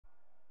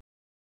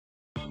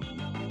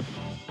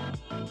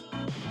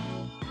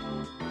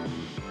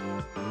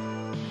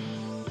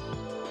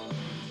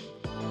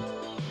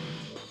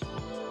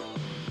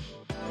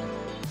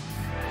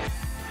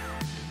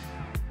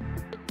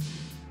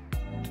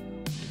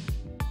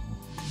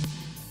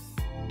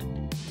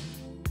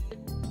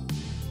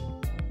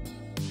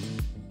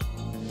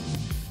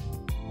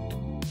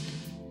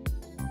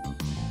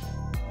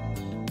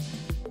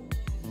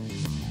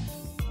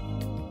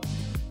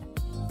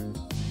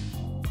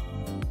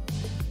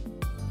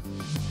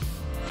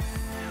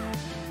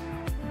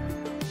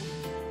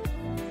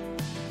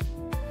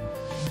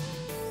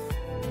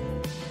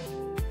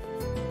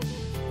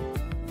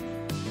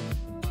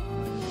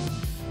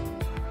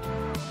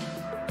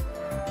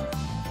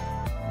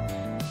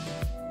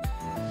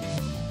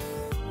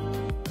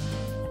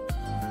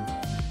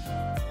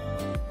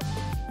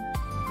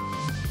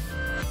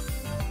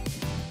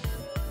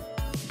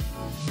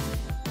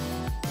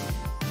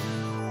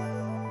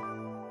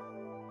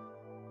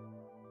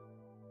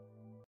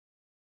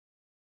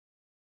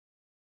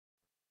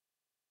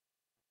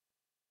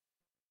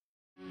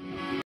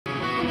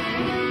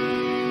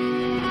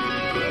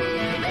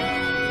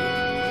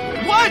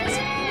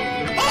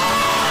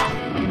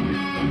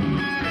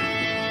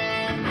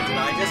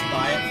I just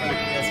buy it for the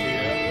PS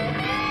Vita?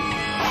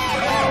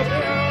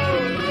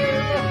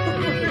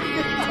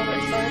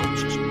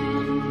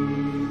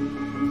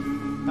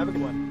 Have a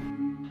good one.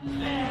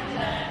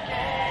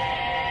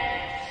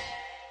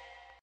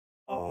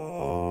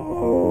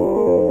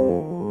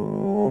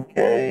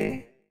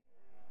 Okay.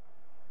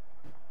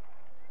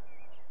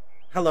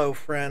 Hello,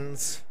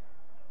 friends.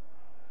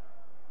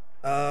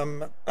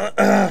 If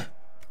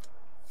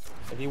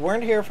you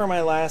weren't here for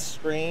my last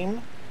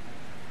stream,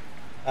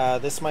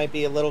 this might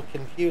be a little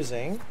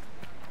confusing,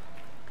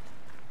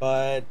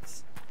 but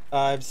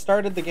I've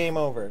started the game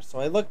over, so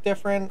I look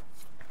different,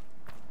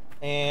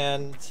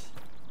 and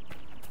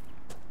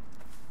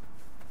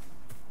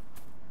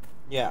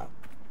yeah,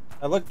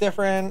 I look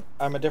different.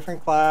 I'm a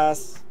different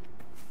class.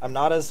 I'm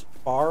not as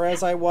far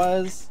as I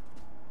was,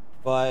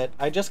 but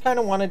I just kind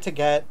of wanted to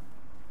get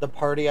the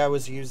party I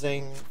was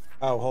using.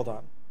 Oh, hold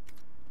on.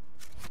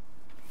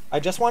 I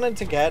just wanted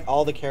to get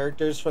all the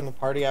characters from the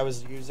party I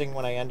was using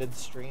when I ended the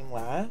stream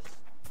last.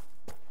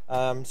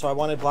 So I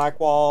wanted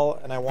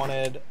Blackwall, and I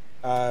wanted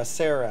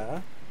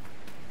Sarah.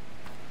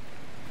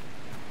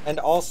 And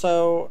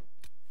also,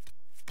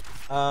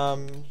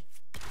 not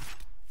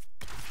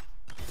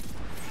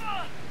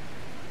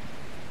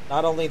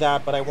only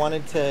that, but I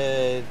wanted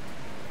to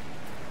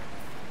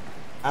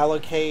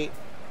allocate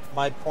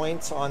my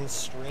points on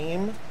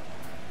stream.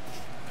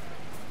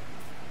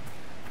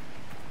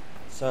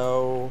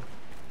 So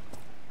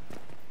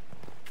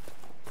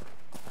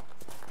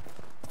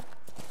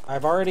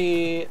I've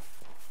already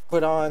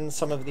put on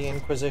some of the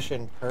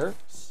Inquisition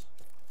perks.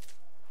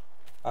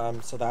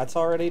 So that's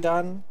already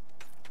done.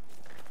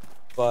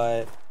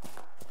 But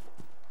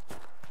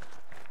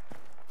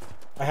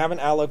I haven't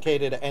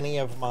allocated any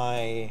of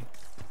my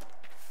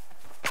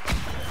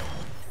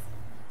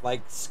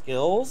like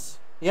skills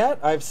yet.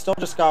 I've still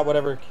just got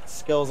whatever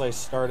skills I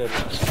started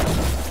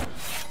with.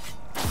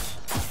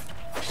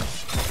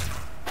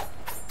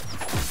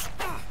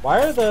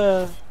 Why are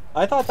the...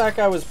 I thought that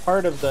guy was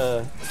part of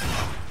the...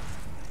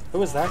 Who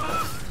was that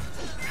guy?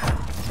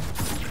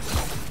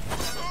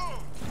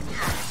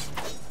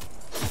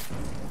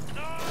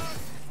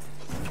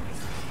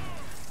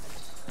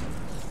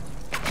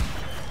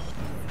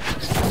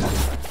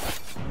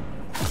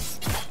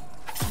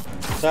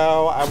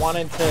 So, I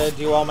wanted to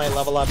do all my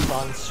level ups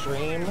on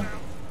stream,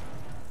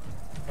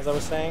 as I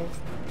was saying.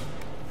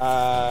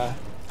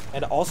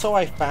 And also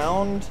I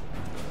found...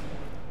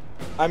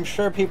 I'm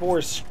sure people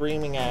were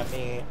screaming at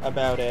me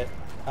about it,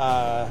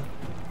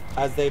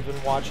 as they've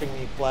been watching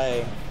me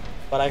play.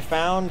 But I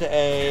found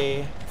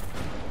a...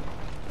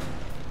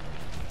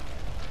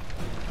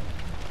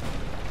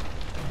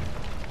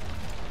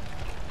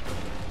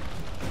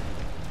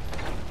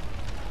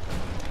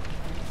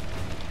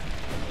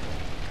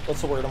 What's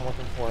the word I'm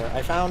looking for?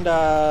 I found,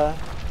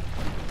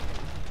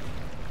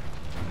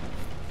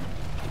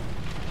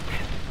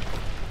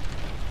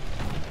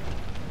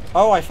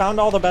 Oh, I found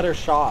all the better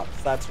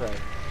shops. That's right.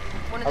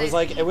 I was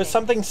like, it was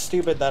something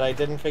stupid that I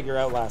didn't figure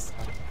out last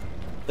time.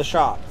 The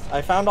shops.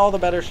 I found all the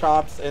better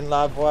shops in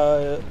La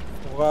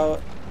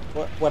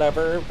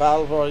whatever,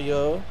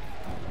 Valvoyeux.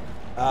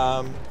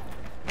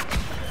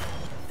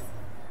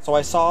 So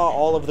I saw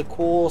all of the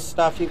cool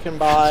stuff you can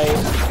buy.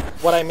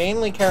 What I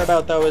mainly care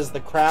about, though, is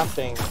the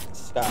crafting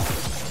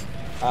stuff.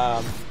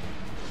 I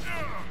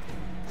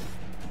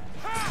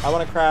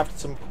want to craft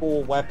some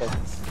cool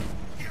weapons.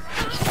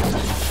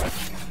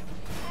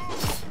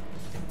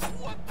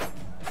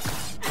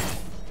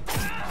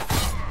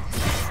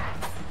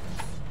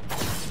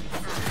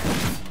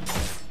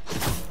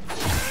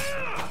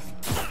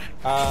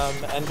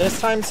 And this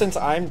time, since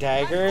I'm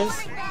Daggers,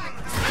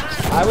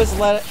 I was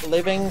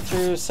living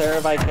through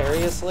Sarah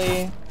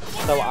vicariously,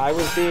 so I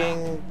was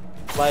being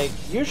like,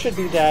 you should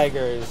be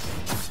Daggers.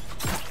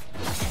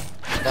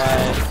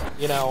 But,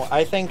 you know,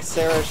 I think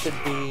Sarah should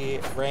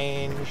be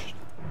ranged,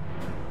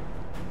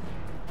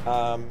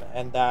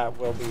 and that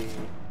will be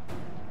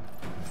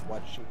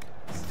what she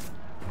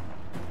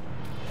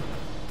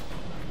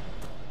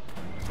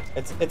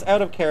is. It's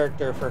out of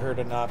character for her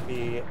to not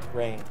be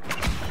ranged,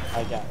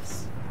 I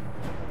guess.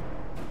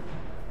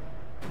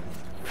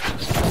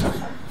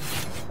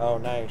 Oh,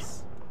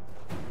 nice.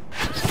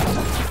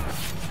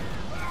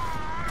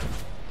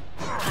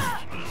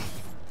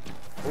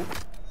 Oop.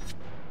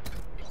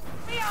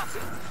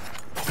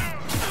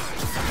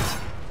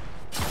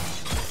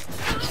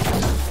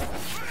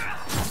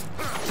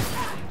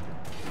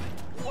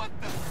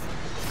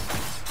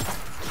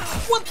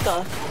 What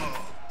the?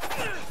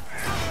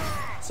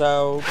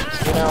 So,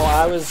 you know,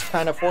 I was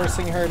kind of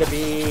forcing her to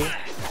be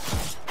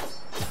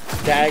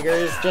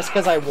Daggers just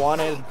because I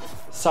wanted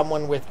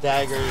someone with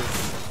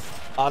daggers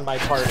on my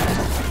party.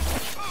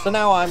 So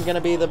now I'm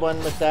gonna be the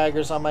one with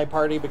daggers on my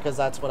party because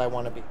that's what I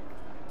want to be.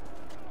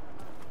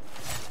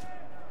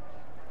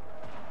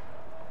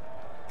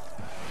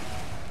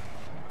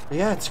 But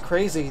yeah, it's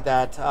crazy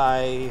that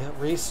I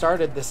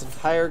restarted this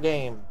entire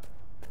game.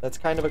 That's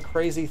kind of a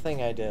crazy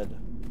thing I did.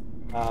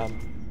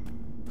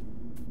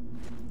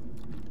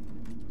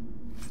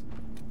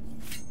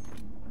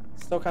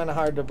 still kind of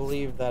hard to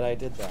believe that I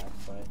did that,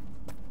 but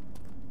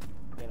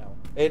you know,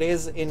 it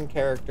is in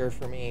character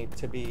for me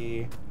to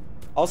be.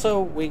 Also,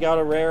 we got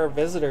a rare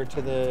visitor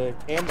to the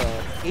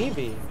camera,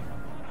 Evie.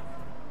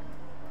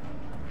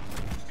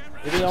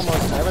 Evie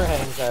almost never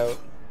hangs out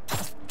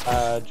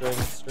during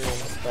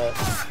streams,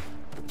 but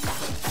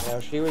you know,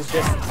 she was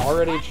just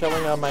already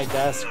chilling on my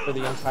desk for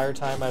the entire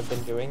time I've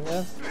been doing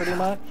this, pretty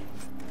much.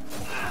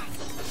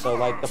 So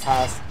like the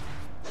past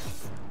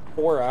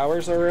 4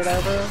 hours or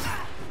whatever.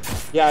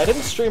 Yeah, I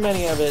didn't stream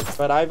any of it,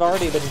 but I've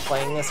already been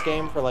playing this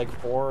game for like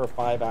 4 or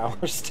 5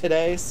 hours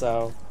today,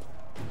 so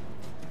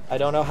I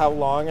don't know how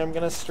long I'm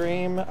gonna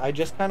stream. I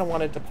just kind of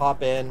wanted to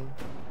pop in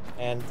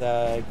and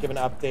give an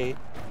update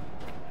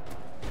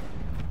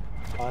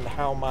on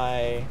how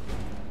my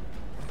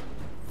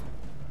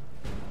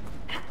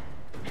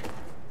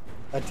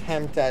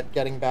attempt at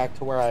getting back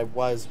to where I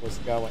was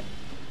going.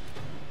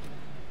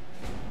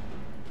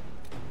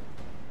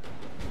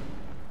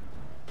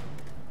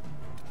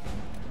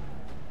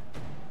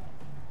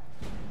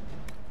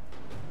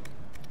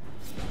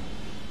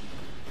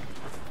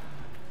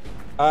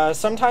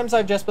 Sometimes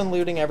I've just been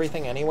looting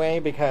everything anyway,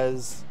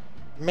 because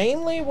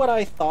mainly what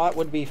I thought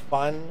would be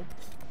fun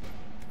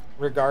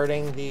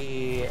regarding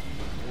the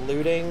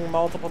looting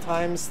multiple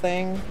times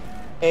thing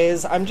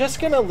is I'm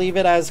just gonna leave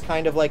it as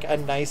kind of like a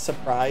nice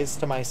surprise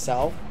to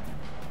myself.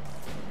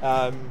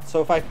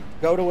 So if I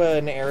go to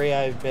an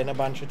area I've been a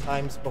bunch of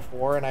times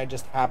before and I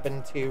just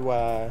happen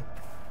to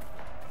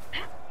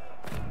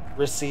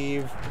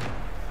receive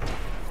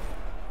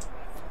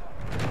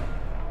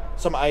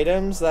some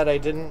items that I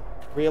didn't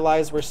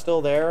realize were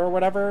still there or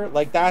whatever,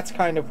 like that's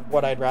kind of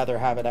what I'd rather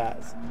have it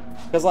as.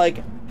 Because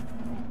like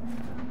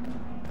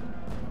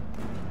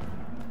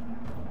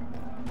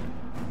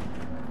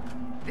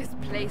this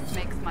place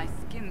makes my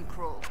skin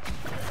crawl.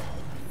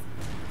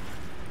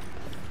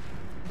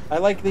 I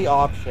like the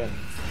option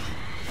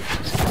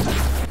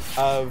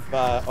of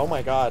oh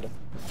my god,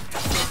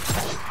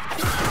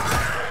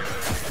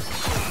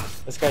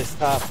 this guy's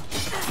tough.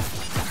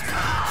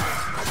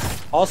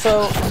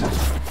 Also,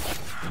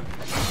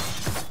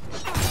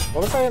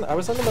 what was I in? I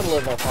was in the middle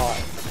of a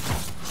thought.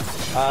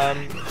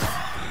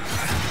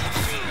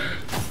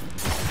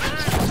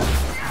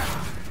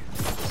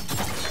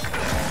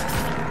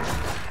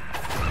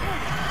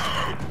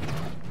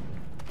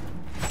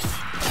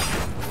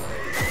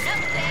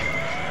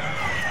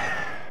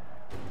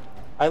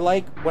 I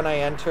like when I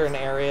enter an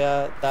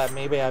area that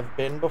maybe I've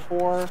been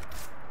before,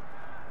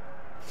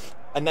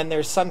 and then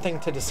there's something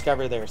to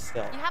discover there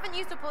still. You haven't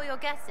used up all your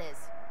guesses.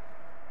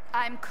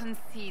 I'm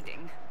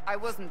conceding. I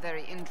wasn't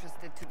very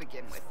interested to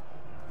begin with.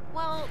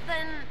 Well,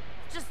 then,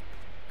 just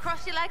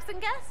cross your legs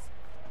and guess?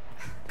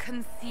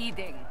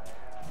 Conceding.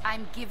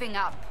 I'm giving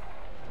up.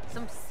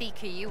 Some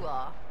seeker you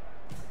are.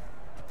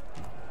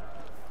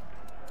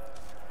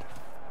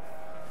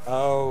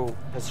 Oh,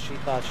 because she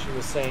thought she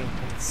was saying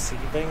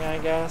conceiving, I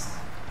guess?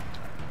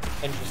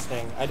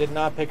 Interesting. I did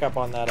not pick up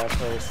on that at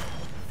first.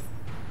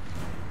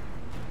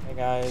 Hey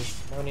guys,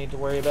 no need to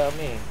worry about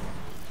me.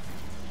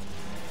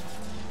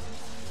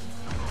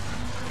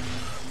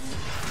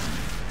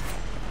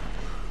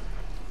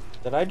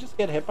 Did I just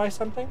get hit by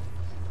something?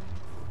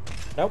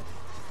 Nope,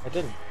 I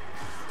didn't.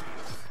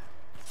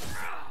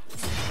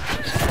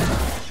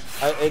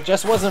 It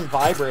just wasn't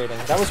vibrating.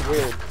 That was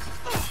weird.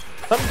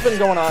 Something's been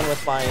going on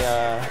with my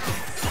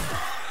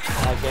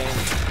my game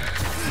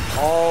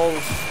all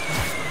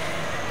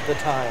the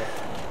time.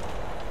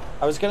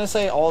 I was gonna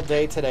say all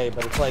day today,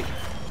 but it's like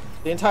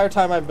the entire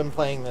time I've been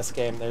playing this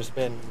game, there's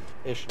been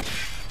issues.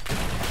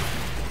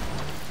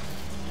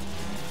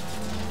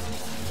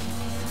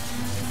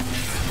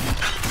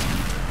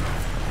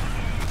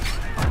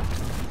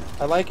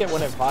 I like it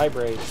when it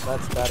vibrates,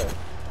 that's better.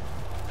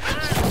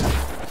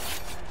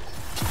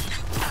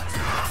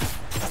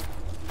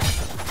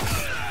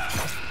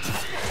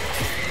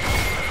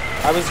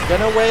 I was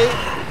gonna wait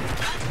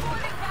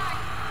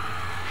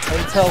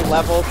until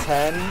level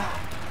 10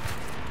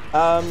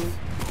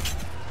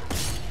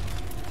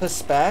 to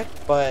spec,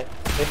 but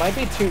it might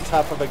be too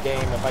tough of a game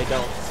if I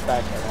don't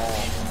spec at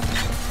all.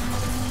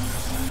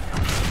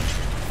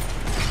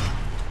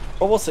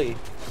 But we'll see.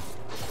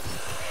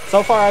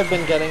 So far I've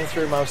been getting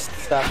through most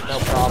stuff, no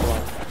problem.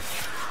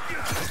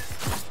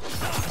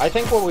 I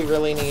think what we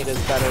really need is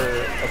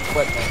better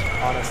equipment,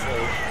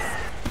 honestly.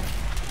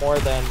 More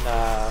than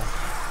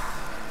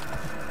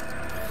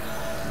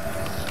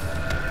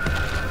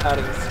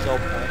adding skill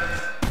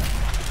points.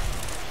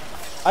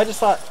 I just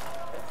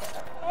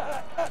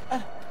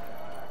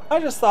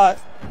thought,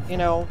 you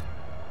know,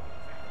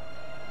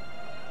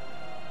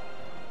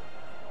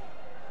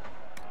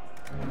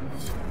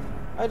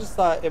 I just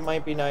thought it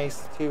might be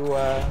nice to, you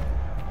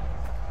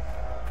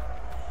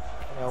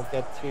know,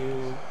 get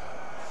to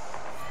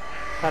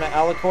kind of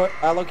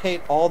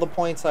allocate all the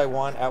points I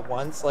want at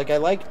once. Like, I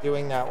like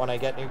doing that when I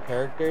get new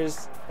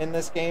characters in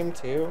this game,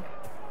 too.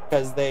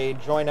 Because they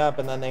join up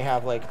and then they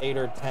have, like, 8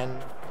 or 10,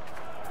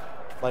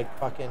 like,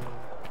 fucking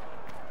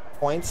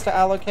points to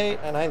allocate.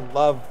 And I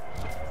love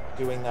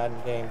doing that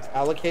in games.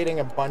 Allocating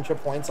a bunch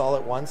of points all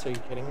at once, are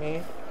you kidding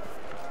me?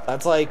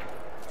 That's like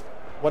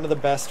one of the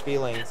best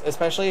feelings,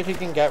 especially if you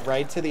can get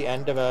right to the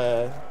end of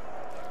a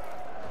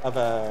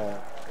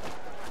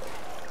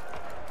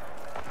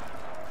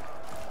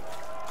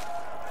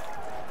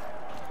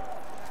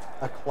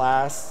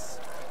class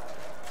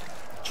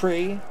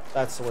tree.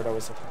 That's the word I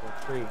was looking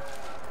for, tree.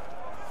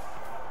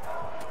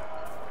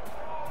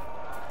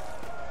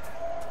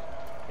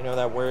 You know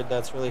that word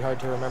that's really hard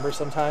to remember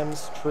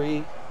sometimes?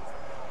 Tree.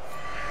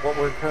 What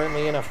we're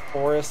currently in a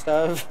forest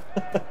of.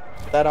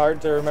 That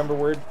hard to remember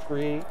word,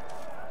 tree.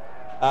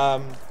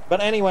 But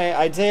anyway,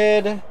 I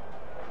did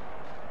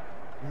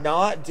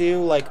not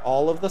do like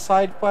all of the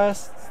side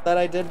quests that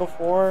I did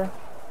before.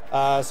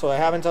 So I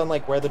haven't done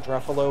like where the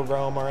Druffalo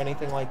roam or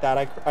anything like that.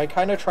 I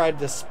kind of tried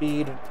to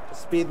speed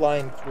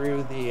line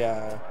through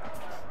the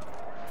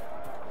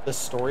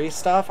story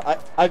stuff.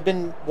 I've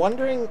been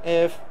wondering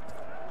if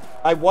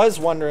I was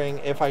wondering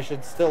if I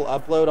should still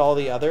upload all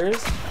the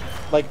others,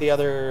 like the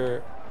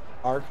other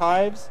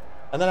archives.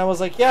 And then I was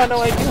like, yeah, no,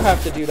 I do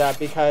have to do that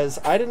because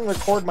I didn't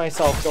record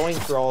myself going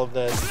through all of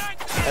this.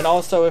 And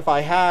also, if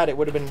I had, it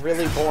would have been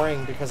really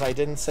boring because I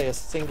didn't say a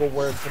single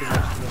word pretty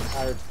much the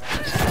entire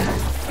time.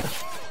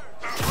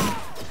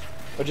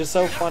 Which is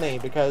so funny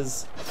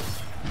because,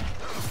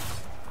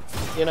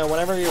 you know,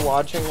 whenever you're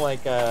watching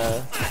like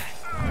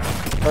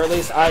or at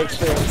least I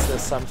experience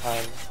this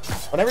sometimes.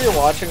 Whenever you're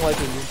watching like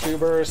a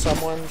YouTuber or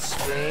someone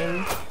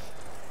stream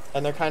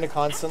and they're kind of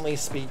constantly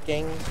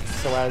speaking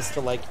so as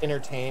to like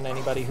entertain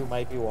anybody who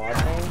might be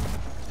watching,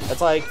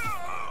 it's like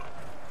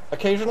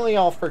occasionally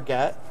I'll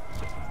forget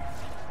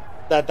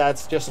that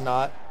that's just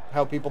not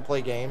how people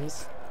play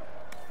games,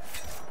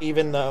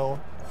 even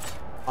though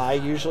I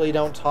usually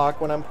don't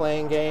talk when I'm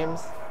playing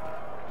games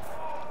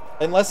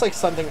unless like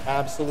something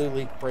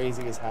absolutely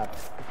crazy has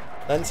happened.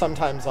 Then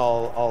sometimes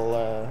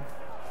I'll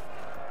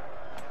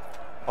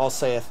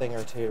say a thing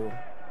or two.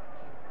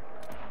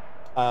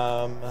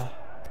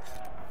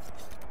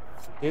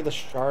 Do the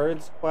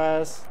shards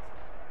quest.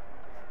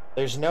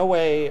 There's no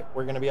way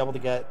we're gonna be able to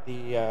get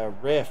the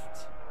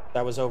rift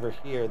that was over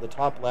here. The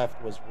top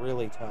left was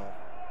really tough.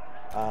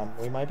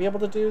 We might be able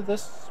to do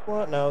this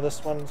one. No,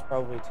 this one's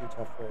probably too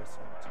tough for us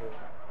too.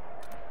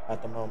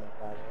 At the moment,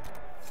 rather.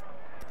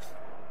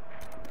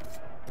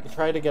 We can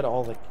try to get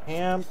all the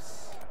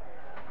camps.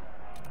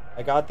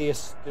 I got the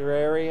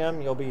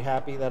Astrarium. You'll be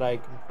happy that I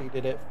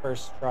completed it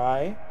first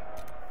try.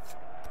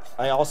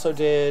 I also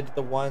did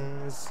the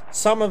ones,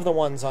 some of the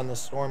ones on the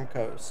Storm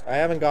Coast. I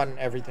haven't gotten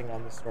everything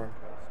on the Storm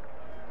Coast.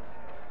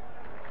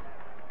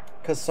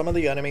 Because some of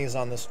the enemies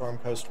on the Storm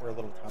Coast were a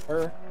little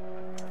tougher.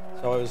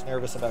 So I was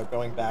nervous about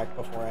going back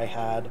before I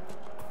had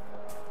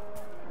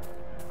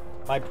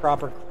my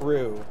proper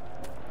crew.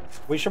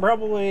 We should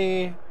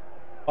probably...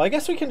 Well, I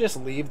guess we can just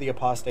leave the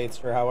apostates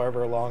for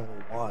however long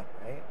we want,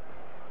 right?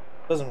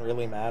 It doesn't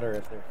really matter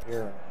if they're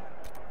here or not.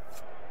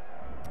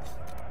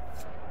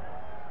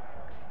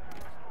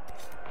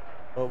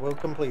 But we'll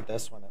complete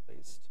this one at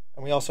least.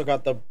 And we also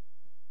got the...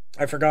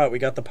 I forgot, we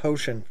got the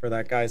potion for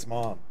that guy's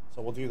mom.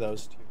 So we'll do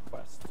those two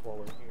quests while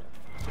we're here.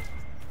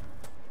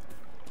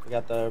 We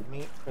got the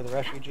meat for the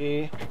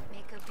refugee.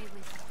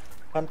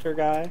 Hunter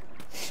guy.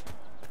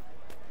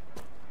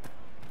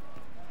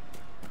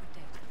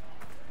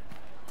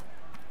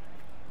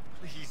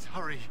 Please,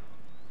 hurry.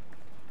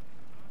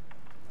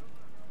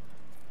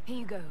 Here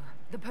you go.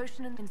 The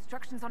potion and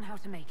instructions on how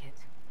to make it.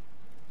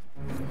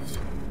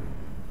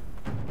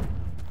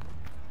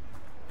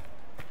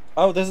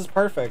 Oh, this is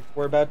perfect.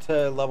 We're about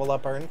to level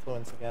up our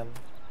influence again.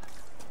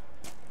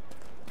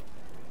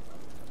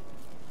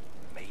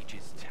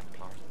 Mages,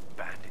 Templars,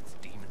 bandits,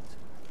 demons.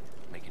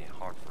 Making it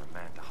hard for a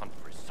man to hunt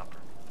for his supper.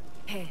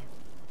 Here.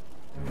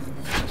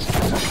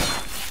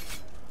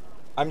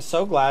 I'm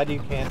so glad you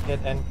can't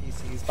hit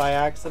NPCs by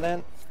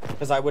accident,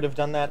 because I would have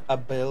done that a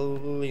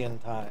billion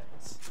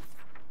times.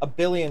 A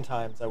billion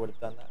times I would have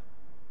done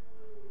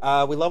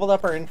that. We leveled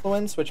up our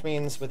influence, which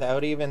means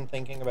without even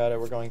thinking about it,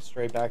 we're going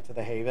straight back to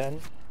the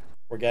Haven.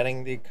 We're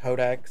getting the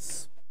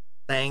Codex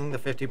thing, the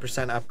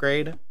 50%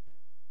 upgrade.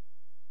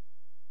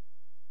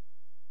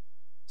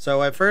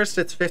 So at first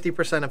it's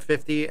 50% of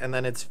 50, and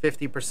then it's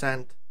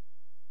 50%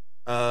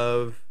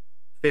 of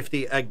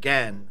 50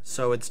 again.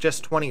 So it's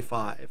just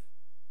 25.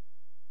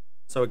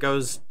 So it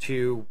goes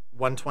to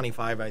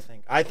 125, I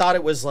think. I thought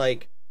it was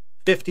like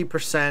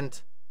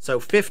 50%, so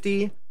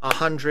 50,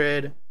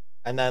 100,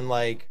 and then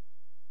like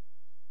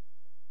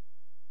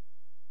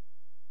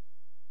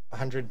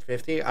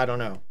 150? I don't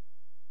know.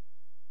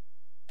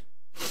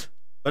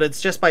 But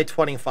it's just by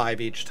 25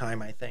 each time,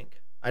 I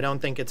think. I don't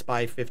think it's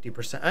by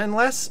 50%.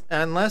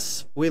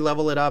 Unless we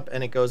level it up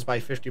and it goes by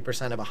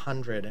 50% of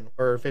 100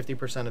 or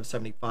 50% of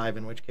 75,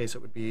 in which case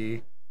it would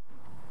be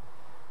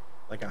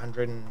like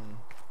 100 and...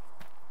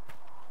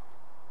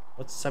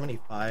 What's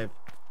 75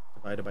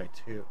 divided by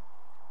 2?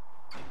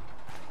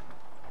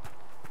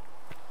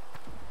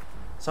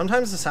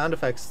 Sometimes the sound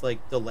effects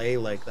like delay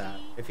like that.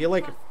 I feel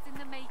like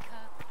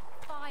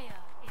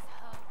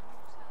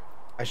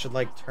I should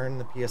like turn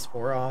the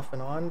PS4 off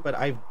and on, but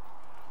I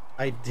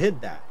I did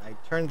that. I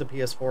turned the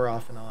PS4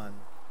 off and on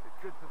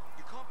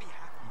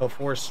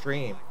before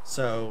stream.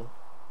 So,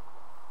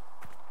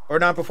 or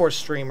not before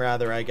stream,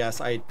 rather, I guess.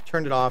 I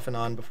turned it off and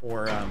on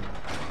before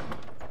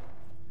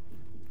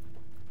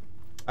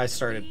I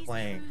started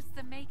playing.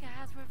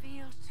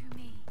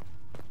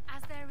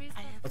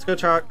 Let's go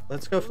talk.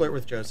 Let's go flirt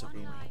with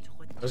Josephine.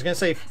 I was gonna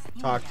say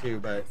talk to,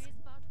 but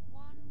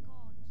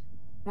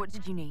What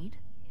did you need?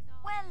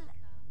 Well,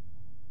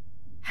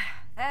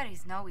 there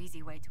is no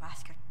easy way to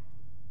ask her.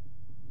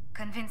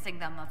 Convincing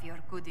them of your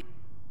good.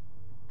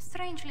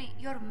 Strangely,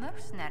 your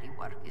mercenary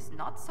work is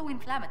not so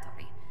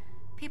inflammatory.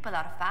 People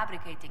are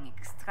fabricating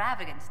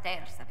extravagant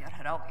tales of your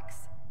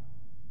heroics.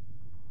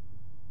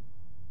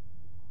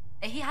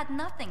 He had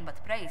nothing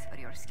but praise for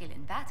your skill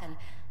in battle,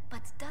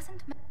 but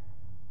doesn't.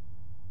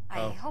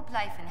 I hope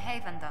life in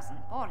Haven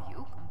doesn't bore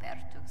you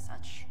compared to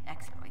such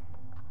exploit.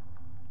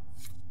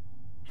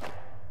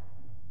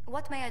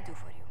 What may I do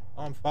for you?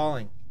 oh, I'm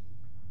falling.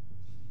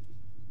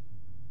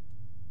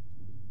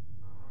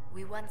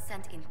 We once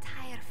sent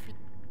entire fleet.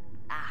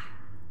 Ah,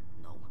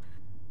 no.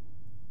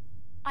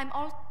 I'm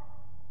all.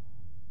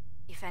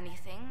 If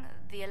anything,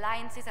 the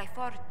alliances I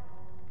forged.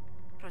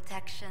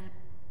 Protection.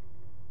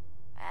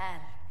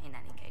 Well, in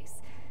any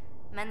case,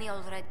 many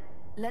already.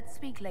 Let's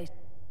speak later.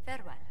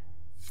 Farewell.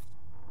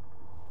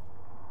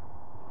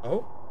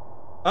 Oh.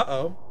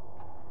 Uh-oh.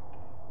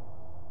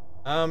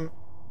 I'm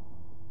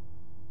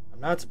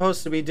not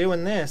supposed to be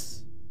doing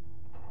this.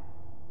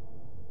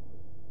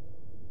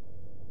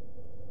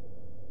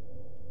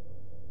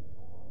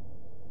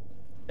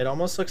 It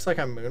almost looks like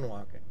I'm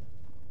moonwalking.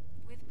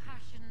 With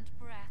passionate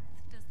breath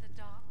does the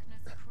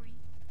darkness creep.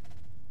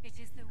 It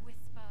is the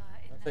whisper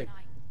in the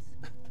night.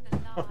 The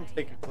I'll lie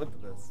take a clip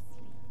of this.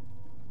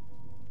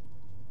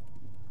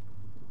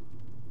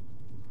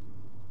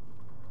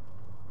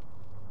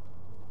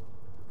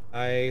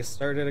 I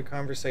started a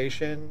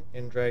conversation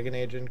in Dragon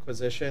Age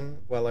Inquisition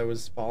while I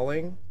was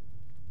falling,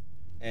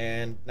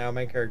 and now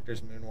my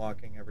character's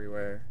moonwalking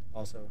everywhere.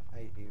 Also,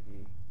 hi,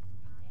 Evie.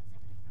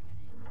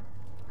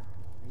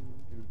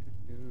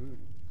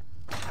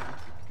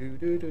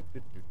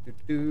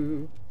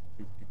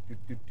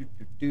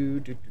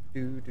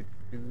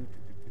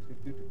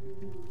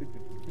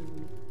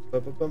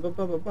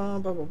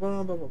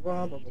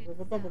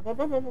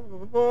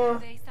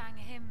 They sang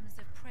hymns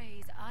of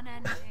praise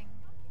unending.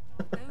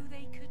 Though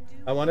they could do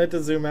I wanted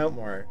to zoom out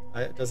more.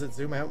 Does it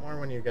zoom out more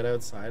when you get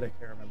outside? I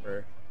can't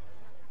remember.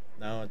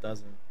 No, it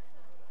doesn't.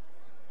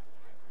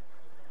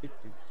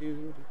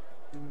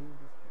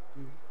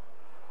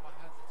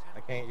 I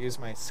can't use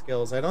my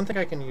skills. I don't think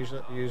I can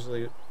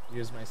usually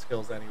use my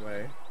skills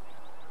anyway.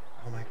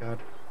 Oh my god.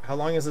 How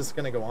long is this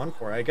going to go on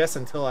for? I guess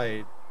until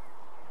I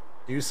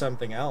do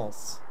something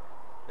else.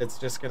 It's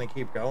just going to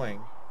keep going.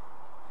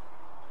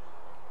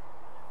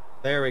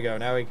 There we go.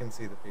 Now we can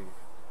see the feed.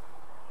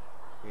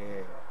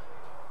 Yeah.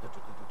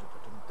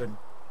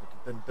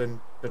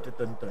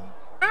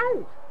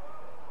 Ow!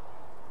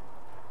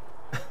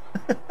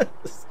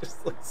 This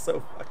just looks so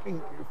fucking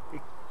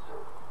goofy.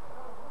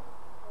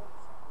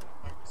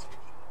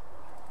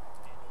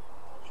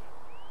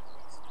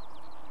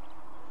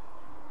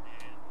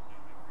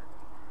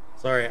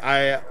 Sorry,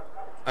 I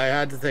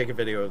had to take a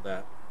video of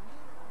that.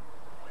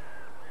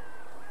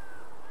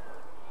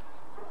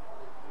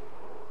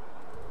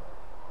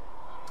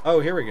 Oh,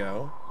 here we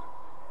go.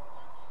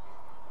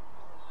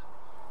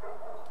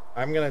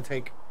 I'm gonna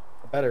take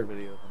a better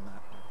video than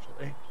that,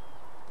 actually.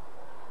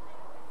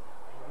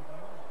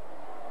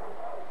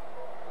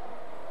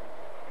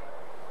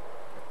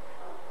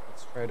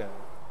 Let's try to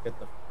get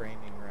the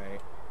framing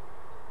right.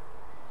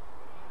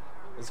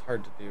 It's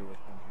hard to do with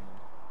one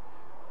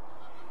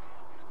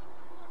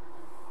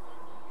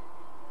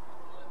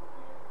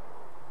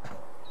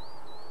hand.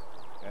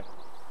 Okay.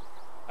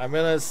 I'm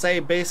gonna say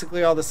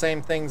basically all the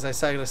same things I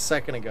said a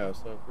second ago,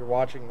 so if you're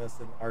watching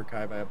this in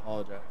archive, I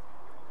apologize.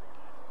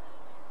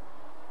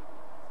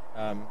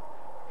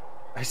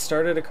 I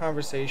started a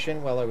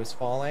conversation while I was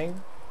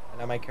falling, and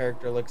now my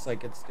character looks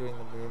like it's doing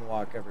the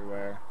moonwalk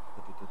everywhere.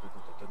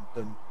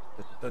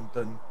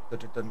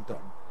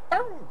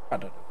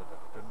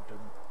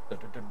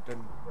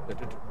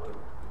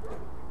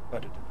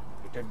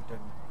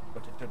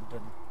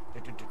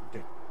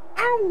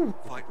 Ow!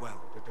 Fight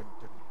well.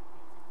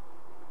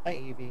 Hi,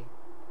 Evie.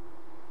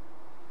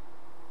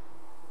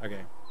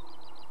 Okay.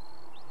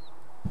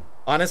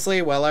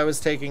 Honestly, while I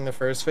was taking the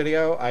first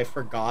video, I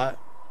forgot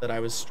that I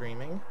was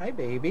streaming. Hi,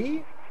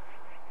 baby.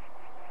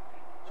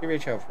 She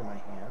reached out for my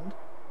hand.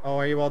 Oh,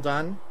 are you all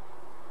done?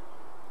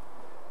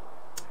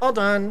 All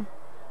done.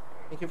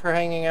 Thank you for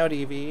hanging out,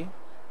 Evie.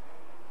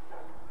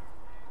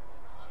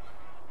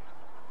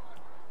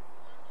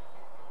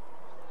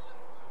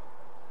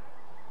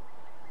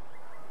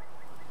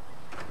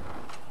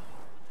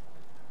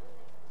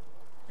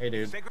 Hey,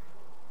 dude.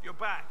 You're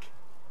back.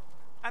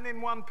 And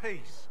in one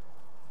piece.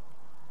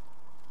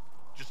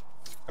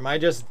 Am I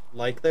just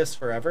like this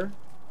forever?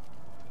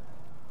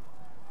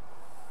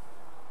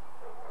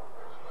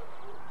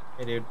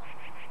 Hey, dude.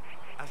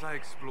 As I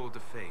explore the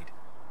Fade,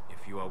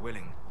 if you are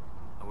willing,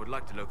 I would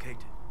like to locate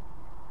it.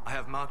 I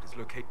have marked its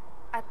location.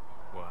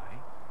 Why?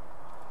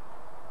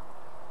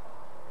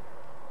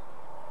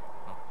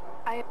 Oh,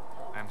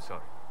 I'm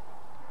sorry.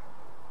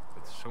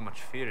 With so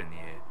much fear in the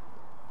air,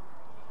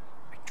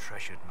 I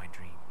treasured my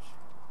dreams.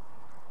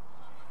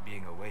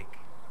 Being awake,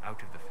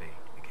 out of the fade,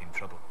 became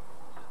trouble.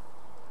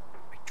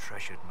 I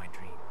treasured my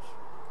dreams.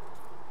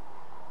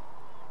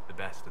 The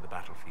best of the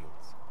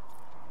battlefields.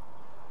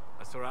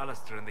 I saw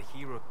Alistair and the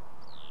hero.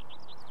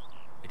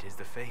 It is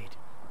the fade.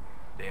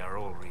 They are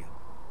all real.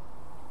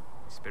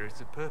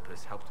 Spirits of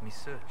purpose helped me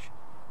search.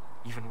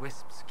 Even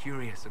wisps,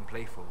 curious and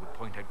playful, would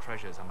point out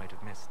treasures I might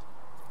have missed.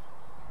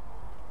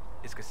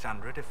 Is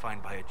Cassandra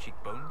defined by her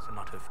cheekbones and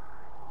not her...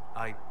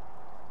 I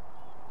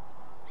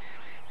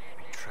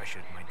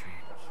treasured my dreams.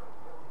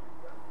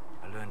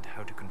 I learned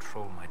how to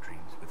control my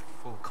dreams with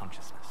full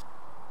consciousness.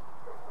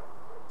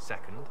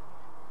 Second,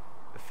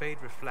 the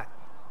fade reflects.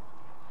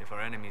 If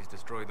our enemies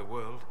destroy the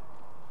world,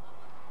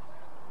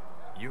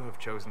 you have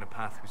chosen a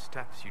path whose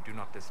steps you do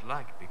not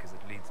dislike because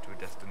it leads to a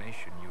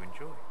destination you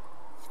enjoy.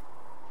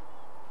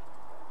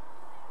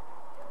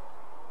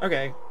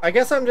 Okay, I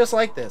guess I'm just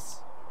like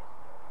this.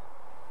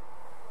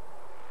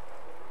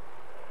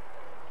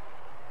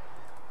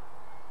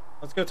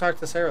 Let's go talk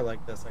to Sarah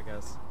like this, I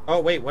guess. Oh,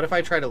 wait, what if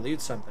I try to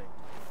loot something?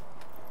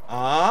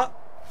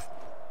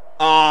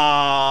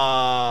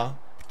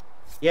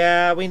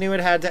 Yeah, we knew it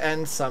had to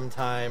end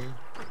sometime.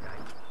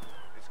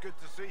 It's good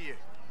to see you.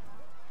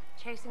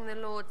 Chasing the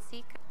Lord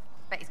Seeker.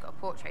 Bet he's got a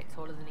portrait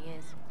taller than he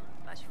is.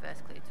 That's your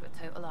first clue to a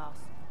total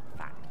arse.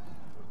 Fact.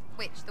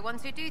 Which, the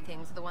ones who do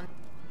things are the ones...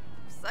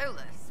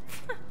 Soulless.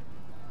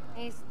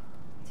 He's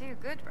too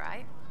good,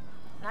 right?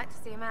 I'd like to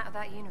see him out of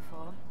that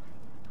uniform.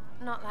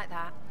 Not like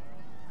that.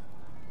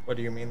 What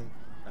do you mean?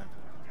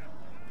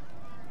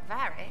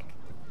 Varric?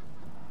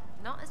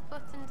 Not as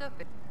buttoned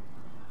up.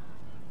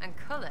 And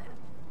Cullen?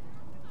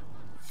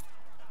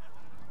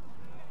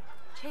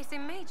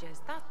 Chasing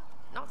mages? That's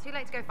not too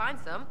late to go find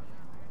some.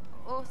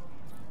 Or...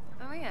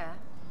 Oh yeah,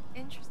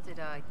 interested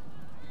I...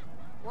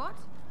 What?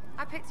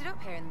 I picked it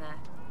up here and there.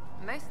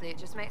 Mostly it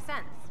just makes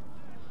sense.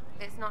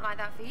 It's not like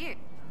that for you.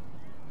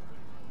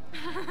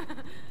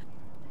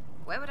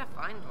 Where would I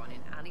find one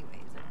in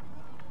alleyways?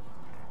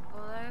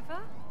 All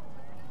over?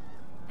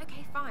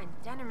 Okay, fine.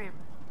 Denim room.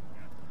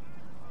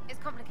 It's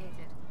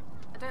complicated.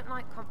 I don't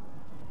like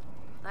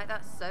like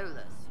that's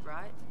soulless,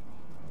 right?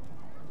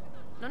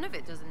 None of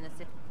it does in this.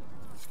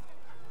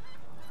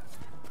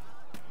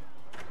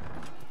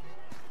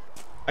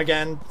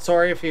 Again,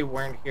 sorry if you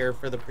weren't here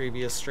for the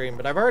previous stream,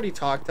 but I've already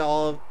talked to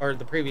all of, or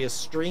the previous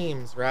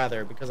streams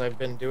rather, because I've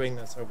been doing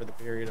this over the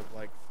period of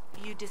like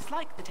You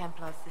dislike the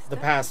Templar system? the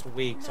past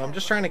week, so I'm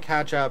just trying to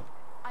catch up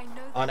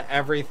on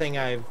everything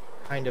I've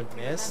kind of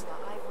missed.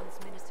 Remember, I once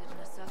ministered in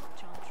a circle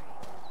chantry.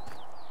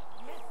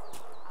 Yes,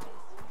 I assumed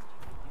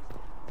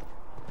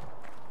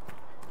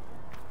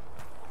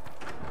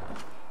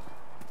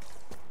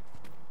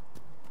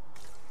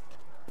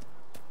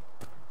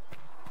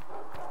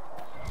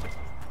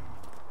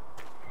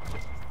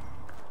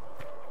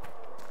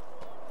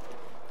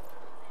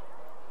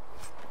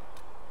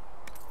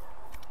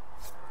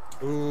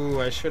Ooh,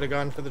 I should have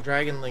gone for the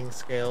Dragonling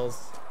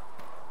scales.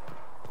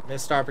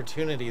 Missed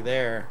opportunity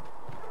there.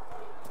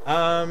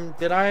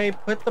 Did I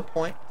put the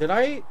point? Did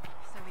I So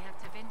we have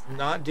to ventilate.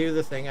 not do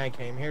the thing I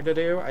came here to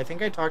do? I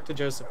think I talked to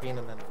Josephine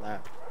and then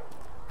left.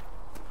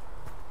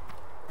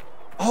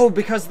 Oh,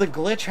 because the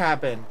glitch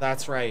happened.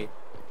 That's right.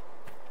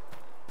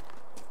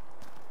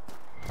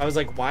 I was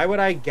like, why would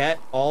I get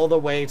all the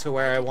way to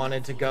where I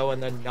wanted to go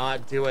and then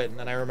not do it? And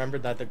then I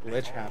remembered that the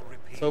glitch happened.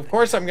 So of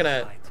course I'm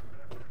gonna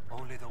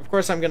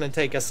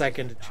take a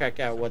second to check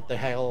out what the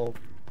hell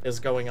is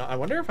going on. I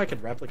wonder if I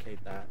could replicate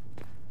that.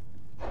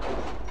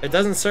 It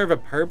doesn't serve a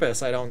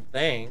purpose, I don't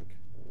think.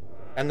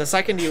 And the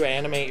second you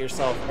animate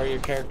yourself, or your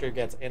character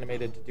gets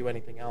animated to do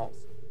anything else,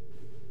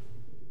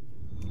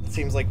 it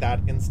seems like that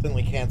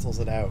instantly cancels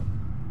it out.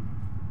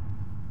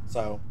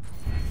 So...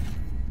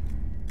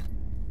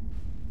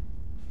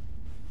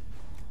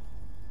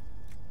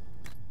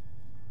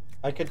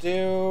 I could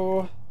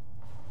do...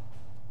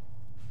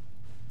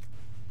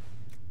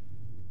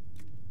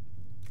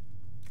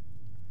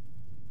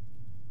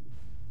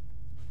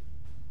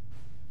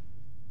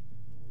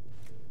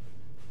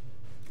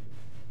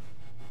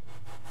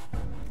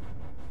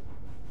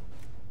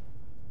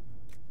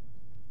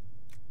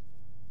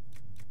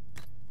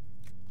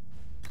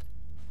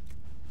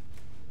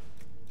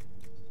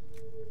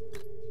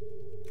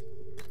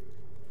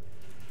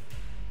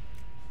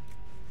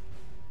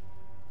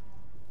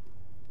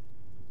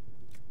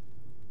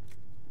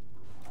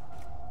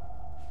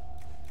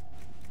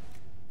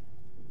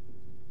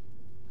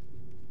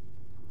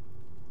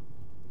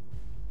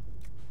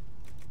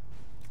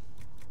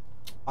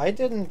 I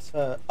didn't,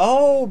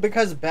 oh,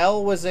 because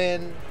Belle was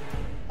in...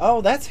 Oh,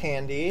 that's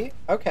handy.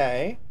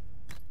 Okay.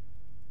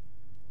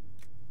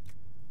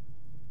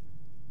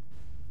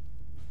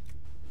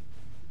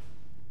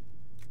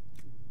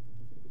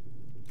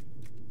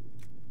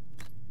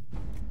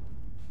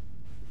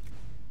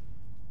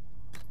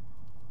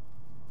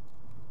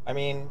 I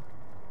mean...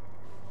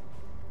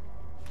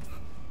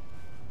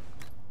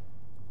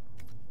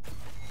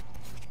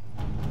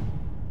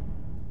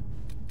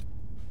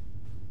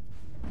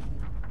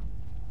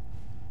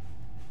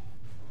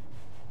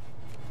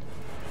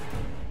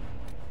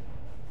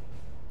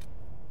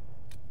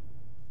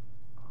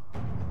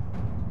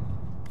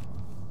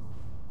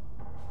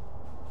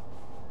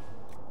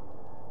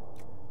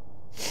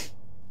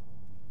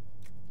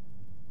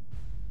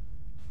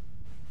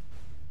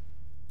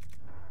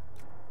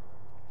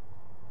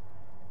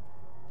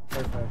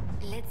 Perfect.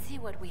 Let's see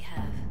what we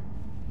have.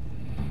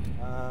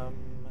 And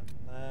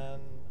then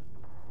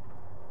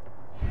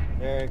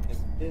Derek is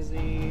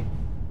busy,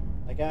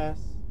 I guess.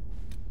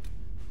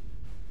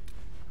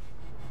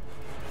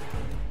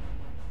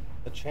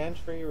 The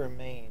chantry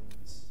remains.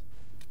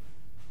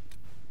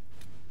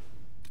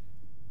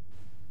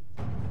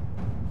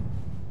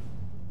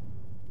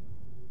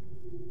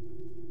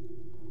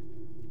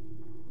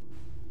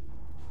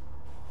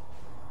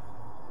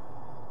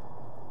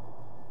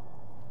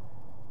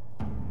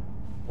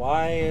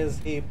 Why is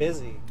he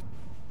busy?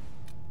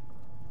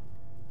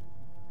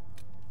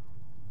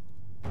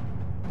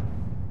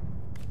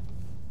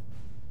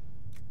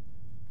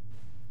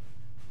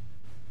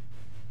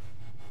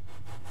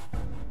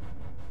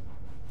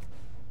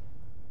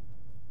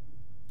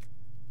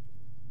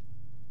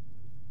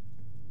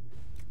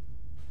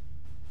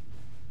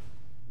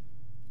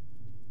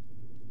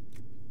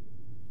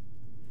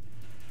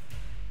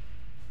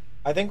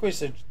 I think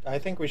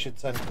we should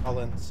send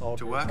Cullen soldiers.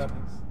 To work? That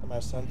makes the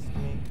most sense to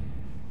me.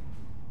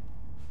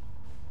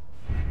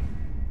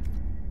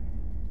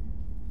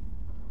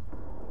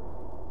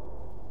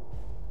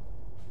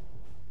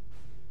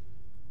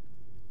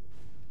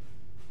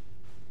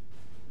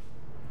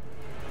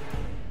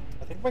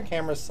 I think my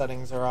camera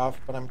settings are off,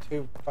 but I'm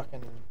too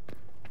fucking...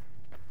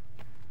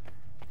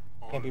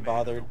 Can't be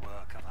bothered.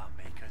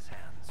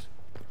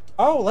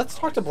 Oh, let's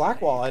talk to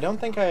Blackwall. I don't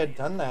think I had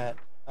done that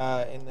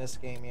in this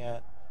game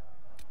yet.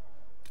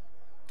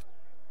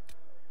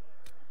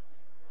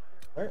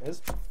 Where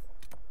is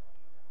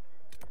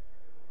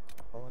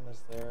Cullen?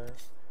 Is there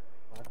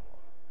Blackwall?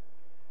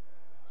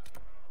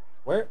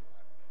 Where?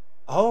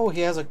 Oh,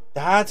 he has a...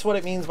 That's what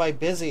it means by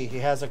busy. He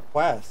has a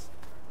quest.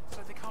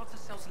 So the carter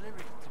sells lyric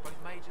to both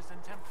mages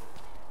and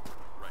templars.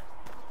 Right.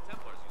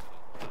 Templars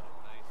use them.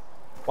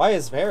 Nice. Why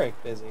is Varric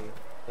busy?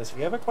 Does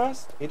he have a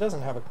quest? He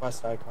doesn't have a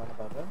quest icon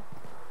above him.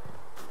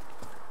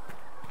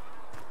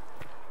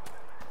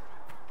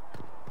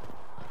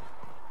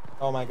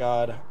 Oh my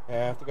god. Okay,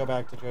 I have to go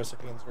back to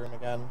Josephine's room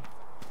again.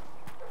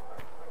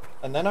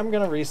 And then I'm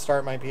gonna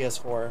restart my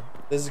PS4.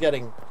 This is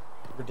getting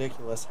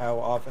ridiculous how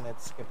often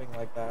it's skipping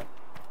like that.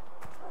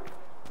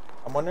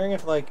 I'm wondering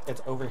if, like,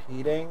 it's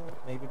overheating.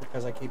 Maybe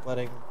because I keep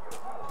letting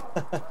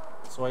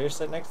Sawyer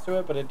sit next to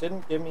it, but it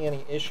didn't give me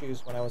any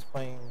issues when I was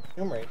playing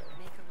Tomb Raider.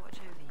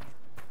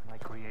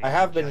 I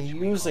have been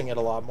using it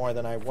a lot more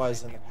than I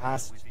was in the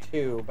past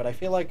too, but I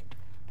feel like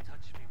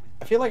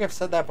I've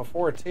said that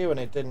before too, and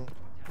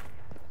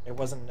it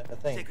wasn't a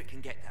thing. Secret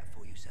can get that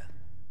for you, sir.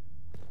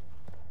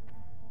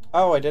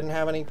 Oh, I didn't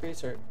have any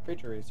creature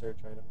research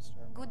items.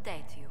 Good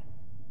day to you.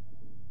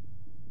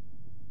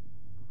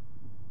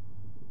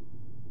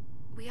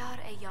 We are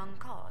a young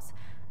cause,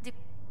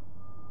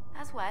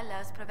 as well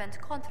as prevent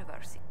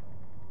controversy.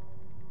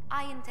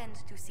 I intend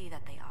to see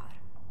that they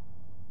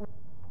are.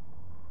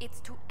 It's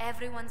to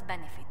everyone's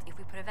benefit if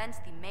we prevent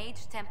the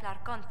Mage-Templar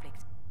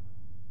conflict.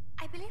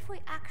 I believe we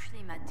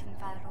actually met in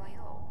Val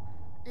Royeaux.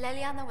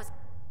 Leliana was...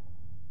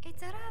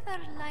 It's a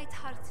rather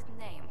light-hearted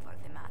name for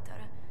the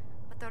matter,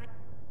 but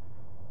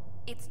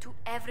it's to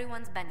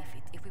everyone's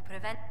benefit if we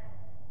prevent...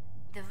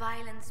 The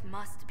violence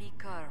must be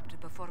curbed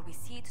before we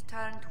see it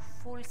turn to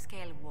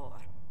full-scale war.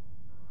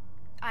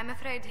 I'm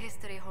afraid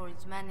history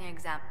holds many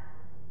examples.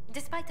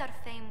 Despite our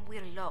fame,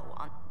 we're low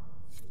on...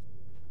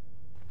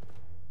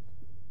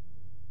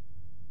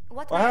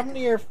 What happened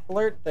to your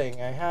flirt thing?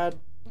 I had...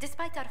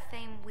 Despite our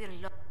fame, we're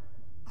low...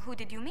 Who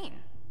did you mean?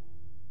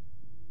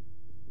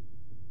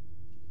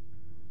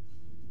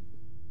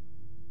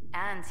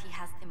 And he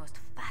has the most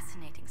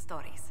fascinating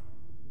stories.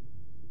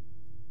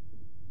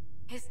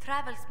 His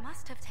travels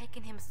must have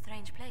taken him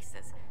strange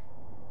places.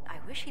 I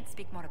wish he'd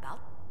speak more about...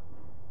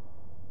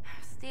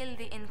 Still,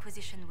 the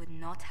Inquisition would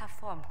not have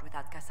formed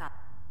without Cassandra.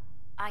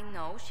 I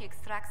know she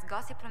extracts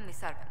gossip from the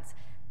servants,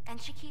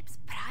 and she keeps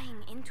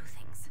prying into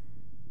things.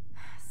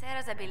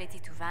 Sarah's ability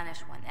to vanish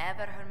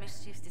whenever her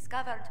mischief's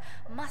discovered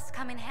must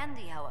come in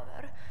handy,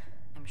 however,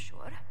 I'm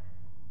sure.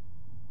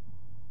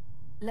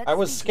 I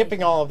was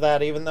skipping all of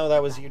that, even though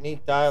that was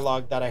unique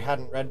dialogue that I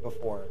hadn't read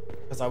before.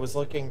 Because I was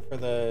looking for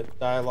the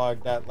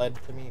dialogue that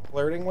led to me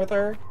flirting with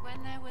her.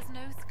 When there was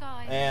no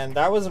sky. And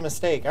that was a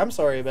mistake. I'm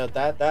sorry about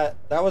that.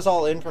 That was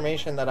all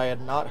information that I had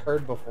not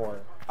heard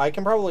before. I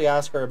can probably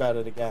ask her about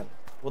it again.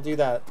 We'll do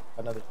that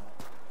another time.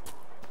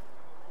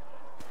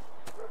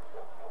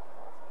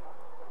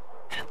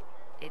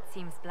 It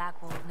seems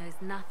Blackwall knows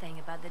nothing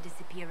about the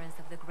disappearance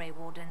of the Grey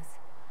Wardens.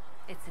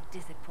 It's a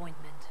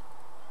disappointment.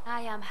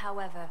 I am,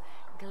 however,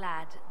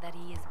 glad that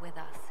he is with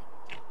us.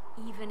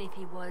 even if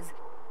he was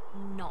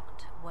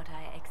not what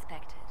I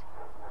expected.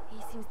 He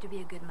seems to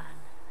be a good man,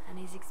 and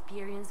his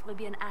experience will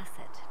be an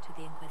asset to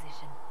the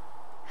Inquisition.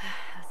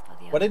 As for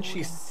the What other did she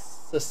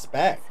wardens,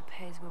 suspect? I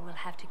suppose we will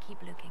have to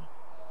keep looking.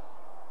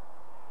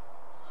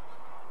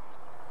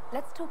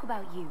 Let's talk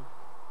about you.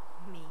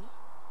 Me?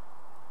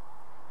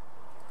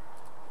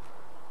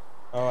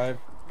 Oh,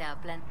 There are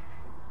plenty.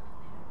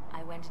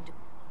 I went into...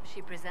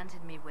 She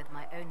presented me with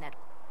my own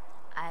network.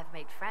 I have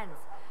made friends,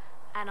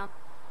 and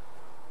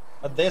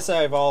this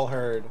I've all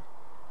heard.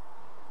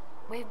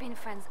 we've been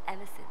friends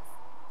ever since.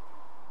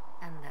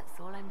 And that's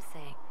all I'm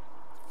saying.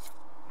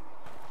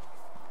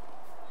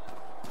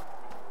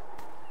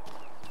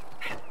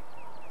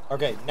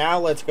 Okay, now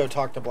let's go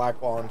talk to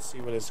Blackwall and see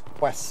what his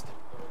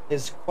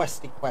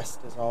questy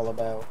quest is all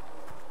about.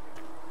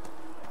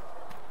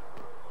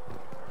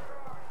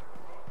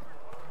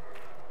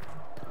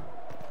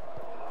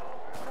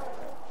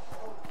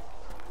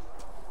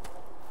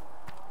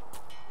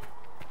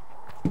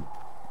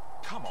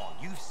 Come on,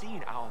 you've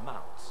seen our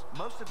mounts.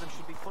 Most of them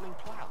should be pulling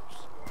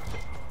plows.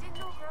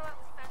 Didn't all grow up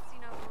with fancy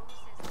noble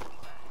horses.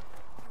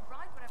 You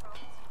ride whatever I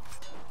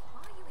want to.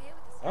 Why are you here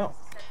with the servants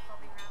instead of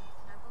bobbing around with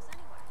the nobles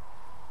anyway?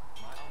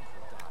 My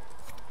uncle died.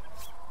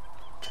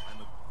 I'm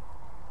a...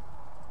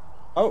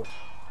 Oh,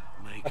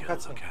 Make a her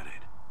cutscene. look at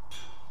it.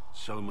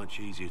 So much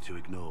easier to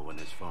ignore when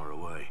it's far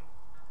away.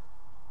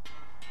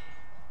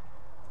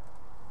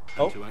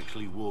 Oh. And to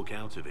actually walk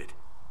out of it.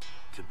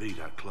 To be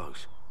that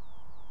close.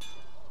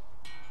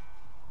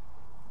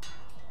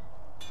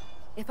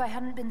 If I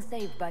hadn't been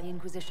saved by the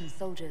Inquisition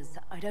soldiers,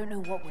 I don't know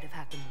what would have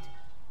happened.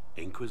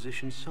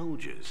 Inquisition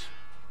soldiers?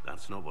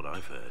 That's not what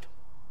I've heard.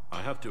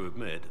 I have to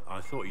admit, I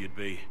thought you'd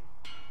be...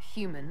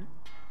 Human?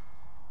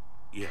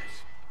 Yes.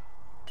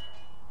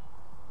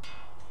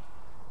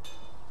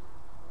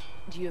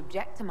 Do you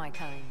object to my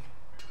kind?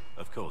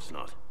 Of course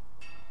not.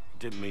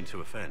 Didn't mean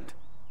to offend.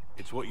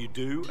 It's what you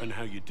do and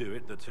how you do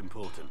it that's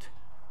important.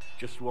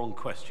 Just one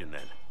question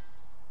then.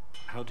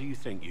 How do you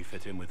think you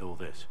fit in with all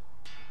this?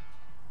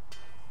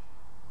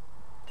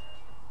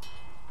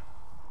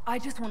 I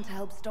just want to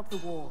help stop the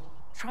war.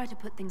 Try to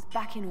put things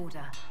back in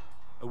order.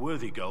 A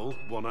worthy goal,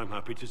 one I'm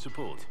happy to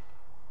support.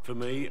 For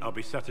me, I'll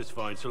be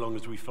satisfied so long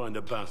as we find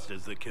the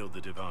bastards that killed the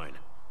Divine.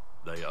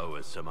 They owe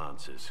us some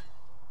answers.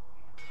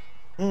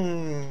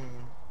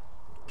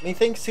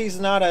 Methinks he's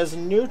not as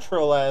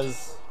neutral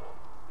as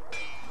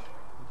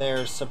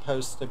they're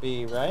supposed to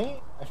be,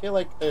 right? I feel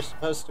like they're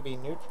supposed to be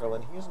neutral,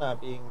 and he's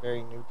not being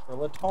very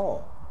neutral at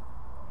all.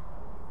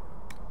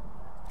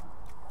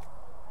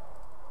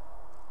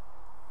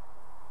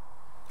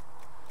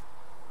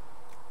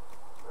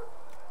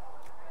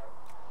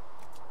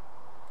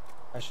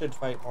 I should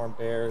fight more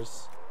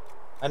bears.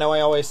 I know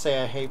I always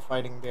say I hate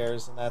fighting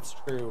bears, and that's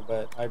true,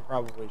 but I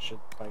probably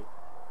should fight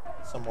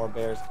some more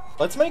bears.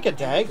 Let's make a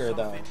dagger,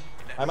 though.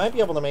 I might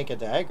be able to make a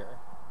dagger.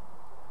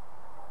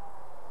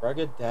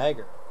 Rugged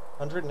dagger.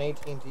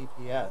 118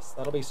 DPS.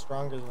 That'll be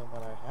stronger than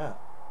what I have.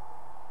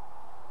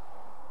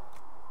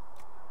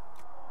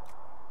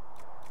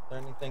 Is there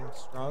anything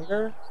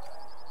stronger?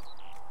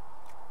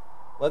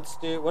 Let's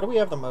do... What do we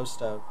have the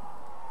most of?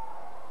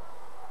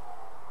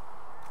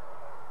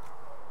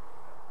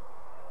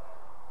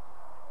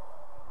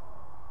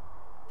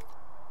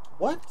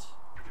 What?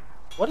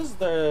 What is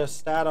the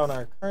stat on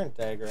our current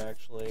dagger,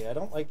 actually? I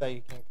don't like that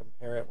you can't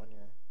compare it when you're...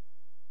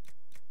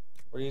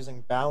 We're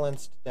using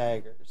balanced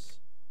daggers.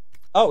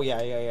 Oh,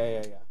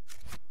 yeah.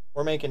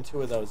 We're making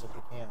 2 of those if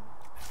we can.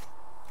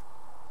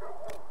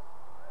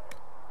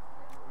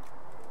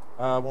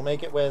 We'll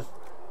make it with...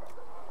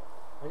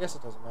 I guess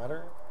it doesn't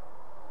matter.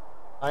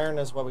 Iron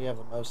is what we have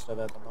the most of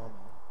at the moment.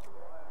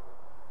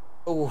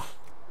 Ooh.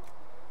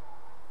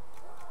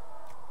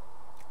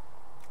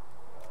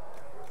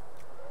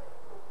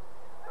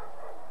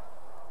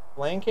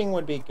 Flanking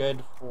would be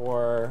good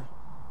for...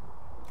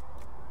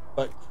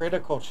 But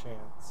critical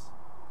chance.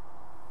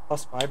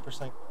 Plus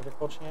 5%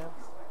 critical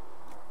chance?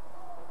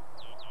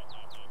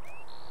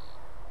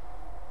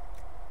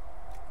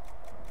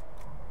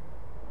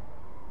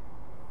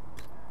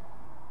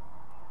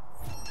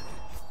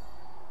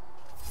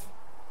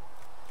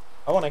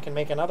 Oh, and I can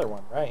make another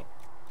one, right.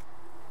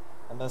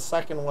 And the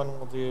second one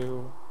we'll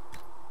do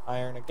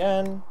iron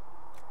again.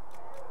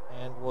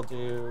 And we'll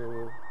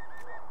do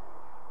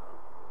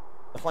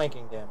the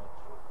flanking damage.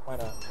 Why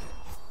not?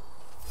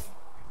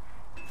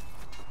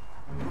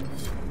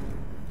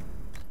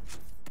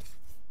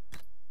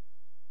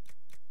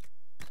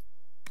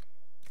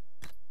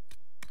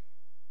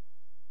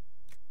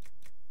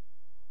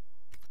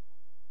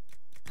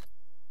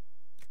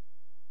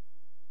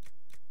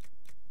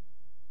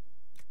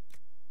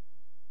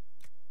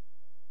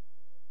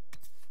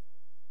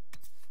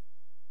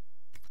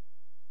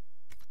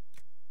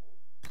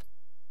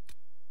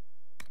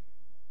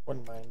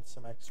 Wouldn't mind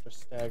some extra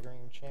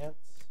staggering chance.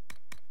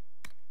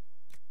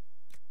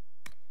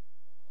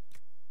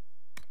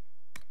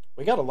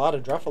 We got a lot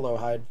of Druffalo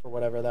hide for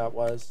whatever that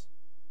was.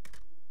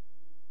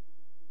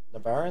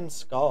 Navaran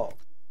skull.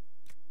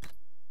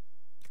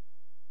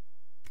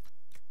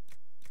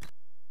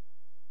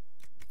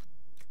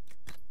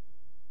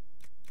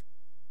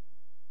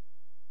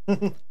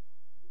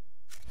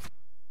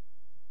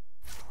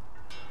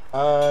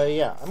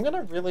 Yeah, I'm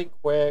gonna really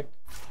quick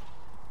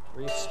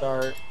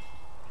restart.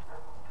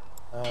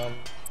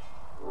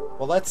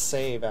 Well, let's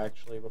save,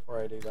 actually,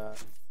 before I do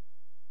that.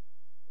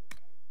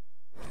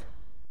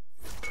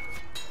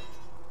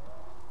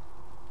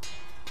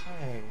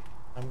 Okay,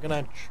 I'm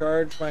gonna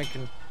charge my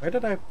where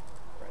did I...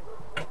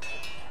 Right.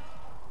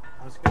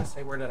 I was gonna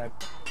say, where did I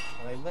put it?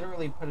 But I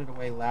literally put it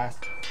away last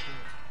stream,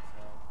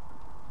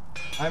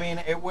 so... I mean,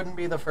 it wouldn't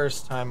be the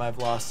first time I've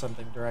lost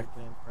something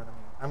directly in front of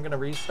me. I'm gonna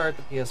restart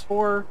the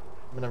PS4,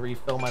 I'm gonna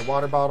refill my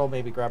water bottle,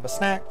 maybe grab a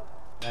snack,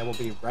 and I will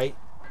be right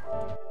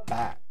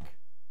back.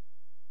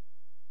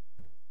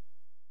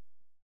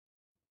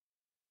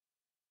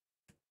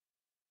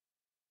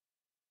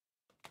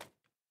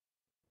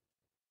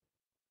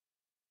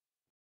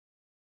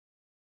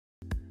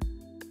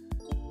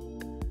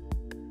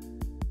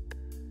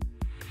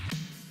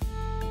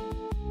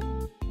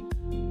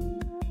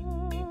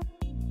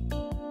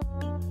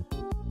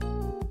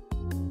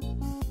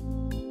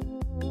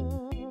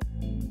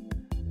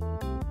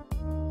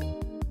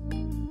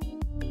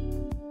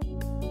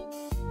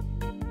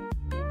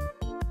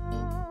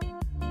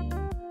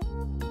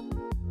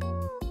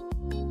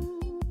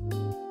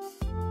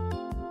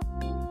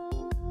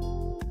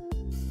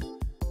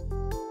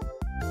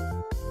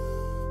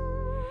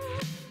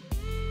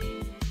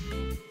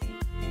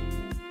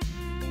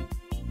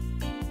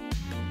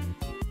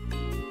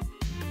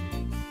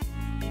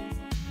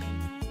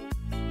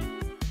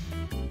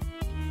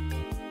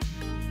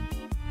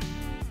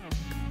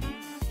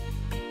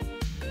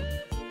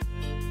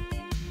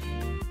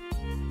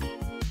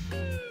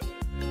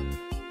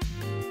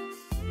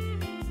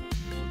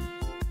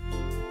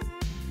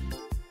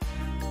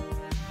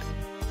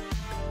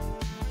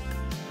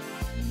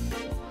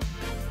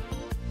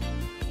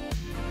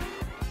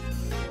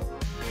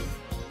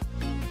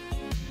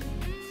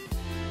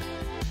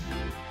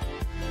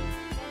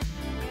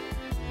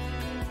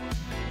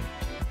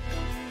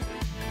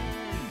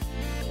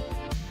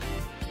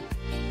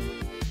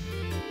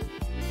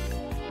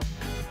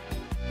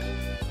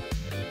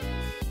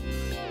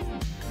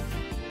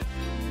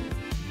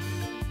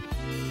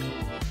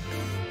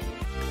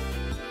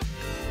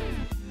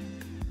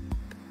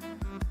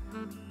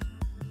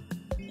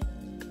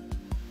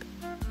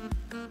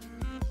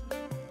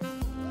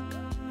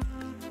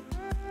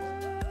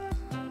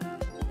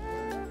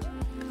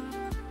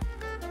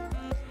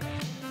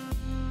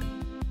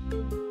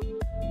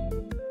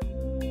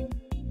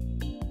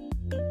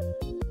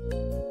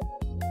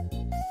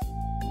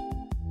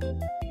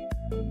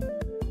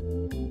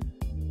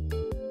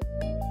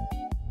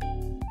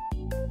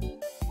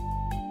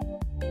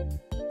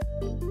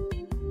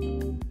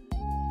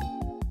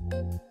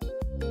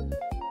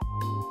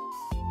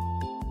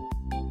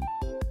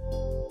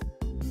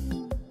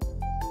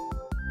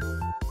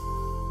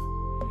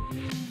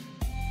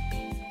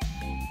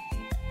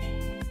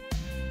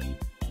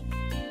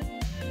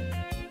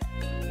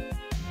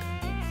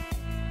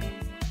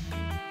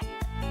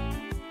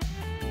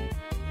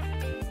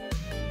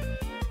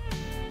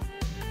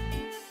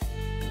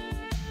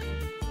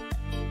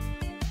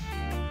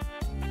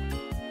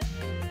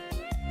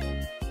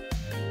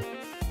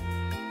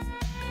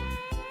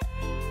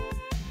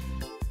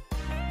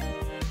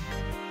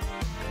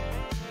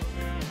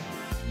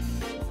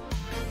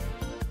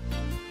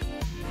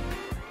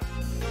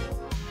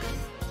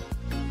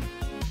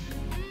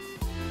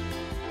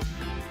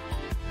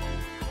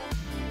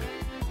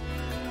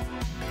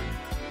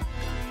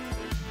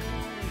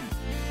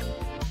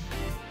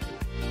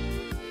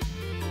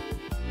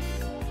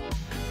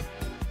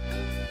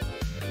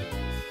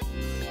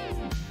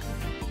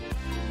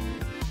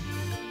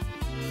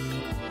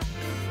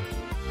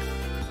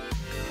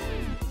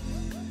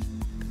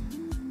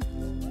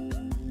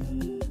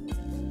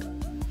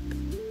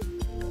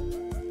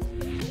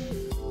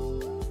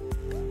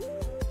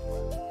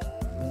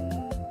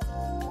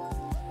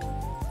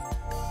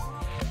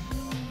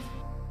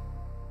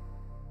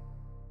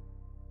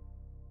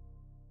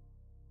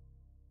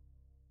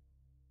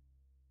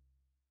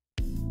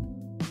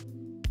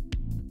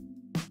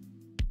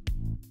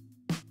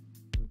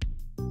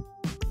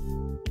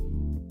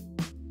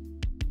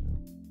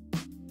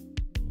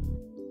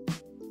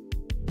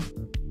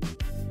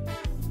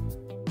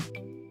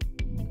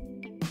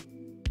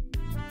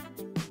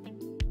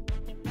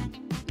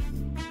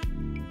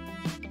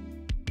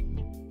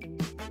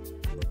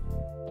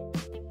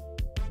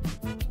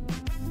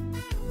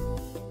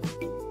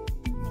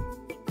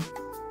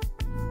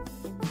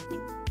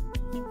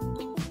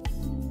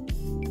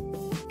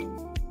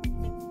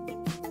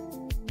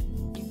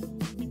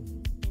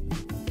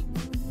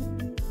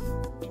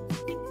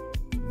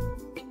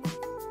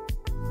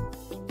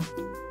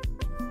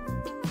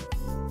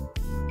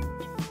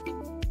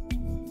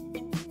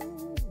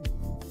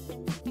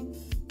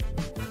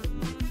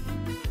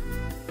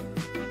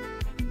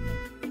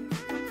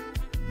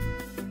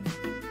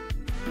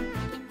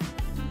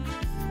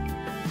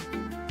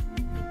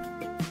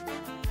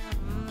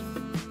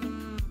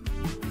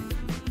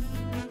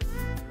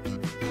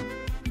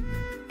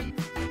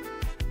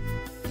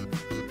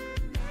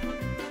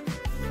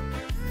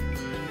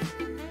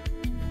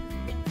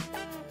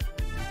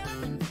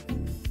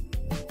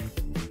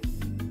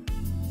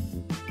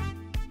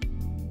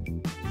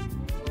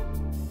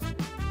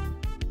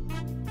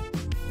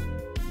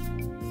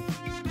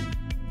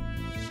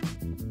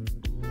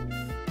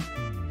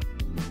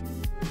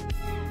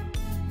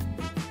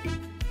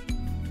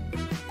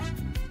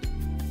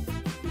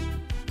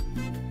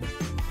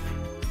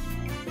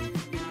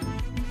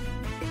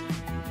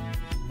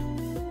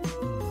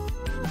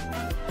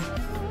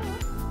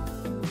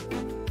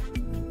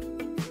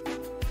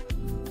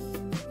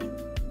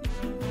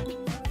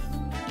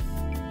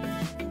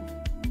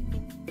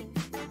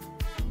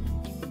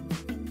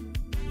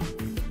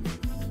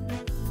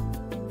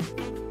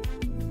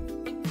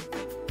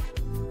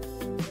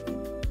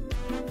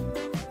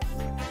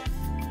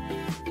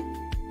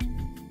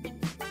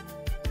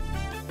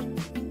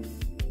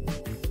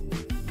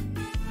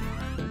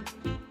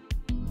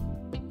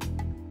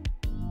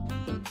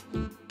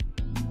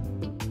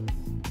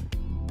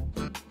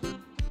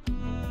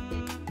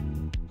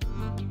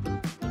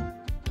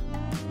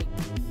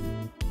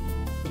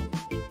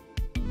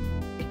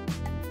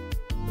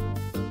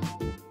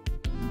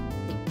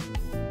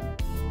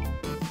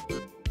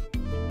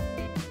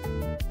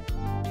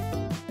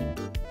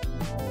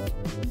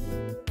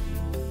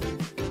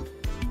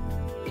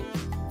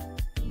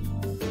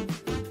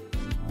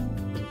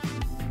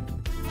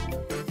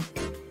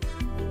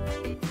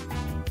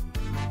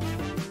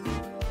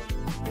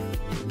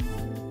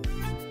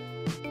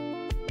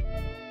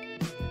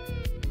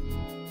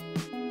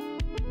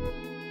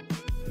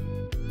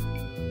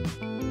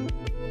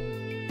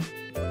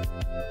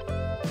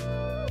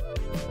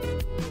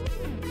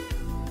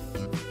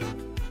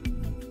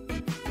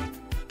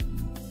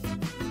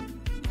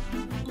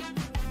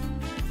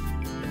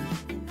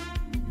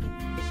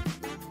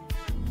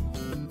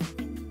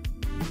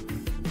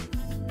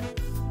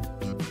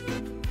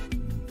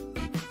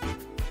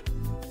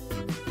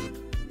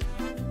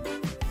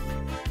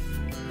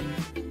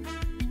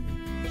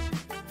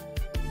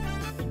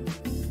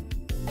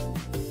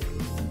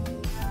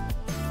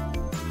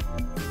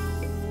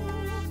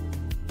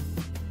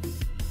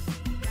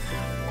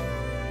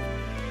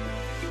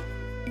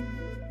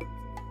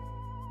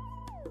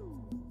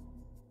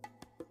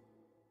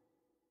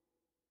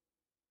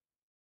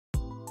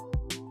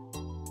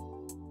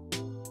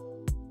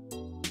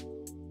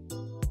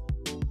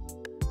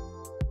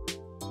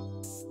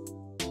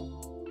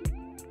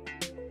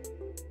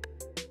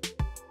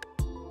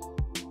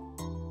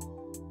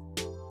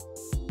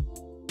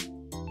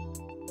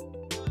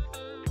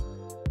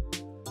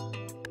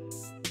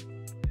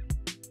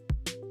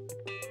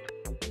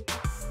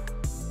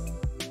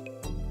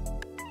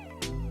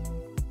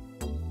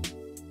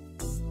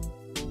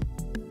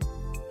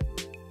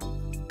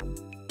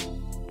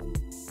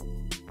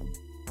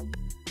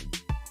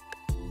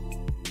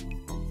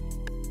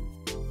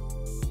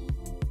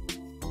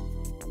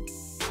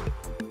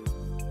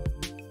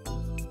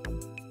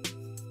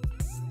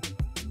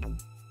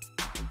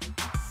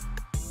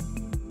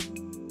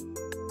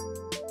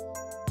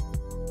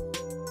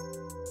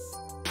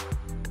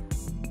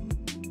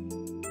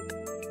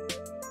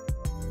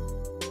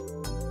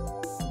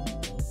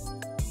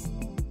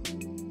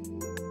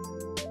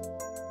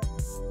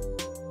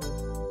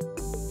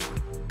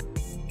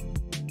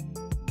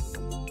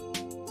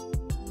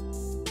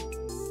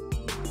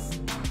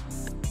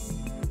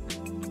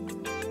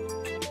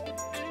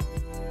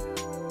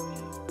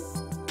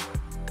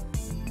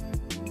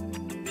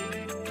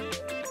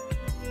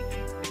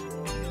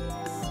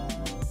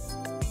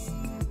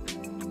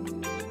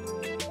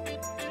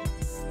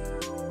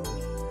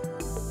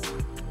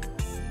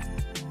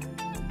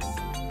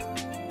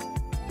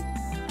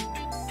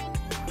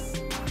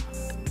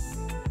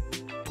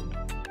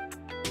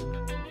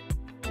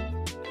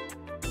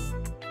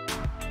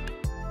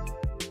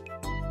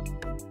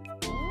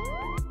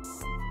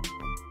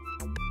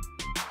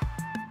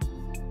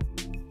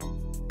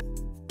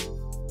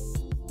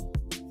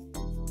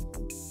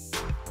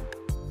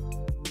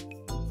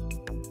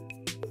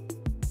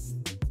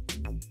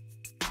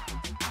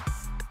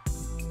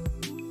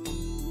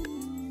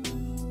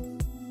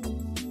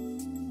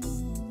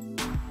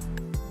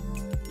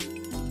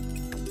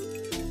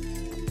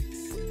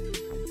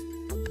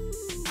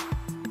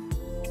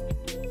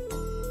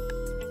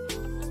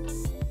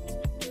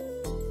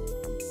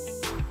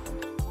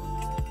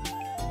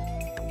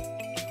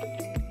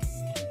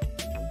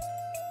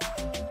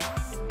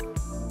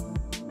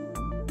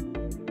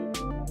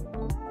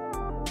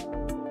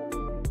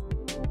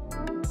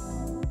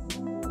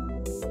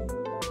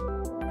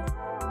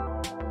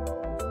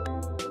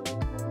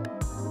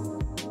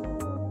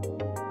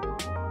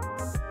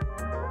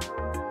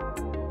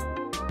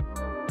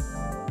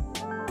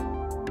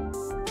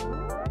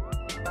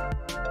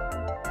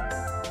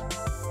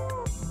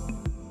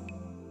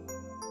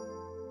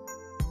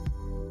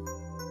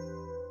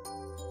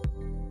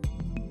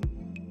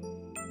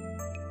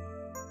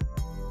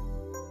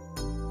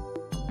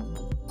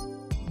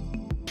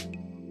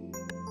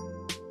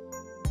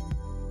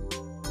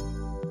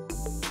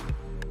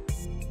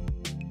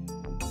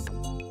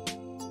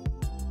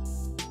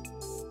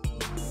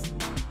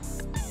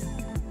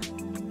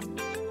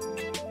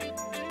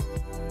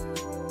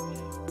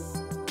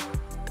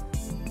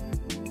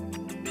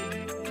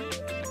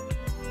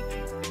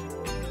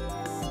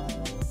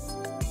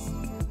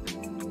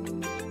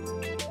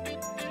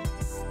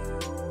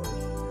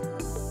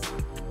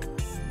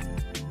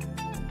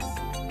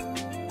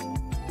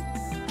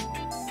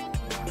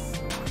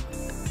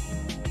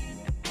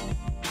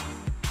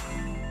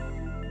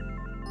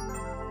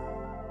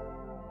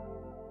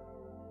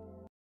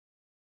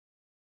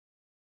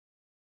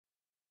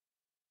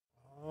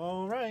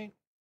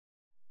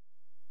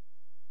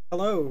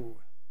 Hello.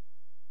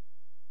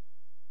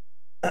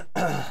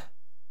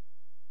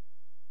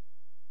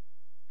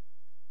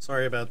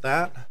 Sorry about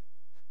that.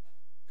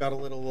 Got a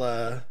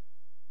little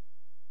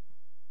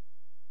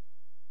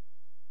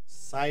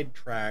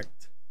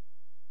sidetracked.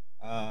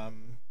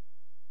 Trying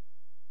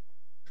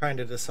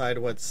to decide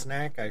what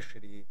snack I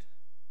should eat.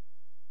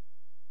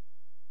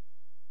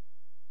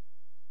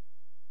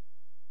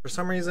 For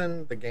some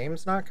reason, the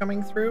game's not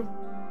coming through.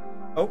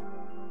 Oh,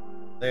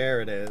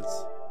 there it is.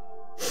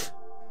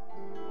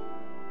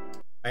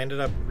 I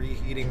ended up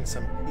reheating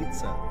some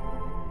pizza. I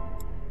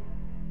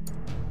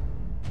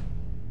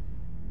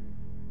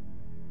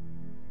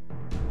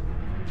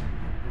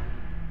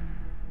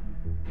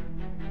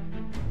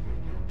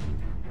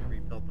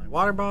refilled my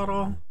water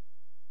bottle.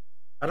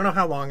 I don't know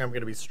how long I'm going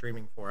to be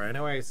streaming for. I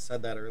know I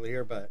said that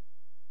earlier, but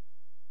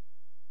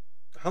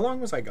how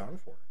long was I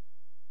gone for?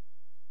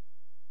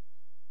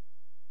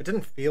 It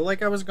didn't feel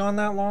like I was gone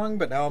that long,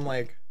 but now I'm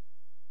like,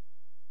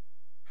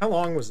 how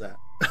long was that?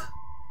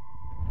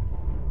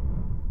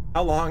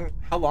 How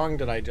long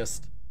did I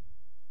just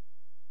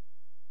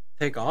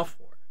take off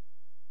for?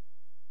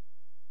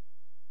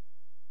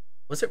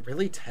 Was it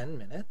really 10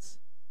 minutes?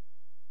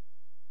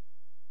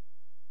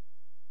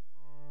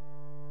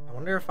 I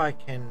wonder if I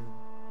can...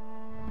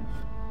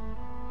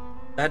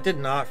 That did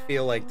not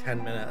feel like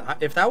 10 minutes.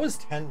 If that was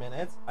 10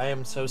 minutes, I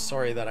am so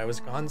sorry that I was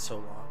gone so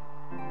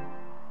long.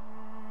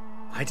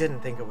 I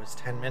didn't think it was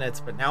 10 minutes,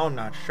 but now I'm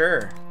not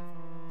sure.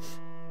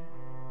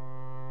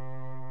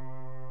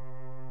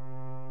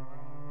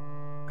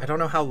 I don't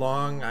know how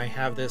long I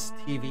have this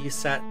TV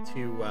set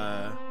to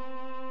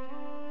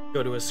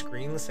go to a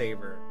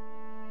screensaver.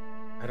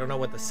 I don't know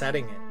what the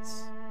setting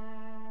is.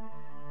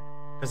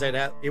 Because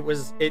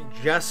it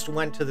just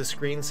went to the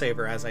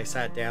screensaver as I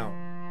sat down.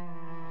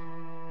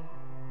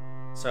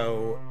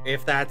 So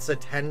if that's a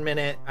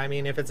 10-minute, I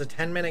mean, if it's a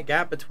 10-minute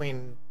gap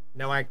between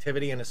no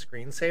activity and a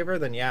screensaver,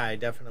 then yeah, I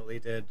definitely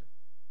did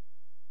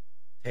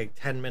take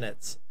 10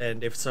 minutes.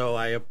 And if so,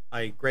 I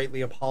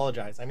greatly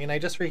apologize. I mean, I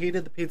just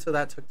reheated the pizza.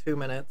 That took 2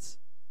 minutes.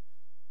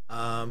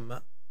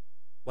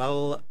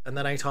 Well, and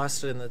then I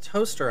tossed it in the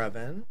toaster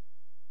oven.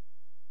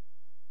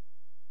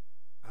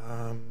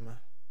 And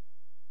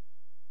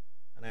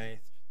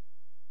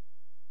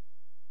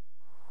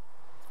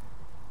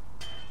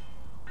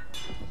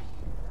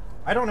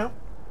I don't know.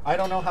 I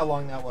don't know how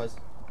long that was.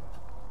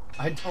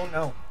 I don't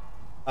know.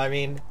 I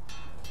mean,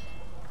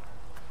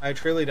 I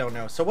truly don't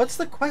know. So what's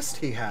the quest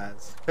he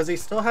has? Because he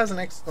still has an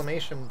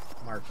exclamation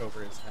mark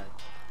over his head.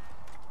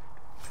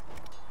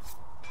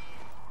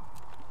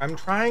 I'm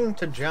trying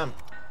to jump.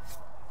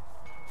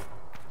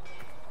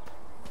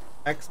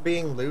 X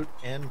being loot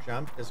and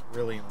jump is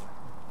really annoying.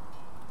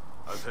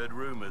 I've heard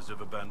rumors of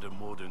abandoned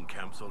warden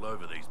camps all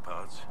over these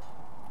parts.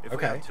 If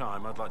we have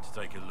time, I'd like to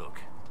take a look.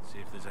 See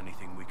if there's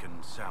anything we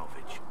can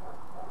salvage.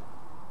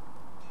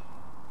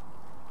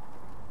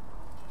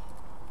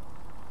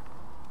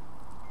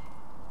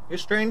 You're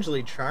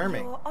strangely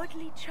charming. You're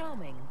oddly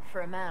charming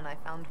for a man I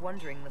found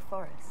wandering the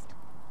forest.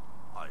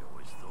 I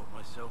always thought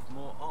myself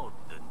more odd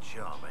than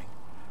charming.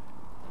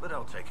 But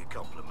I'll take a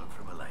compliment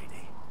from a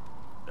lady.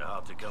 They're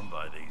hard to come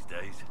by these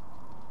days.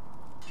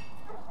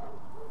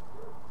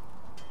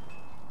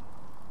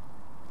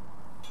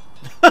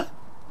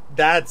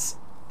 That's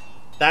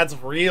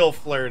real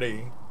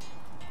flirty.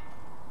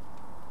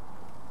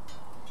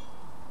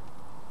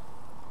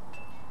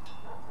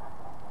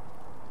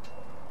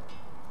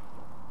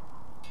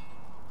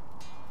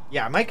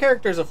 Yeah, my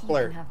character's a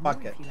flirt.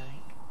 Fuck it. If you like.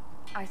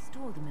 I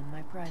store them in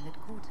my private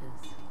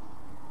quarters.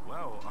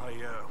 Well,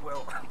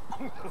 well...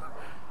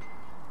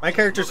 My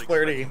character's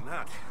flirty.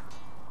 That.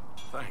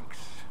 Thanks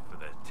for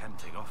the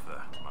tempting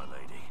offer, my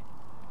lady.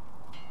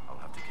 I'll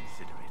have to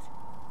consider it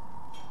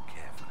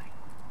carefully.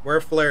 We're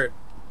a flirt.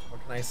 What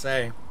can I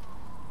say?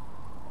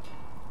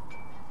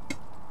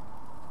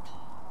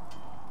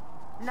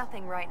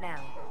 Nothing right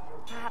now.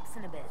 Perhaps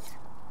in a bit.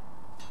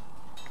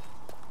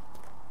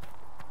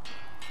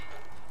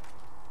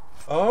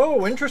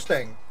 Oh,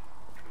 interesting.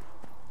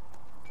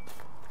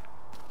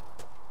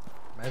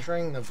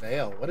 Measuring the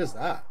veil. What is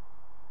that?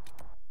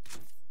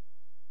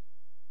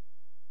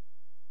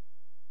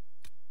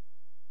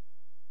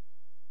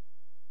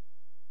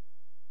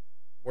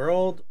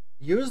 World.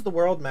 Use the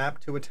world map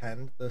to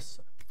attend this.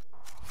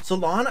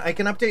 Salon, I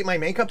can update my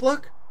makeup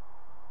look?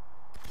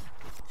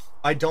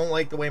 I don't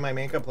like the way my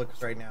makeup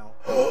looks right now.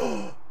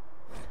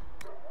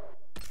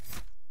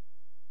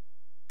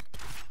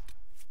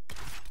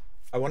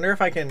 I wonder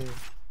if I can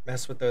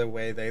mess with the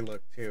way they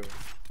look too.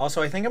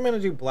 Also, I think I'm going to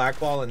do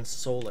Blackwall and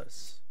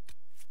Solus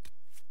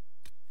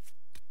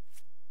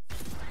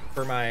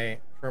for my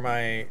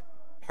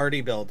party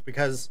build,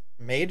 because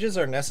mages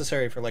are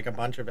necessary for like a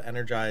bunch of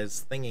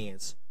energized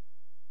thingies.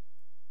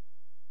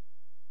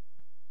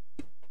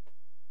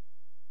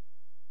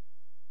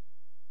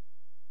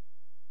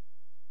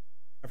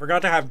 I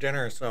forgot to have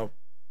dinner, so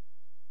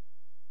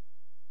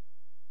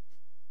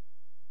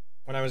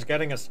when I was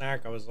getting a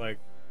snack, I was like,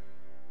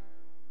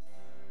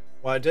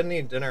 well, I didn't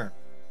eat dinner,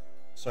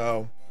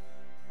 so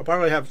I'll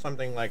probably have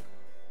something like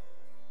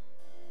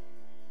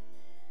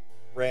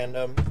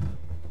random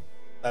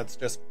that's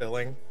just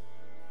filling.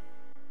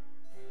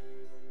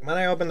 And then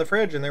I opened the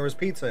fridge and there was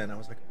pizza, and I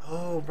was like,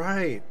 oh,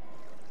 right.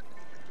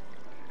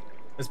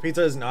 This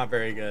pizza is not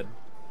very good.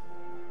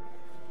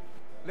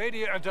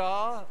 Lady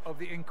Adar of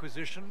the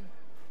Inquisition.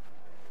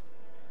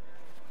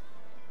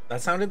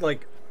 That sounded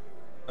like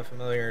a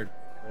familiar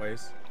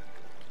voice.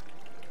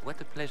 What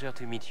a pleasure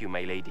to meet you,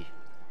 my lady.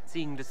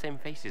 Seeing the same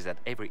faces at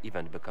every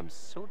event becomes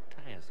so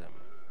tiresome.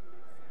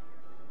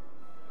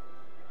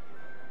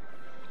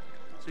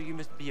 So you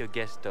must be a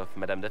guest of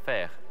Madame de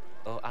Fer,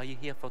 or are you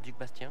here for Duc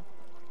Bastien?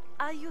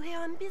 Are you here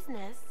on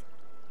business?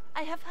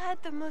 I have heard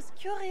the most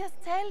curious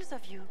tales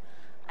of you.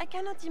 I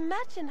cannot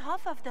imagine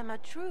half of them are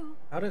true.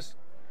 How does...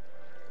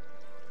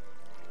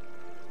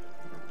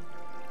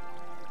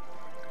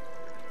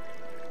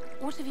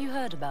 What have you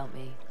heard about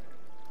me?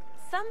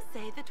 Some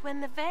say that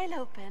when the veil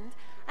opened,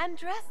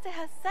 Andraste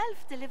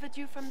herself delivered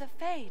you from the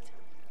Fade.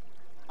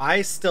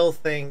 I still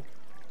think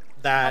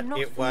that I'm not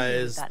it familiar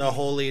with was that the name.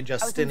 Holy I was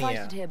Justinia.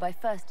 invited here by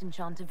First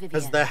Enchanter Vivienne.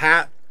 Because the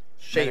hat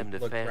shape Madame de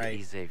looked Fer right.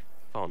 is a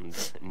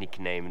fond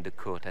nickname the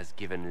court has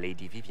given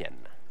Lady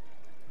Vivienne.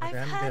 I've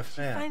Madame de heard she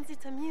Fer. finds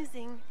it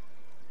amusing.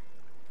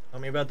 Tell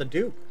me about the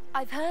Duke.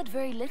 I've heard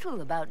very little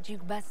about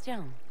Duke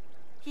Bastien.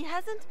 He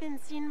hasn't been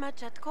seen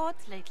much at court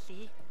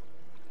lately.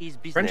 His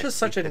business French is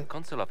such with an the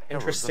Council of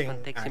Heralds interesting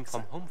often takes him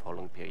from accent. home for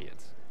long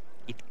periods.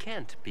 It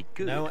can't be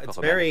good No, for it's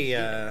a man of very, his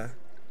years.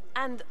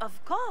 And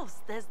of course,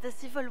 there's the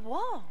Civil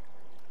War.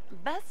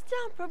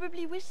 Bastien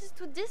probably wishes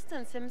to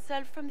distance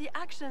himself from the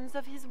actions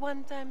of his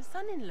one-time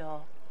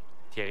son-in-law.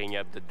 Tearing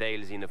up the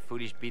Dales in a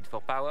foolish bid for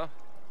power?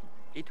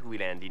 It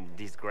will end in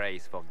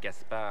disgrace for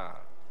Gaspard.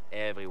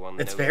 Everyone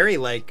It's knows very, it.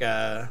 like,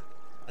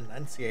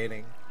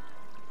 enunciating.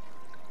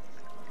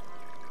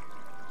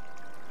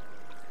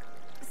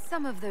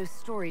 Some of those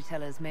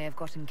storytellers may have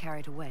gotten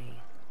carried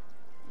away.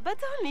 But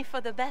only for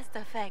the best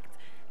effect.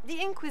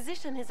 The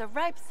Inquisition is a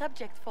ripe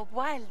subject for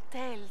wild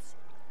tales.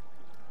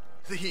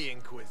 The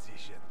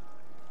Inquisition.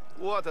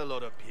 What a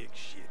lot of pig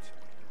shit.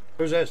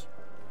 Who's this?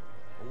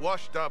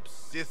 Washed up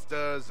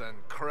sisters and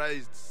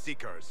crazed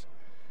seekers.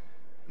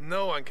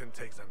 No one can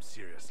take them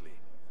seriously.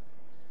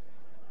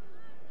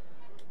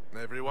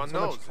 Everyone So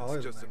much knows taller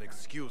it's than just that an guy.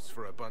 excuse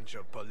for a bunch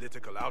of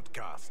political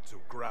outcasts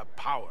to grab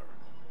power.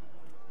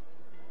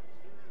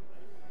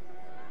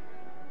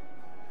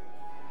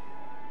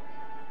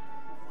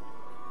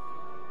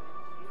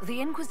 The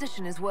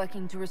Inquisition is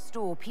working to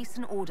restore peace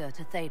and order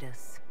to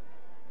Thedas.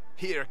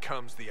 Here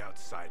comes the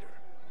outsider,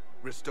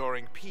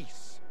 restoring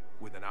peace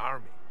with an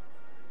army.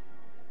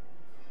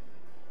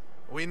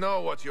 We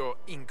know what your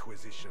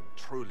Inquisition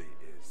truly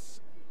is.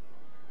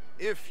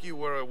 If you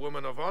were a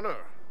woman of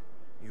honor,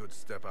 you'd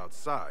step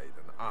outside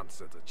and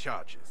answer the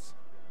charges.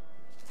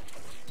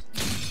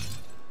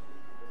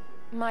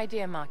 My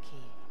dear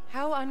Marquis,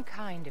 how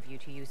unkind of you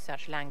to use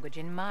such language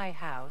in my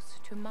house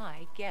to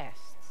my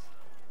guests.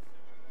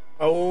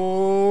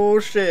 Oh,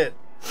 shit.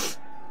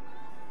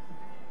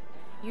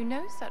 You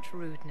know such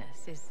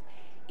rudeness is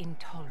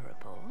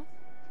intolerable.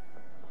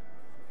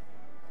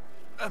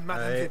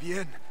 Madame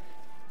Vivienne,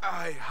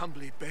 I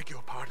humbly beg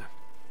your pardon.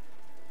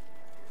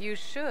 You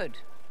should.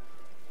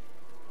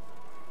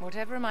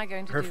 Whatever am I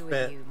going to do with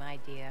Perfect. you, my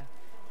dear?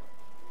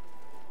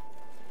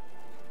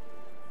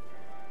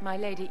 My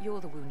lady, you're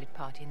the wounded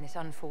party in this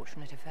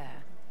unfortunate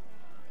affair.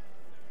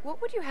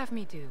 What would you have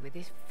me do with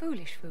this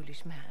foolish,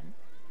 foolish man?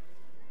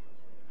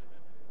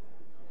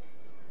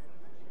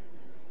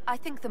 I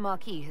think the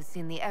Marquis has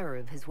seen the error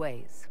of his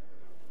ways.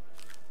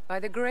 By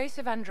the grace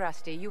of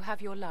Andraste, you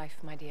have your life,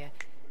 my dear.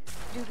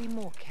 Do be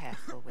more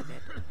careful with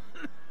it.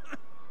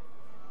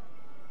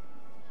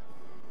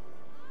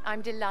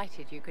 I'm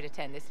delighted you could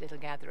attend this little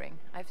gathering.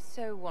 I've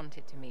so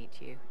wanted to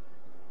meet you.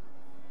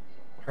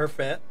 Her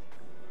fit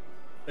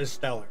is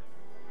stellar.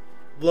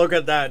 Look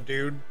at that,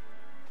 dude.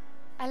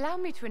 Allow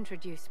me to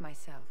introduce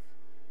myself.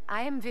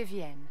 I am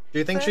Vivienne. Do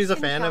you think first she's a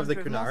fan of the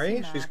Enchanter Kunari?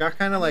 Mossima, She's got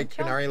kind of and like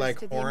Kunari-like Enchantress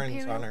to the horns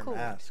Imperial on her Court.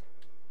 mask.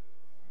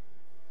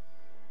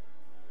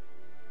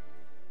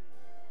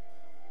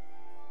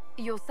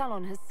 Your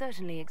salon has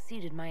certainly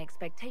exceeded my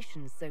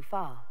expectations so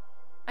far.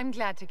 I'm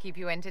glad to keep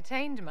you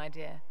entertained, my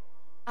dear.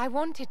 I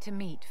wanted to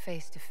meet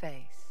face to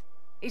face.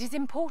 It is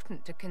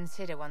important to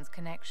consider one's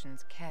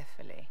connections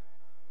carefully.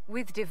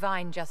 With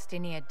Divine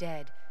Justinia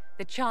dead,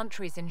 the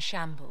Chantry is in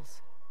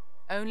shambles.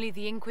 Only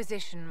the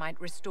Inquisition might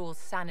restore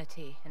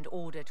sanity and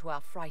order to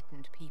our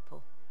frightened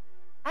people.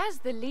 As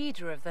the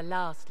leader of the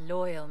last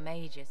loyal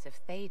mages of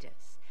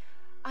Thedas,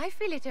 I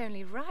feel it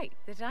only right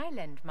that I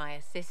lend my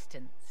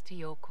assistance to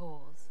your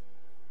cause.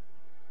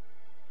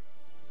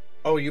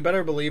 Oh, you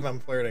better believe I'm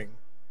flirting.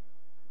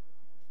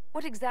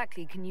 What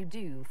exactly can you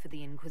do for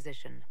the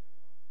Inquisition?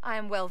 I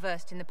am well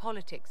versed in the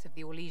politics of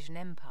the Orlesian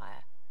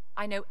Empire.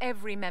 I know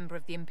every member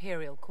of the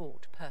Imperial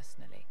Court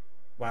personally.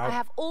 Wow. I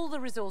have all the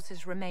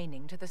resources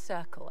remaining to the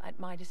Circle at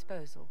my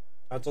disposal.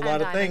 That's a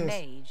lot of I'm things. a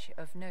mage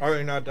of no Are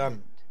you not done?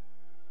 kind.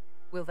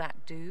 Will that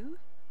do?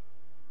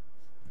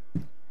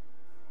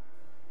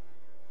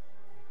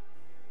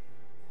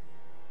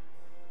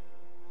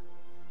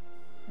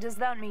 Does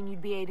that mean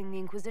you'd be aiding the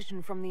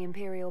Inquisition from the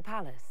Imperial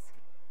Palace?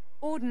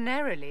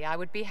 Ordinarily, I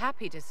would be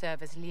happy to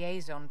serve as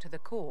liaison to the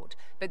court,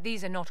 but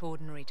these are not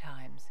ordinary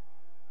times.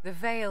 The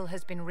veil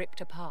has been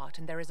ripped apart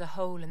and there is a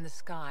hole in the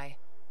sky.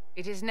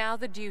 It is now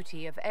the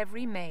duty of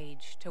every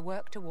mage to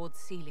work towards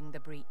sealing the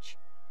breach.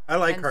 I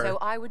like her. And so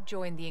I would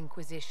join the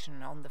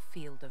Inquisition on the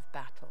field of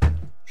battle.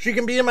 She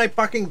can be in my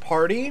fucking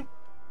party?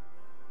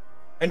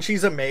 And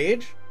she's a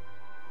mage?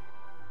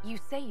 You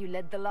say you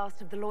led the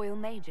last of the loyal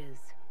mages.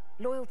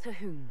 Loyal to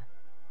whom?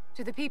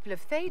 To the people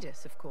of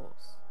Thedas, of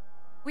course.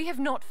 We have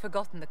not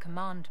forgotten the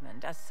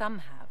commandment, as some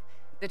have,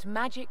 that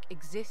magic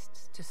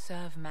exists to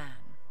serve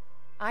man.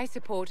 I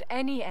support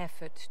any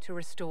effort to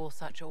restore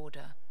such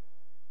order.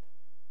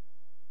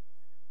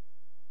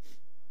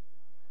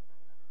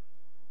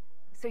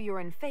 So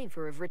you're in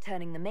favor of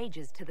returning the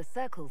mages to the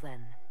Circle,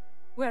 then?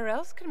 Where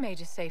else can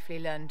mages safely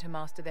learn to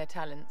master their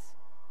talents?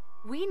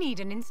 We need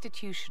an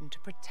institution to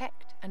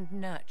protect and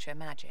nurture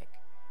magic.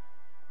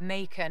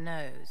 Maker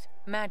knows,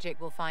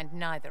 magic will find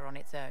neither on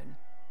its own.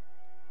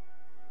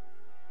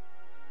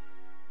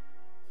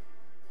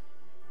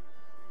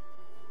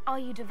 Are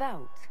you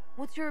devout?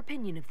 What's your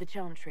opinion of the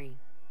Chantry?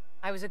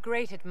 I was a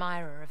great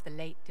admirer of the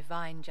late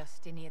divine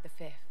Justinia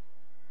V.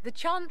 The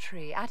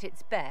Chantry, at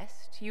its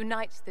best,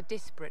 unites the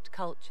disparate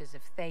cultures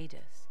of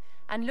Thedas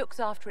and looks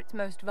after its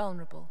most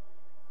vulnerable.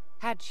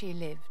 Had she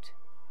lived,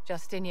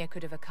 Justinia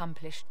could have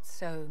accomplished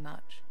so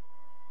much.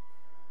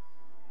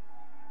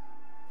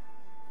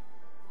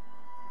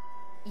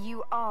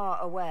 You are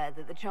aware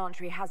that the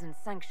Chantry hasn't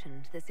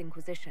sanctioned this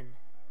Inquisition?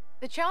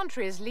 The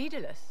Chantry is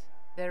leaderless.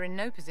 They're in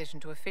no position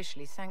to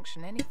officially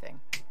sanction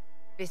anything.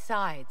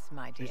 Besides,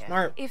 my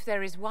dear, if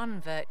there is one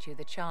virtue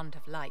the Chant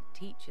of Light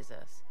teaches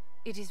us,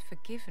 it is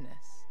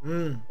forgiveness.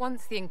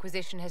 Once the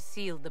Inquisition has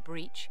sealed the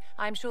breach,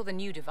 I'm sure the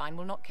new divine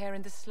will not care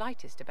in the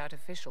slightest about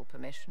official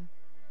permission.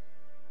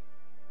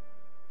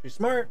 She's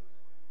smart.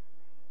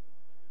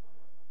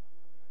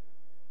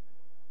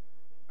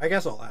 I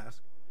guess I'll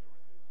ask.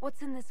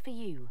 What's in this for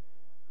you?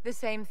 The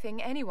same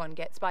thing anyone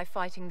gets by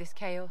fighting this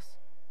chaos.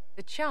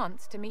 The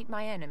chance to meet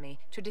my enemy,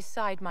 to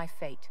decide my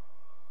fate.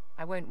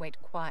 I won't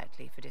wait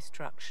quietly for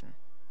destruction.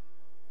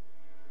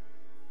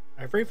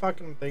 Every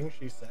fucking thing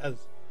she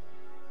says.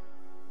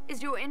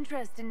 Is your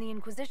interest in the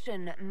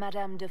Inquisition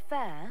Madame de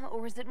Fer,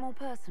 or is it more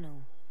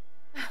personal?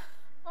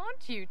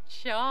 Aren't you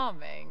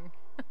charming?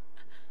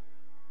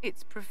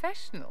 It's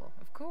professional,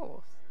 of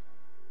course.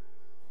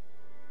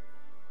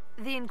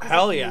 The Inquisition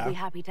Hell yeah. will be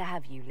happy to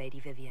have you, Lady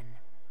Vivian.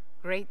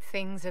 Great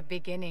things are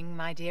beginning,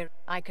 my dear.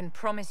 I can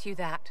promise you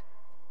that.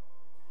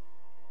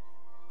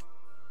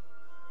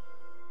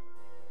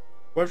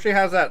 What if she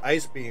has that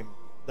ice beam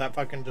that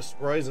fucking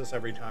destroys us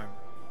every time?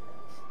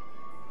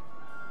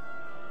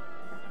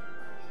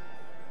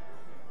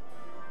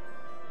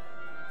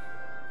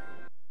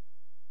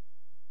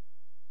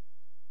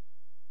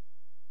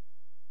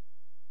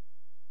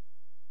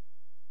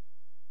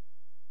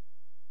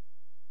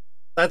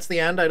 That's the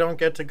end. I don't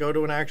get to go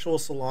to an actual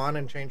salon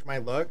and change my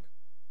look.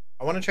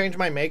 I want to change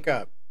my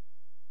makeup.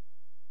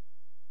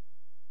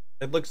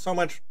 It looks so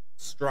much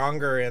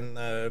stronger in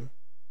the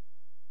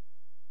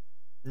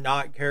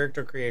not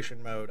character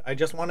creation mode. I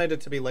just wanted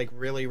it to be like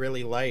really,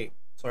 really light.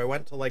 So I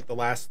went to like the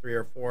last 3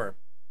 or 4.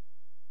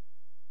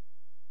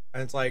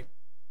 And it's like,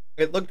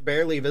 it looked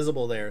barely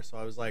visible there. So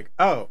I was like,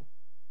 oh,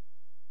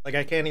 like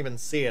I can't even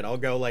see it. I'll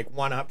go like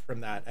 1 up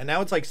from that. And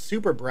now it's like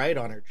super bright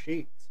on her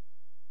cheeks.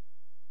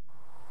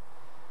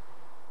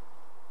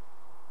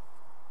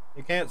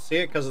 You can't see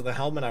it because of the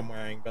helmet I'm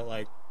wearing, but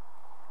like,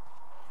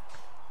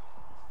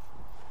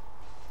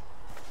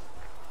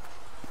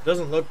 it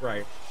doesn't look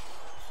right.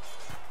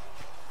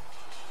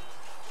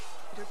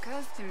 It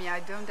occurs to me I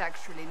don't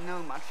actually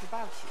know much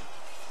about you.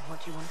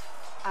 What do you want?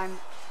 I'm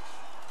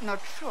not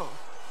sure.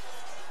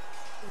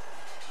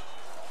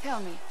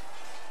 Tell me,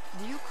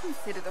 do you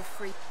consider the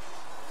free?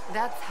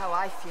 That's how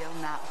I feel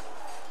now.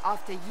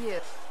 After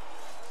years.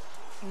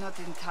 Not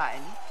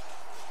entirely.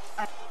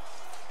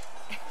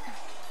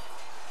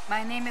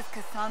 My name is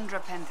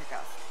Cassandra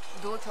Pentecost,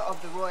 daughter of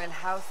the Royal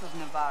House of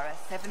Navarra.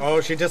 Oh,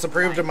 she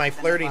disapproved of my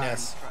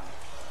flirtiness.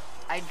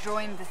 I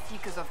joined the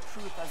Seekers of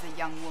Truth as a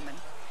young woman,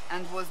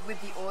 and was with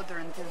the Order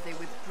until they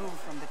withdrew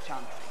from the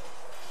Chantry.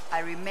 I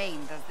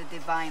remained as the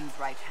Divine's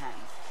right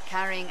hand,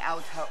 carrying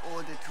out her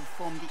order to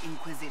form the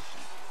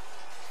Inquisition.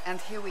 And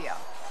here we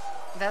are.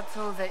 That's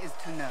all there is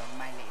to know,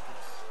 my lady.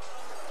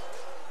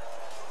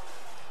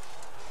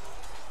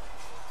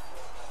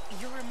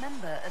 You're a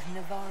member of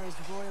Navarra's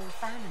royal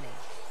family.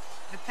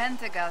 The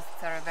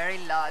Pentecosts are a very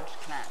large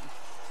clan.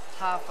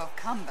 Half of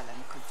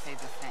Cumberland could say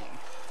the same.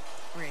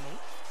 Really?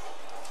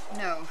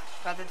 No,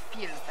 but it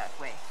feels that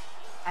way.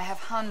 I have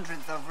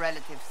hundreds of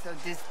relatives so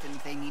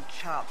distant they need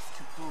charts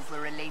to prove we're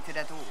related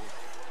at all.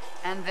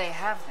 And they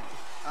have them.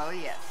 Oh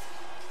yes.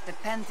 The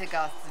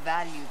Pentecosts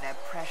value their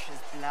precious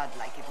blood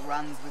like it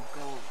runs with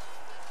gold.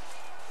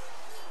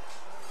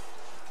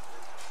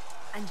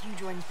 And you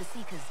joined the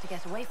Seekers to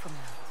get away from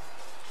them?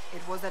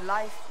 It was a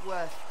life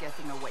worth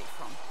getting away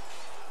from.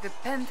 The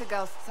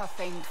Pentecosts are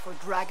famed for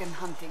dragon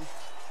hunting.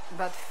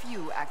 But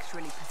few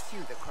actually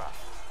pursue the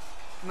craft.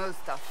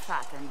 Most are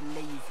fat and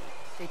lazy.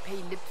 They pay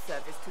lip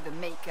service to the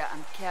Maker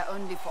and care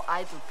only for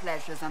idle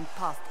pleasures and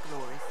past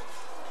glories.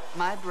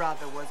 My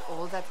brother was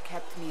all that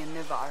kept me in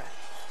Navarra.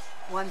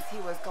 Once he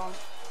was gone,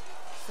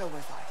 so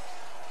was I.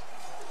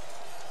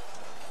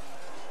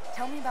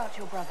 Tell me about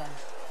your brother.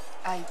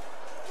 I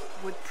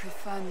would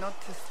prefer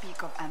not to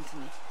speak of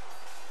Anthony.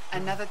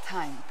 Another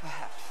time,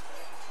 perhaps.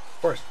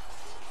 Of course.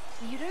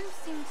 You don't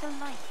seem to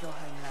like your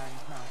homeland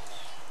much.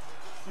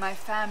 My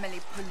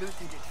family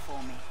polluted it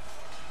for me.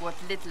 What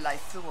little I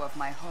saw of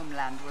my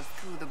homeland was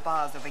through the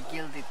bars of a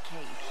gilded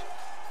cage.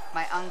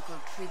 My uncle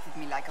treated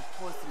me like a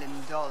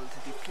porcelain doll to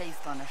be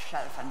placed on a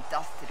shelf and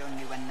dusted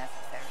only when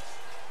necessary.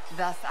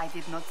 Thus I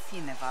did not see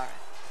Navarra,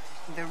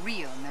 the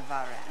real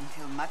Navarra,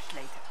 until much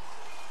later.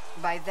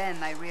 By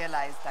then I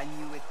realized I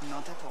knew it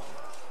not at all.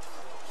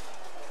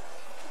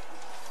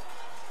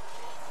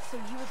 So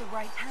you were the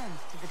right hand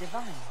to the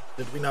Divine?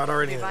 Did we not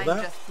already know Divine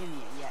that?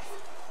 Justinia, yes.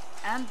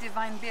 And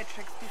Divine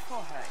Beatrix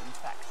before her, in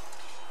fact.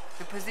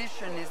 The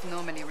position is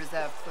normally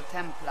reserved for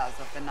Templars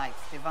of the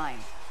Knights Divine,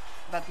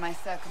 but my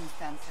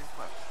circumstances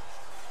were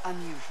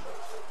unusual.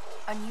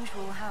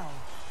 Unusual how?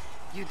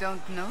 You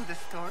don't know the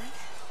story?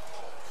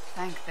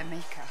 Thank the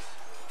Maker.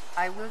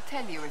 I will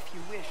tell you if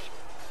you wish,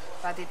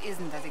 but it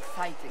isn't as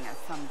exciting as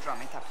some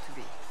drum it up to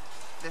be.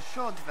 The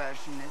short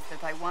version is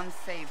that I once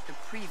saved the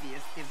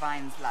previous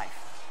Divine's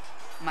life.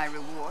 My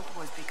reward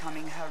was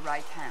becoming her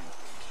right hand.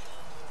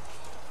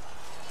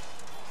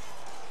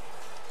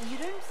 You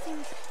don't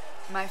seem to...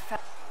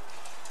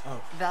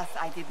 Thus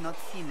I did not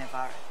see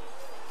Navarra,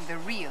 the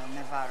real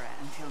Navarra,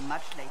 until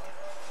much later.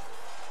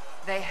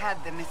 They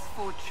had the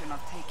misfortune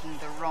of taking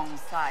the wrong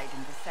side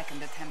in the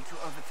second attempt to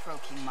overthrow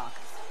King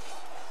Marcus.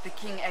 The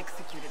king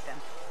executed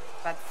them,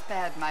 but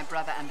spared my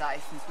brother and I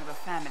since we were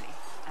family,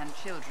 and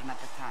children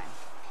at the time.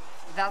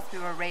 Thus we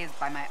were raised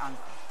by my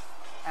uncle,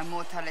 a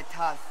mortale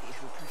tarsi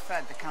who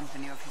preferred the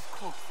company of his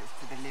corpses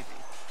to the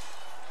living.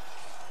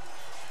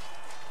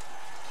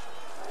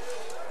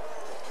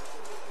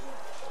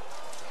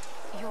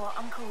 Your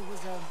uncle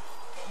was a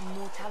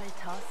mortale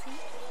tarsi?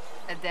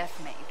 A death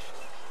mage.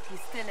 He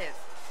still is.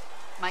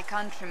 My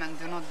countrymen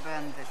do not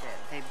burn the dead,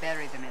 they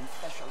bury them in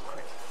special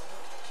crypts.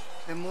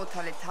 The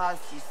mortale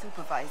tarsi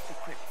supervise the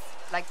crypts,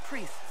 like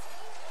priests.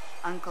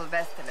 Uncle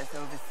Vestalis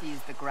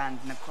oversees the grand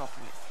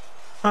necropolis.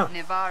 Huh.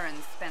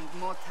 Navarrans spend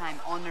more time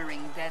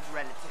honoring dead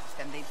relatives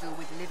than they do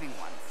with living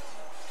ones.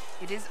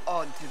 It is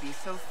odd to be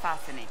so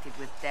fascinated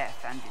with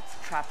death and its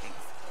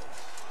trappings.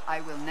 I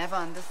will never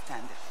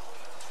understand it.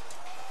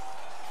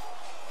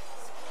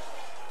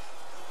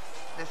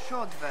 The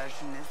short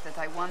version is that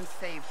I once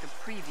saved the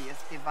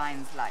previous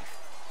Divine's life.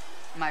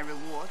 My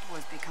reward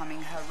was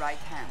becoming her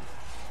right hand.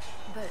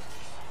 But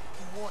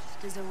what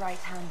does a right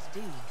hand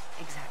do,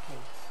 exactly?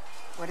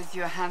 What is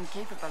your hand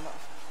capable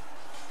of?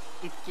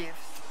 It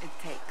gives, it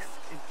takes,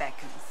 it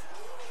beckons.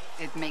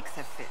 It makes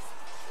a fist.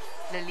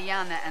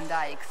 Liliana and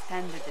I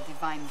extended the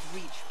Divine's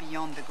reach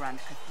beyond the Grand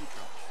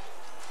Cathedral.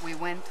 We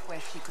went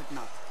where she could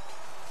not.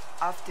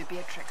 After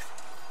Beatrix,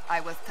 I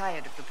was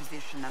tired of the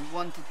position and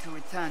wanted to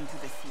return to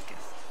the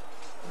Seekers.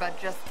 But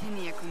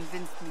Justinia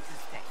convinced me to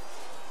stay.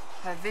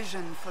 Her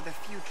vision for the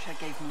future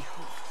gave me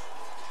hope.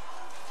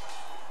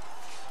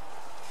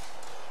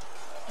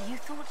 You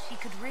thought she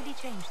could really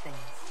change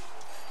things?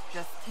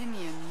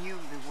 Justinian knew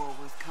the war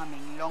was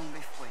coming long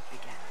before it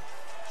began.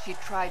 She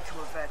tried to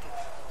avert it,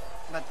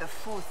 but the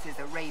forces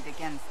arrayed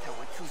against her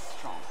were too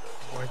strong.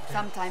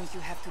 Sometimes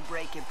you have to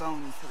break a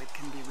bone so it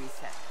can be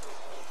reset.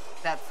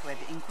 That's where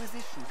the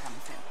Inquisition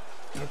comes in.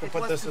 You have to It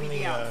put was this to in be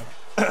the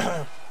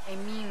answer. A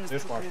means to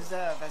dishwasher.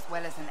 preserve as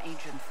well as an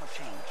agent for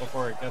change.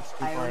 Before it gets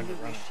too I far only into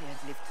wish running. she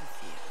had lived to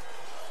see it.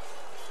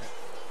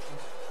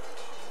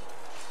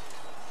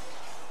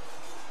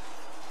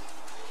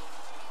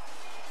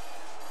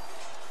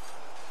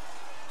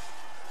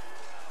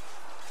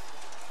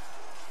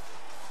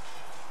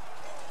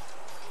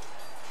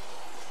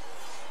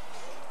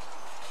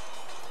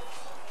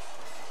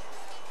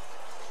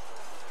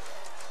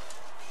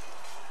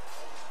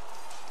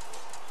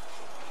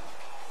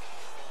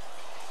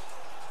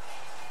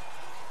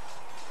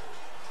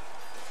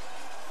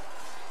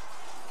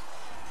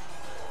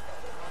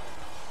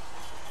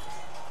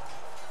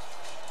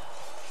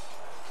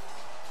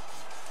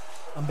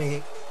 I'm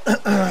big.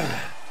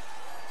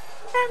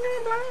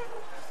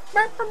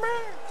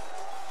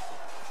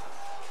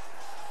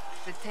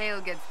 The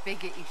tale gets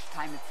bigger each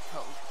time it's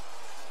told.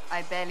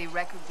 I barely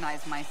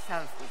recognize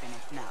myself within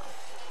it now.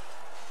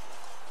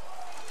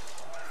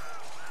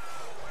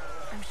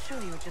 I'm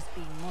sure you're just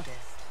being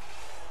modest.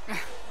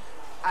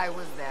 I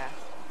was there.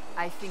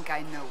 I think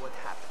I know what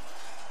happened.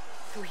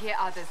 To hear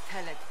others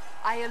tell it,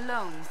 I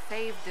alone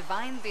saved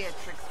Divine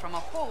Beatrix from a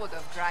horde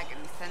of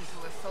dragons sent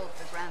to assault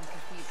the Grand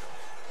Cathedral.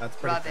 That's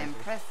pretty Rather crazy.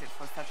 impressive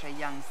for such a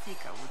young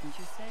seeker, wouldn't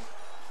you say?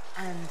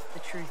 And the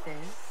truth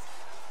is?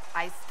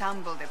 I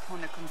stumbled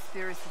upon a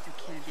conspiracy to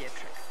kill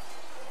Beatrix.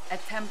 A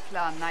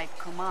Templar Knight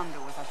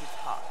Commander was at its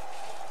heart,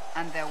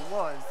 and there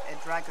was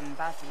a dragon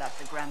battle at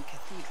the Grand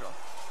Cathedral.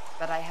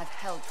 but I had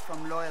help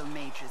from loyal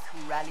mages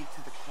who rallied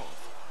to the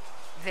cause.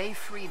 They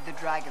freed the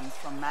dragons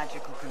from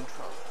magical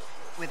control.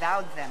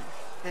 Without them,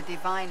 the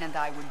Divine and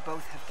I would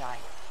both have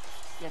died.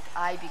 Yet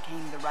I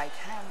became the right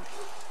hand,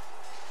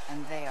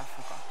 and they are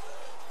forgotten.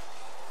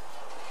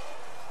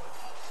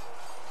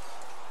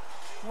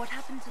 What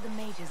happened to the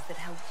mages that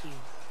helped you?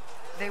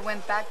 They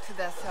went back to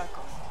their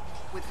circles,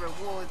 with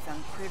rewards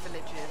and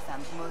privileges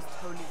and most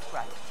holy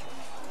gratitude.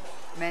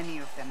 Many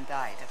of them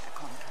died at the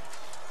contact.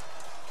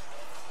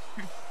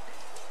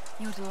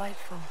 You're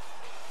delightful.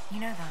 You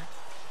know that?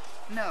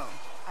 No,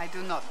 I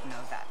do not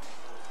know that.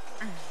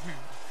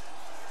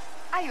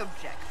 I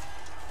object.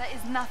 There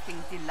is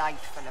nothing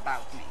delightful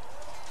about me.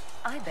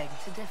 I beg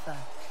to differ.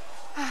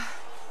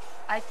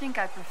 I think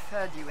I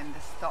preferred you in the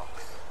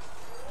stocks.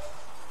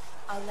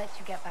 I'll let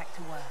you get back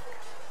to work.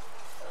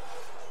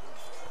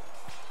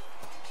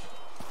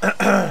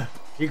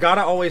 You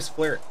gotta always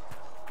flirt.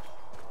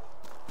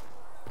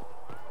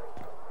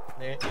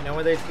 You know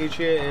what they teach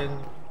you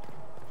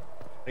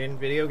in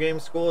video game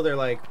school? They're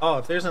like, oh,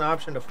 if there's an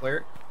option to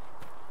flirt,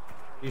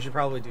 you should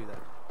probably do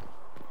that.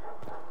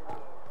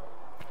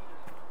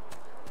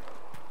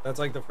 That's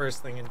like the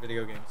first thing in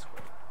video game school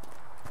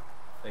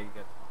that you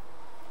get.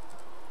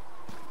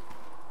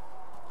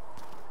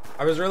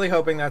 I was really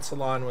hoping that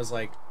salon was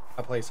like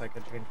a place I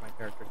could change my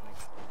character's name.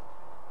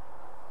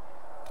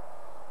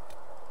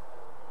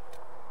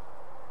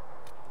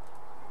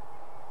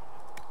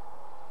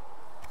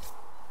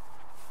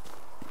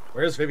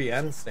 Where's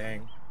Vivienne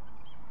staying?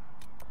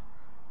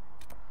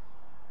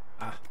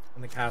 Ah,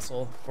 in the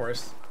castle, of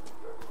course.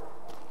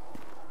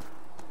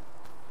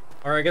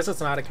 Or I guess it's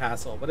not a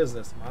castle. What is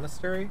this? A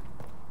monastery?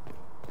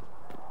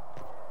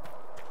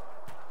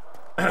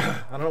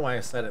 I don't know why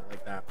I said it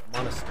like that.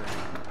 Monastery.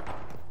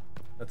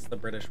 That's the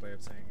British way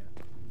of saying it.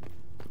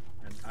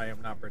 And I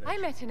am not British. I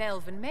met an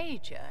elven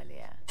mage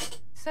earlier.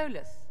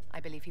 Solus, I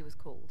believe he was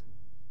called.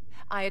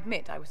 I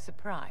admit I was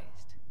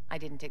surprised. I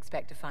didn't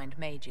expect to find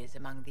mages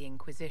among the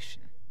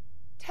Inquisition.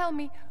 Tell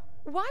me,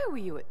 why were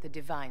you at the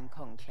Divine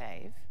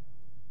Conclave?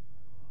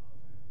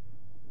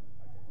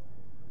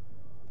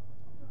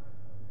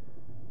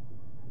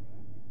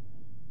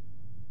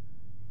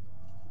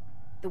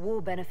 The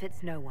war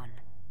benefits no one.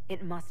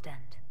 It must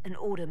end, and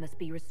order must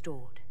be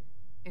restored.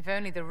 If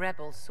only the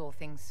rebels saw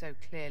things so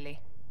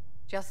clearly.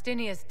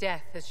 Justinia's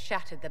death has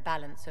shattered the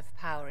balance of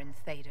power in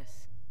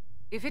Thedas.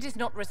 If it is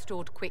not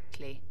restored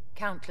quickly,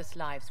 countless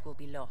lives will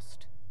be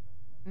lost.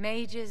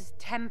 Mages,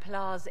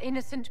 Templars,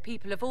 innocent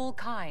people of all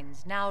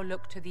kinds now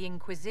look to the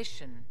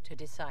Inquisition to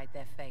decide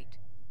their fate.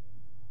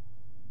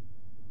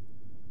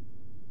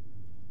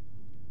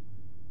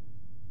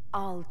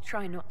 I'll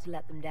try not to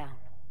let them down.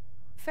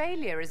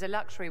 Failure is a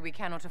luxury we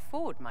cannot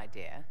afford, my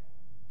dear.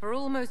 For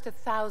almost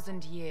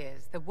 1,000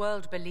 years, the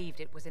world believed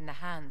it was in the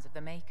hands of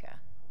the Maker.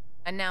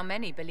 And now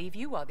many believe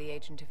you are the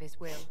agent of his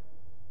will.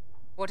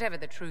 Whatever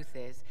the truth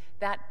is,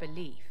 that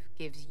belief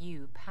gives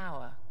you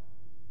power.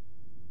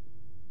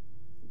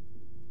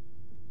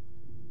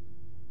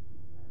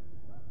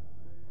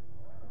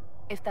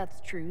 If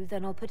that's true,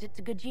 then I'll put it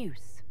to good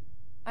use.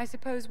 I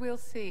suppose we'll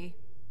see.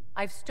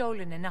 I've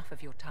stolen enough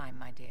of your time,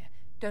 my dear.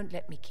 Don't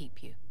let me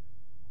keep you.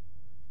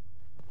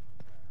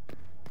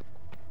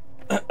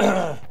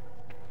 I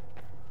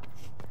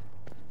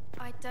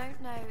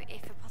don't know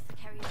if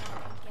Apothecary can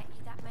get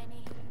you that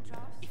many healing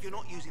drafts. If you're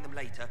not using them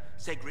later,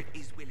 Segrit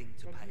is willing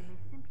to pay.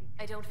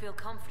 I don't feel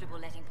comfortable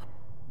letting...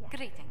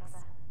 Greetings.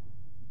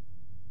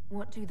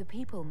 What do the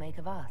people make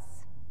of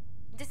us?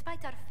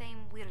 Despite our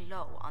fame, we're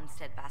low on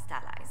steadfast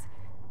allies.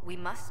 We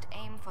must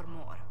aim for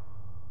more.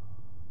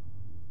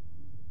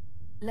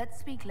 Let's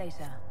speak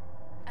later.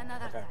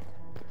 Another Okay.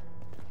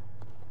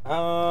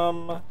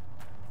 time.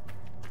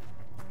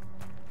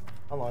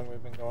 How long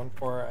we've been going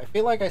for? I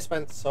feel like I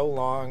spent so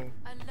long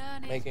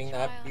making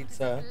that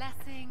pizza.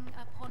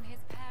 Upon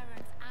his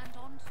parents and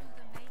onto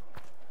the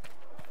maker.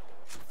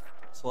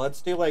 So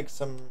let's do like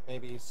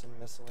maybe some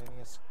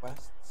miscellaneous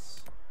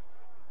quests.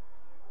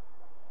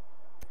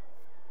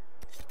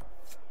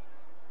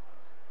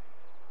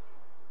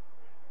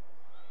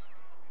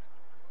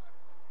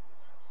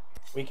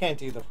 We can't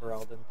do the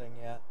Ferelden thing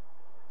yet.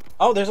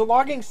 Oh, there's a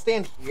logging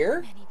stand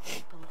here? Many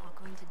people are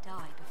going to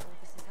die before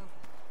this is over.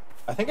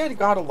 I think I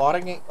got a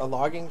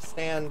logging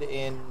stand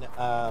in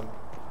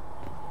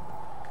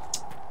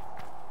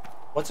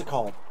what's it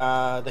called?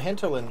 The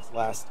Hinterlands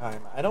last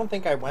time. I don't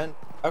think I went.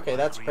 Okay,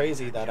 that's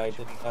crazy that I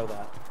didn't know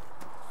that.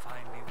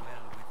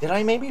 Did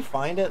I maybe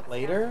find it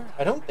later?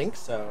 I don't think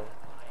so.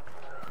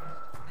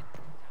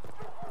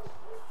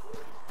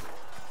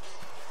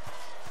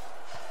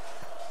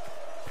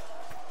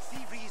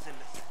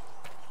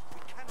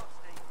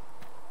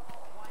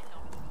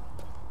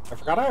 I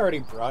forgot I already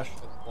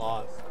brushed with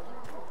cloth.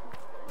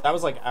 That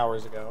was like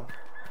hours ago.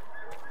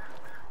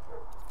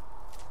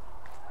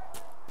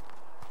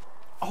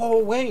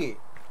 Oh, wait.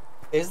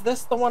 Is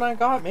this the one I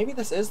got? Maybe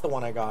this is the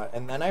one I got.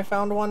 And then I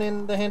found one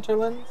in the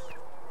Hinterlands?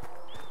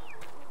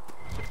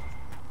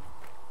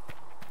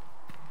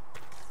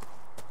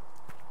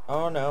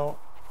 Oh, no.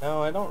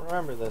 No, I don't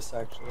remember this,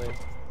 actually.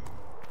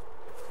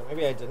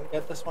 maybe I didn't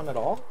get this one at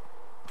all?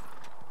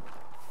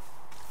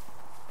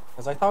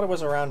 Because I thought it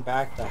was around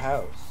back the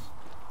house.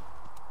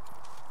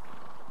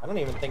 I don't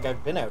even think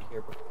I've been out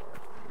here before.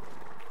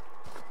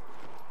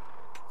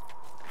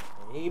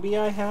 Maybe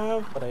I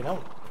have, but I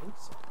don't think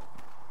so.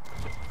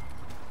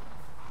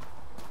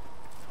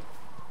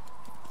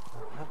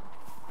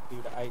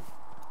 Dude, I'm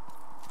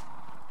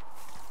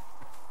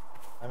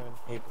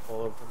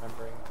incapable of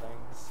remembering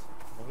things.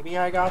 Maybe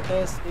I got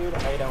this, dude?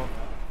 I don't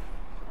know.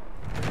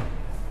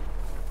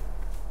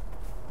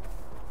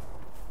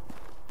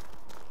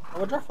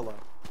 Oh, a Druffalo.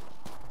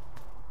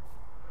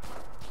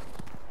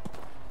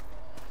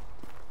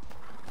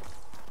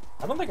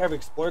 I don't think I've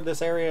explored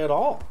this area at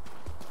all.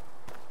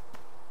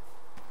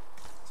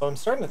 So I'm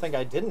starting to think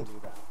I didn't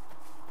do that.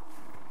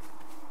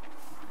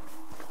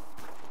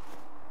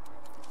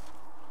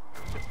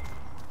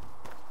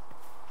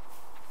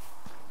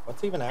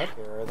 What's even out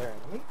here? Are there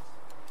enemies?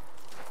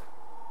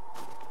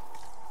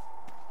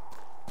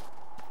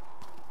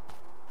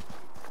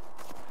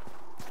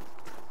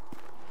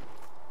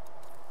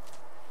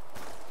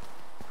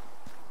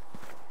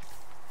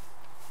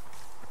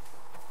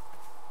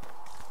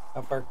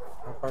 How far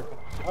can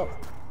I? Oh.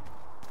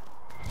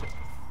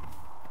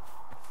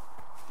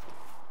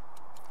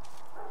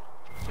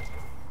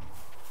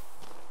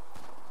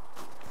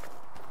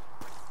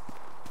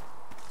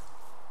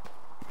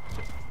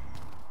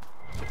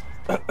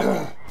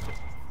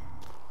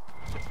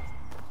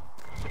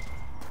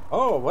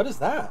 Oh, what is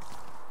that?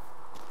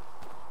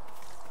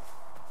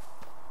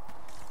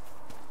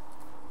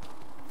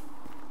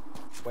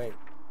 Wait.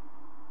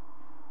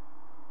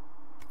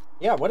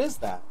 Yeah, what is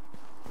that?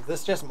 Is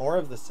this just more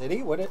of the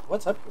city?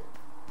 What's up here?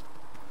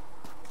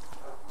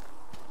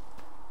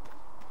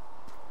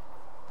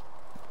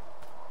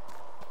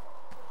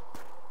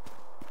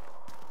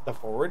 The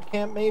forward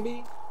camp,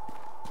 maybe?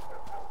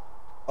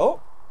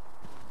 Oh!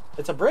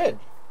 It's a bridge.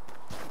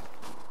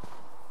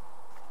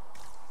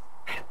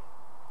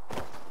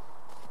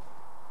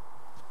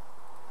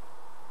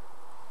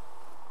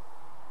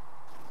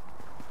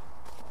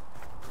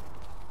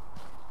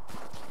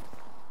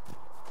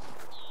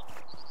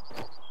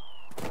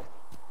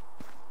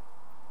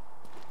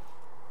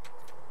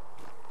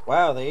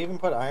 Wow, they even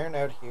put iron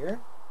out here?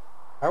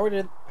 How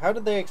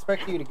did they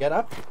expect you to get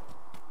up here?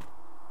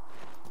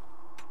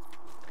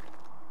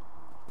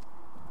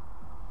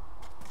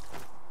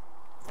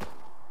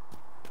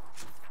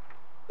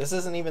 This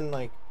isn't even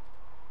like...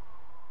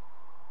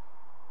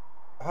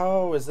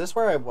 Oh, is this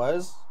where I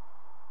was?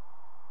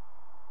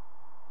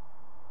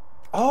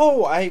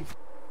 Oh, I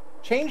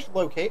changed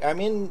location. I'm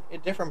in a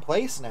different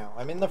place now.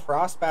 I'm in the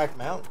Frostback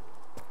Mountain.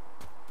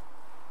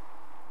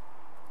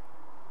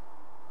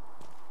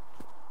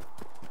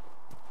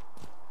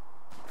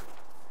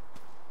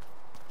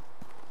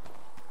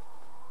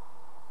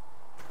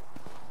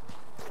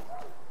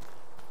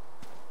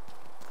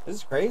 This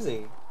is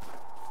crazy.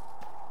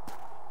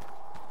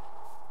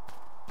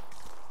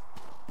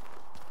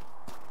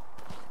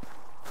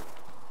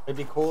 It'd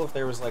be cool if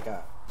there was like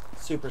a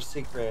super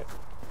secret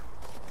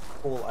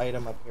cool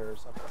item up here or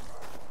something.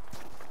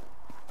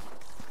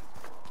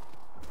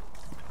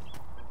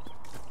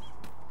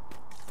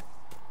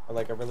 Or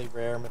like a really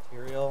rare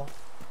material.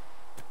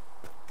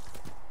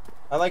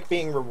 I like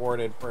being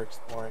rewarded for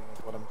exploring is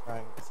what I'm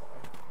trying to say.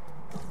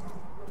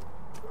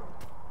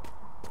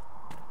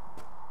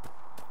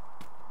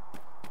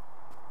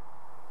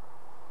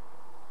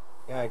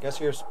 Yeah, I guess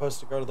you're supposed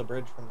to go to the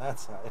bridge from that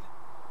side.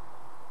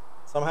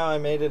 Somehow I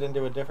made it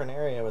into a different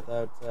area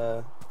without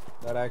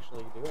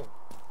actually doing it.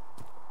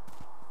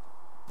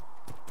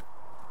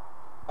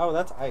 Oh,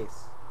 that's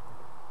ice.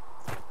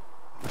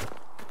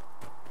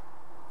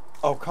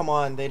 Oh, come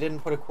on. They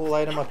didn't put a cool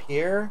item up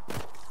here?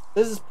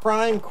 This is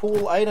prime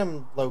cool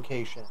item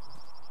location.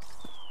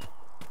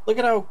 Look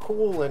at how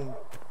cool and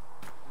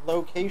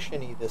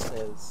location-y this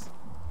is.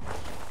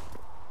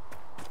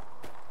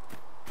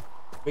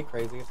 It'd be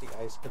crazy if the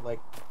ice could, like,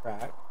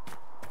 crack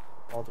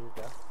all to your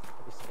death.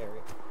 That'd be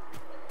scary.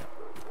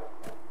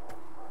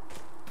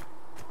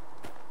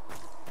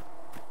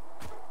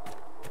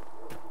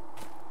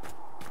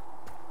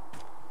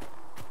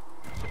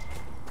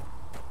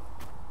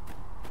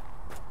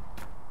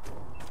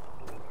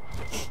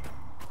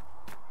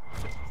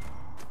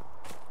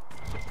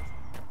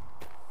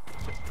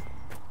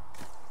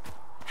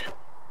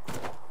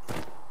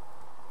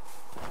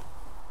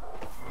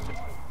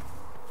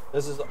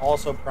 This is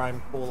also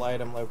prime cool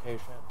item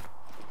location.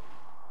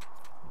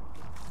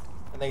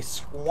 And they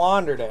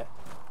squandered it.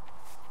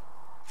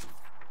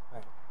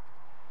 Right.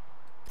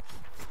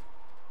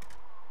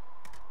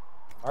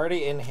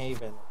 Already in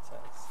Haven, it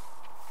says.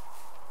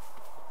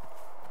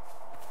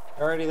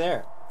 They're already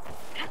there.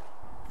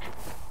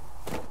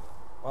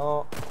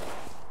 Well,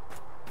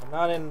 I'm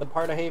not in the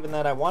part of Haven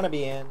that I want to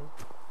be in.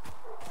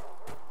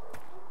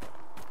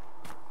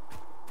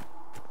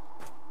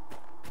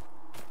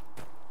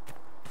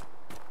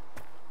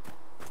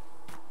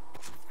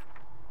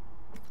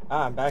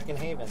 Ah, I'm back in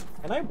Haven.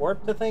 Can I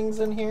warp to things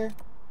in here?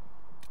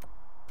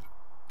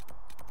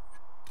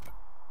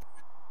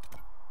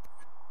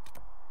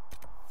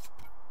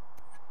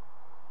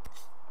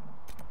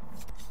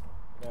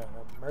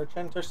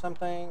 merchant or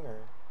something, or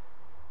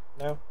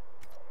no?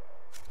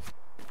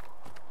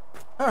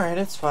 Alright,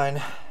 it's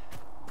fine.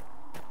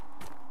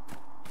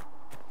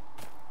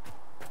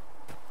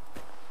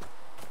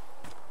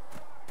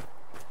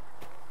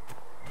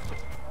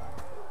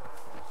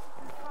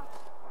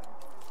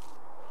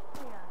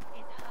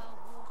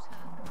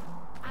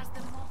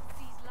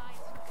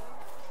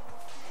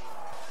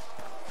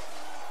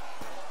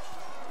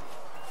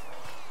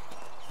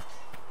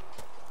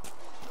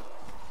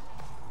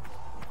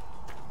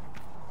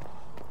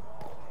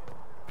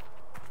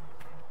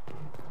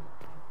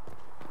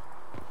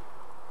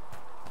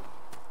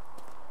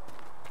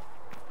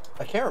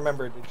 I can't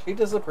remember, did she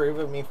disapprove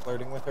of me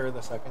flirting with her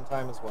the second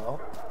time as well?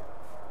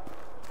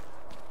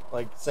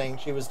 Like, saying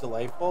she was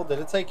delightful? Did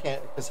it say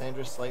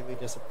Cassandra slightly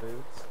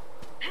disapproves?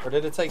 Or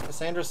did it say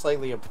Cassandra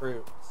slightly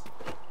approves?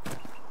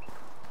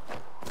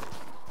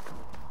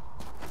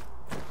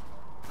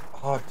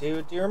 Oh,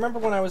 dude, do you remember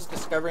when I was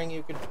discovering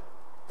you could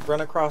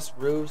run across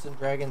roofs in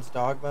Dragon's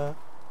Dogma?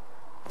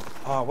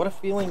 Oh, what a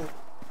feeling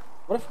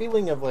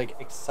of, like,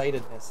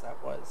 excitedness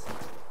that was.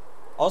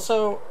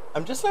 Also,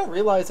 I'm just not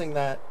realizing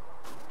that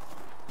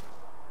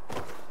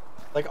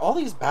like, all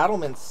these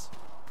battlements,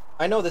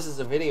 I know this is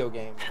a video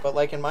game, but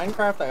like in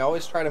Minecraft, I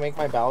always try to make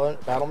my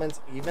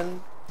battlements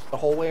even the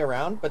whole way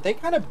around, but they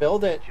kind of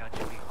build it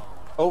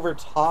over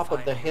top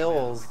of the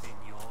hills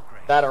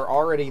that are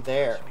already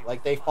there.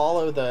 Like, they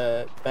follow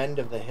the bend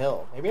of the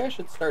hill. Maybe I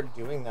should start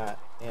doing that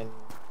in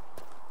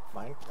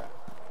Minecraft.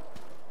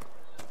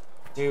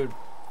 Dude,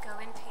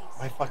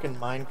 my fucking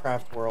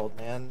Minecraft world,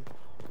 man.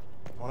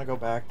 I want to go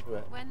back to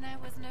it. When there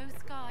was no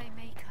sky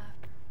maker,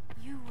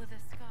 you were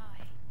the sky.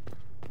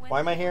 Why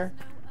am I here?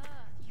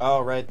 Oh,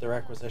 right, the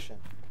requisition.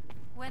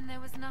 When there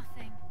was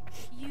nothing,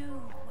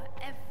 you were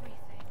everything.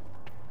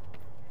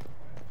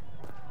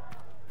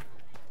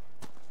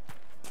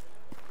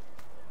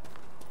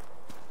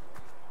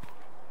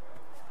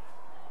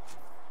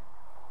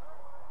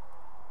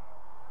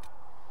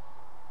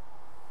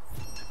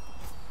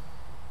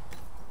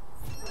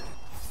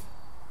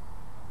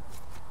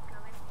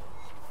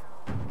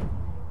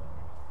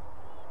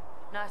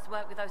 Nice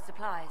work with those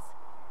supplies.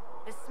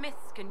 The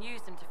smiths can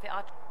use them to fit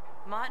our...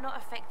 Might not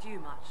affect you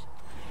much,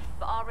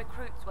 but our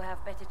recruits will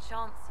have better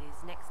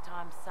chances next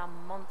time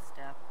some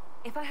monster...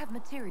 If I have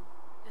material...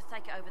 Just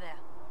take it over there.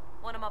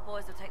 One of my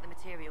boys will take the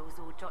materials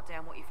or jot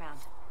down what you found.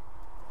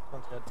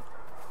 Sounds good.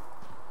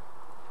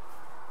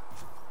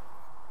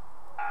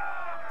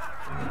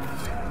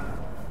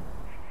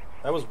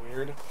 That was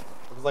weird. It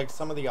was like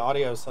some of the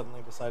audio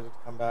suddenly decided to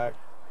come back.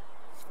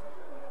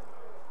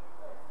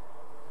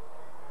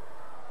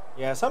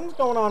 Yeah, something's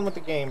going on with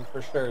the game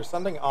for sure.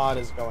 Something odd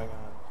is going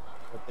on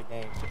with the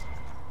game.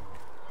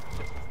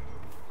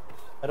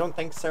 I don't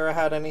think Sarah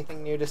had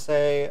anything new to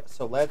say,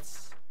 so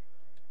let's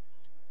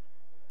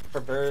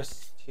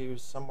traverse to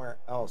somewhere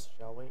else,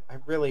 shall we? I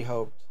really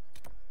hoped.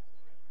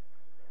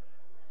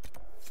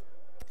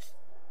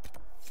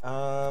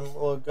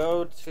 We'll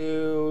go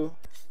to...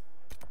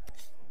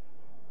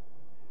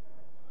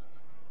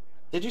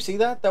 Did you see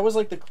that? That was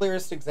like the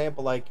clearest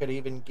example I could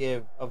even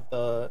give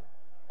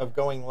of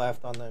going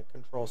left on the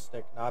control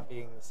stick not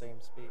being the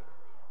same speed.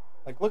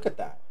 Like, look at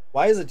that.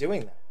 Why is it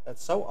doing that?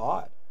 That's so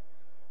odd.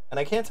 And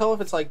I can't tell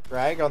if it's like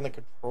drag on the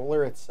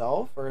controller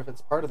itself or if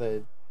it's part of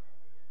the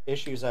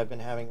issues I've been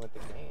having with the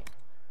game.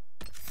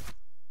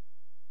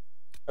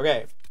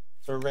 Okay,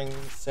 so ring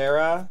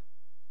Sarah.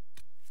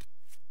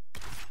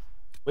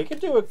 We could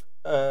do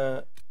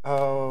a...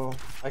 oh,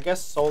 I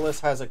guess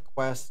Solus has a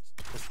quest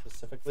to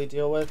specifically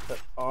deal with, but...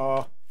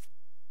 oh...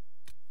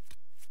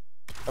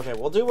 Okay,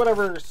 we'll do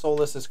whatever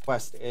Solus's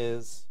quest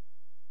is.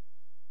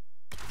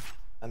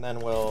 And then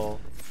we'll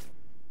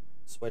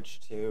switch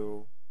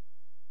to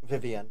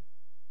Vivienne.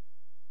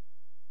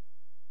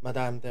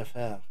 Madame de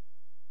Fer.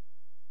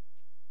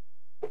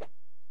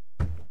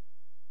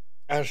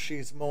 As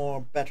she's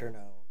more better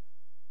known.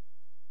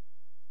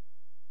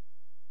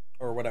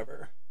 Or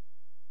whatever.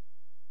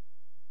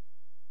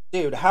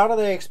 Dude, how do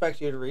they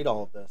expect you to read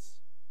all of this?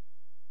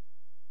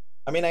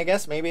 I mean, I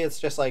guess maybe it's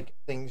just like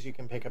things you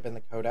can pick up in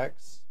the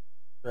codex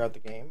throughout the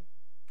game.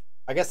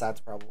 I guess that's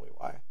probably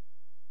why.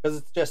 Because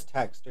it's just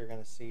text you're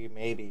going to see,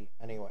 maybe,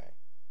 anyway.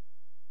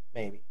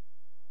 Maybe.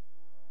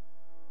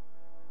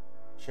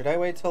 Should I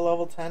wait till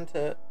level 10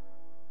 to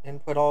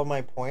input all of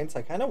my points?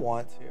 I kind of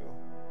want to.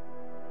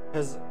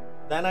 Because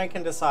then I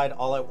can decide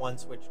all at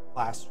once which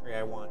class tree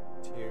I want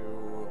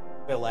to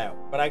fill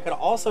out. But I could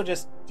also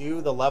just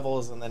do the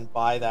levels and then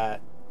buy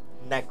that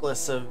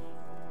necklace of...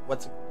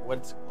 What's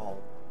it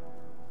called?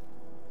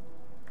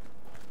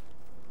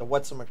 The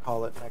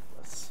whatchamacallit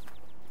necklace.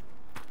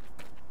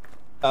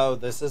 Oh,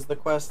 this is the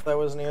quest that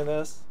was near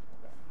this?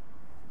 Okay.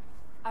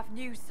 I've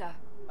news, sir.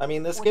 I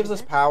mean, this What gives is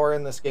us it? power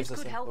and this gives This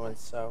us could help influence,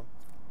 us. so...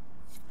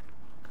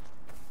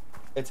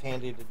 It's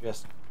handy to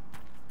just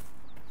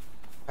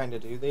kind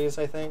of do these,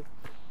 I think,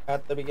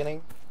 at the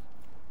beginning.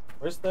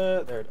 Where's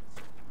the... There it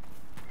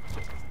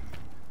is.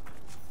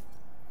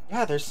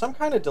 Yeah, there's some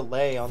kind of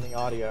delay on the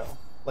audio.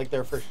 Like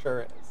there for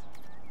sure is.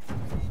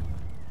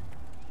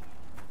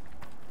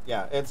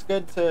 yeah, it's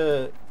good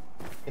to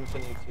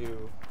continue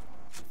to...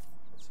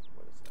 Let's see,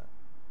 what is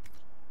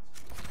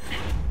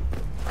that?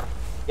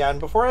 Yeah, and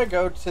before I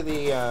go to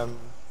the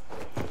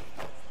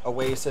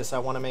Oasis, I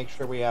want to make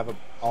sure we have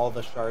all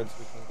the shards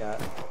we can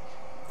get.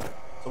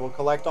 So we'll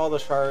collect all the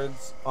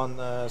shards on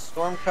the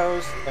Storm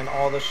Coast and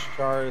all the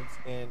shards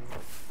in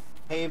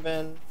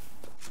Haven,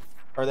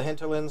 or the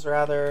Hinterlands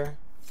rather.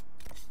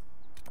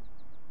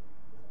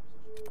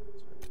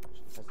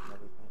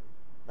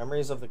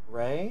 Memories of the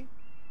Grey.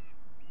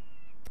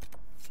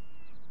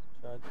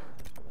 Shards in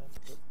Hinterlands.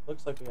 It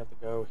looks like we have to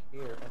go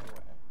here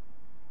anyway.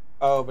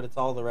 Oh, but it's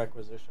all the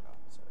Requisition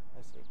Officer.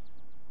 I see.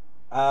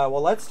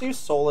 Well, let's do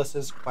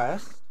Solas's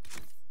quest.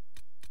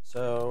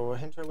 So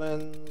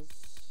Hinterlands.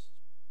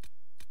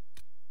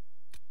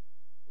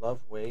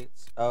 Love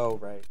waits. Oh,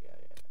 right. Yeah.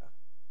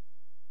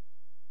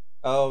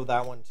 Oh,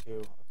 that one too.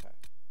 Okay.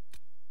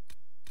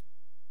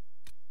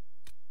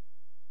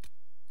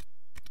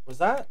 Was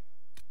that?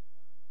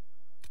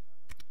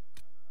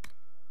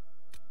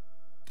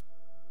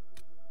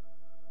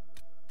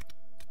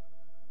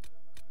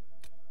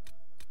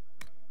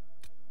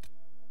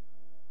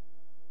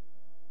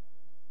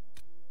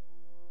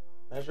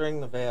 Measuring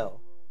the veil.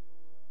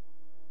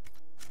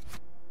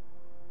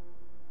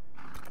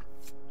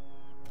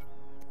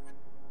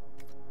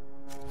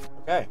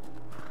 Okay.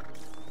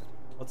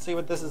 Let's see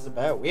what this is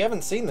about. We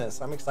haven't seen this.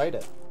 I'm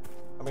excited.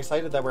 I'm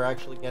excited that we're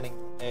actually getting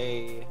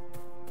a...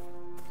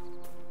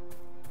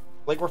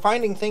 Like, we're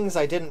finding things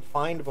I didn't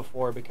find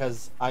before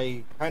because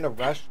I kind of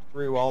rushed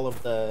through all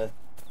of the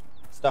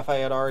stuff I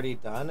had already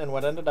done, and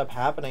what ended up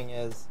happening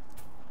is,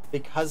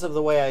 because of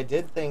the way I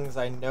did things,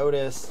 I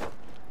noticed...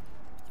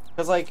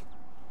 Because, like,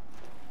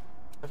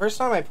 the first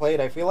time I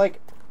played, I feel like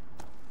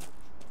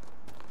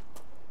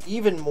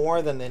even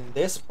more than in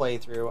this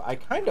playthrough, I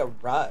kind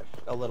of rushed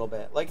a little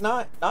bit. Like,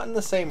 not in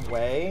the same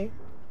way,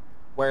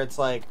 where it's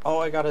like, oh,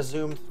 I gotta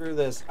zoom through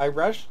this. I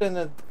rushed in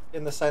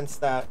the sense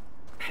that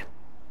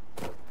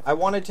I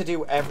wanted to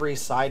do every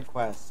side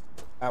quest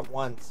at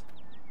once,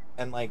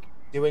 and, like,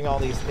 doing all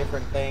these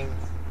different things.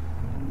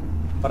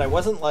 But I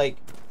wasn't, like...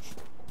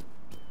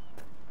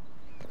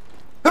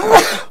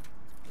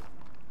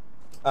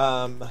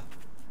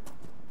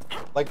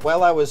 like,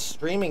 while I was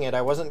streaming it,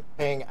 I wasn't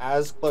paying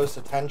as close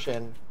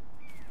attention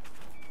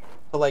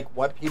to, like,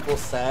 what people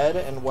said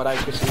and what I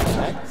could do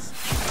next.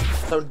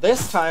 So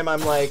this time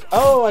I'm like,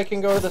 oh, I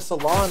can go to the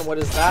salon, what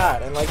is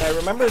that? And, like, I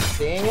remember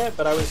seeing it,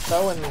 but I was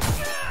so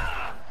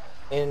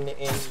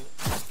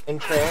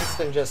entranced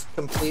in just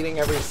completing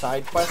every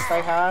side quest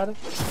I had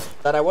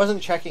that I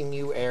wasn't checking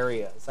new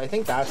areas. I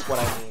think that's what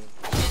I mean.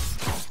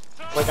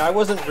 Like, I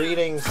wasn't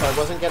reading, so I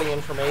wasn't getting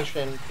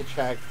information to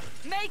check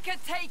Make it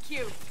take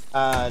you.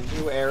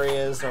 New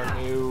areas or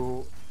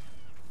new,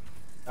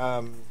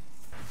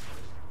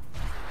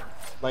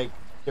 like,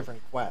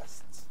 different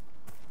quests.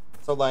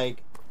 So,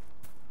 like,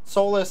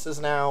 Solas is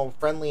now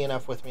friendly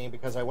enough with me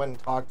because I went and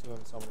talked to him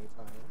so many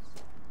times.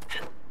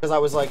 Because I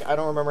was like, I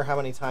don't remember how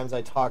many times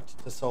I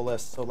talked to Solas,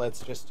 so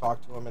let's just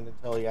talk to him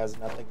until he has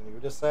nothing new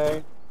to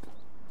say.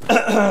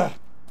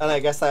 And I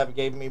guess that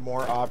gave me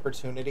more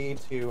opportunity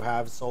to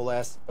have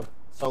Solas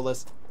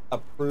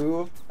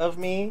approve of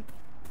me,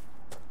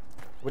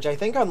 which I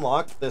think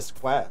unlocked this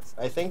quest.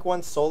 I think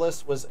once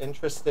Solas was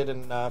interested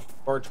enough,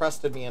 or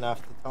trusted me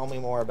enough to tell me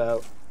more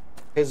about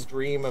his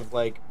dream of,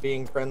 like,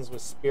 being friends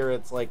with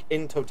spirits, like,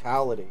 in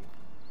totality,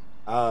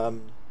 I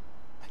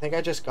think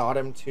I just got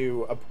him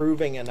to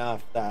approving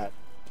enough that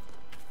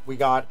we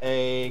got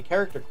a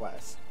character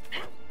quest,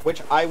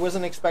 which I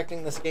wasn't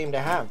expecting this game to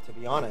have, to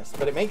be honest,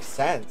 but it makes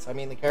sense. I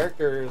mean, the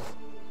characters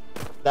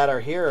that are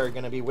here are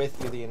going to be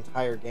with you the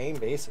entire game,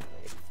 basically.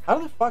 How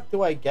the fuck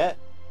do I get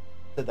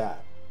to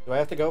that? Do I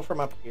have to go from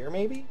up here,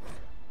 maybe?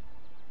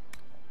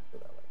 Go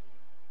that way.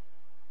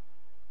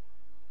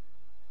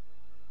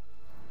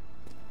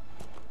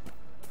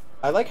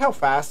 I like how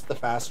fast the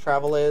fast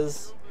travel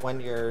is when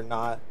you're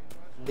not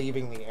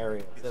leaving the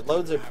areas. It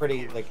loads it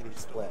pretty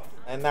lickety-split,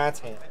 and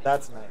that's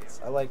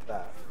nice. I like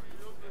that.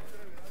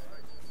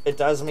 It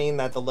does mean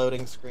that the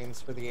loading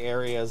screens for the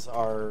areas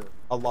are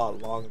a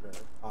lot longer,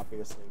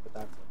 obviously, but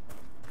that's okay.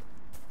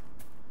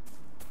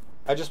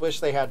 I just wish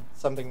they had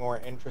something more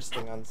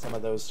interesting on some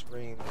of those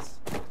screens.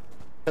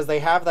 Because they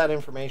have that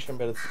information,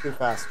 but it's too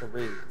fast to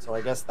read, so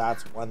I guess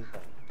that's one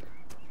thing.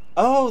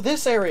 Oh,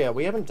 this area!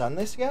 We haven't done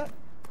this yet?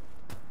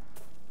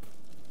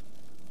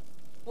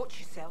 Watch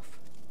yourself.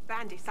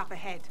 Bandits up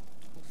ahead.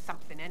 Or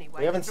something anyway.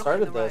 We haven't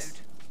started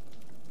this.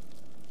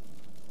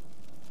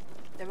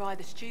 They're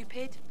either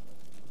stupid...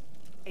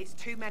 It's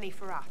too many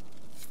for us.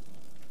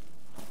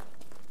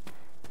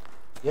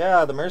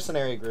 Yeah, the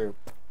mercenary group.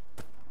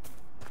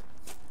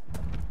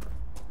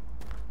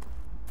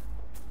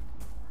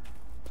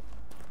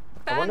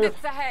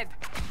 Bandits ahead.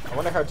 I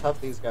wonder how tough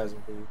these guys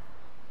will be.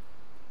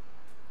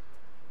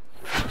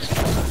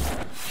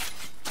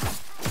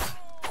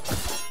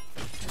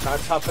 Not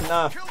tough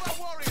enough.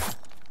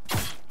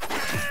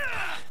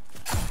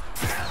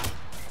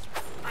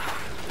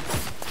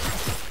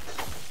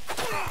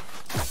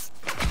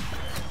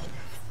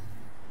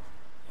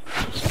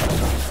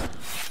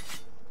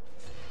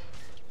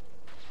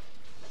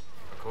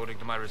 According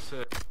to my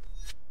research,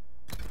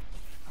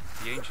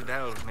 the ancient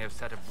elves may have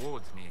set up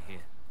wards near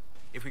here.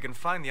 If we can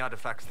find the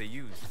artifacts they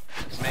used,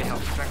 it may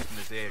help strengthen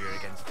this area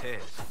against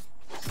tears.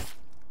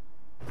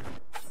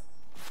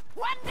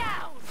 One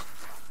down!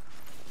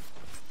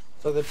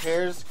 So the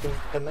tears,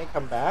 can they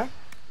come back?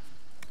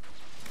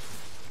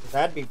 'Cause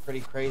that'd be pretty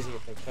crazy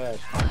if they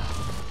could.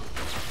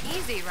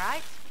 Easy,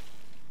 right?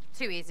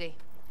 Too easy.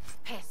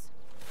 Piss.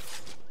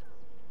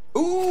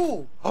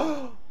 Ooh!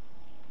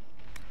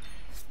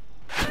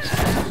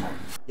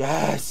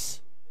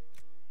 Yes!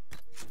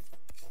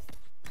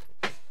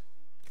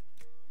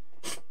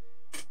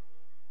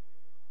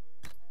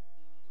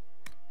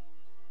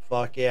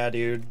 Fuck yeah,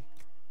 dude.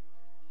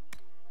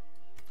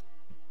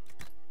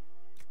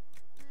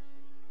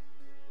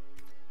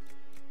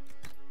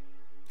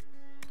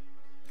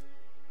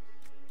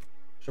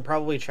 Should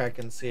probably check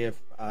and see if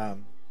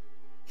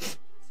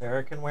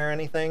Sarah can wear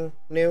anything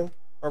new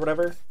or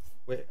whatever.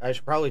 I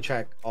should probably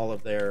check all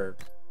of their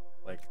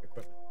like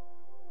equipment.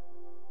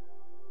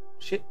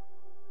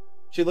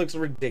 She looks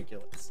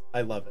ridiculous.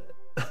 I love it.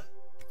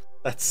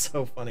 That's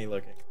so funny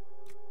looking.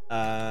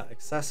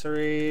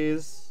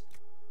 Accessories.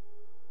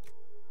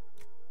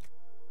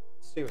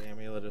 Let's do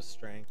Amulet of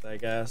Strength, I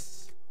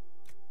guess.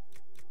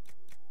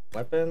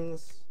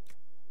 Weapons.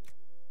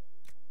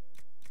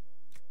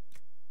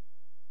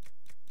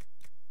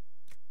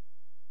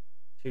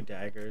 Two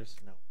daggers.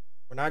 No.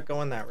 We're not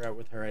going that route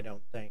with her, I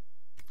don't think.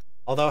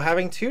 Although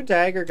having two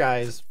dagger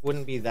guys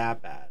wouldn't be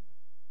that bad.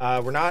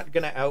 We're not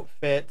going to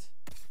outfit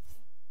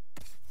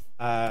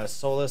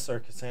Solus or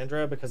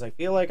Cassandra because I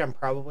feel like I'm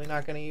probably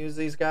not going to use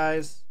these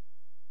guys.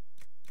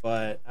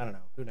 But I don't know.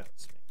 Who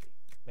knows?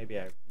 Maybe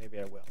I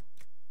will.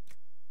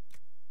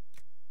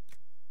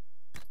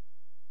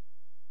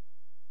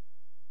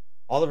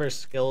 All of her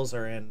skills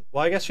are in.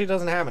 Well, I guess she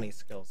doesn't have any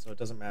skills, so it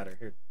doesn't matter.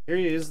 Here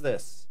you use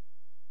this.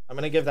 I'm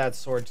going to give that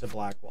sword to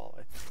Blackwall,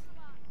 I think.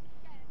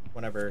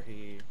 Whenever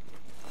he...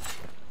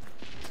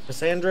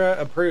 Cassandra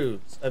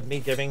approves of me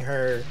giving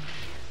her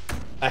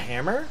a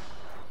hammer?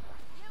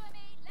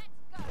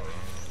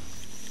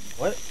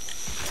 What?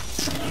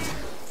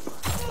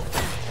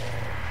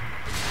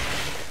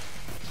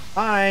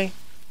 Hi.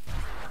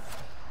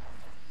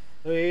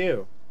 Who are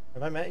you?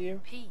 Have I met you?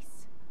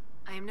 Peace.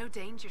 I am no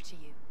danger to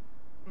you.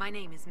 My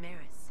name is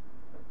Miris.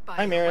 By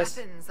Hi, your Miris.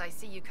 weapons, I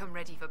see you come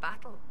ready for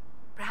battle.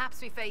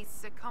 Perhaps we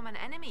face a common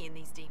enemy in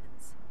these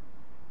demons.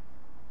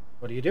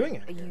 What are you doing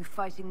here? Are you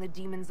fighting the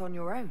demons on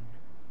your own?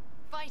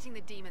 Fighting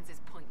the demons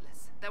is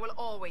pointless. There will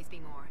always be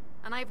more,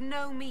 and I have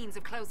no means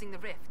of closing the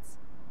rifts.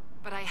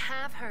 But I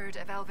have heard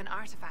of elven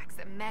artifacts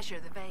that measure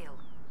the veil.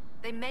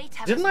 They may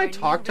tell Didn't us I where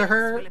talk new to rifts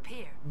her will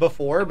appear.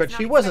 before, but not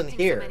she wasn't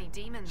expecting so here. many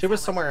demons, She was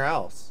however. somewhere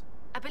else.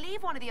 I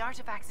believe one of the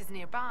artifacts is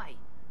nearby.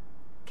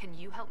 Can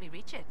you help me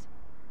reach it?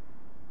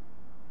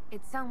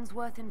 It sounds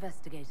worth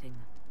investigating.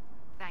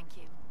 Thank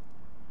you.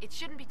 It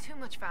shouldn't be too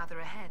much farther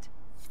ahead.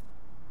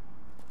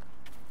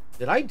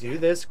 Did I do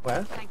this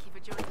quest? Thank you for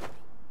joining me.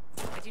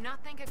 I do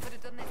not think I could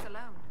have done this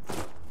alone.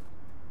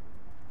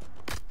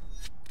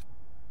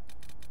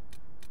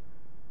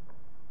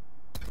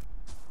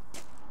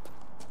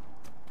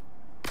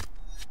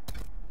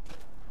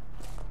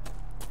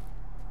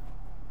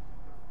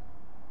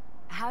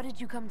 How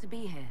did you come to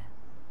be here?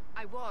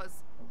 I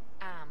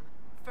am,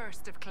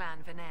 first of Clan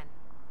Venen.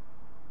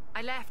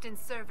 I left in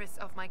service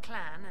of my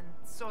clan and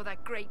saw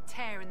that great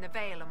tear in the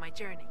Veil on my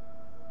journey.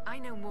 I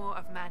know more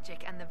of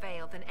magic and the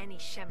Veil than any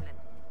Shemlin,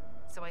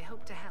 so I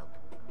hope to help.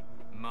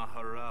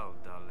 Maharal,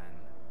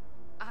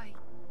 Dalen.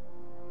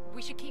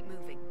 We should keep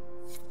moving.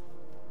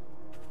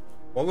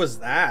 What was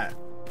that?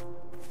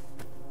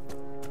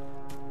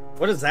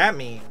 What does that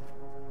mean?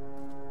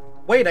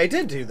 Wait, I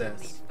did do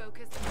this.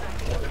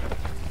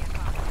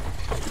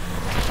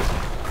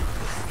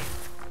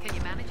 Can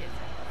you manage it?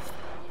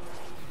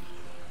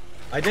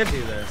 I did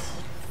do this.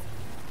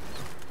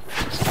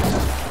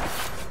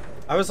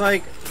 I was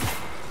like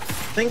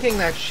thinking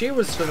that she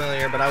was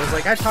familiar, but I was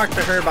like, I talked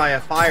to her by a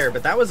fire,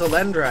 but that was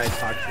Alendra I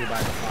talked to by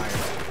the fire.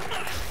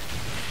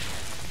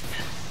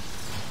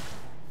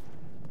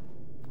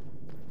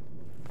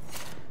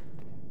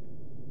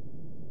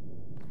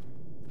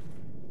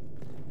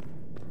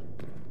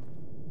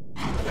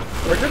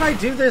 Or did I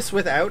do this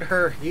without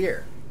her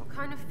here? What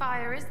kind of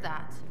fire is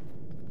that?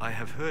 I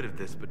have heard of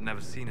this, but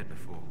never seen it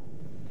before.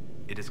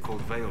 It is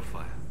called Veil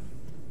Fire.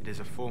 It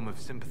is a form of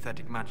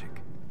sympathetic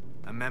magic.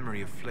 A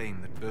memory of flame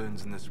that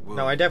burns in this world.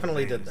 No, I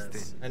definitely the did veil is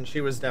this. thin. And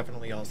she was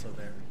definitely also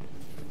there.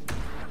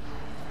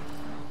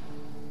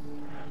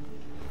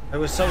 It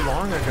was so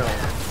long ago.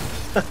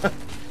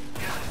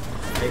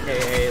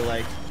 AKA,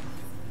 like,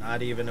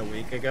 not even a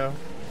week ago.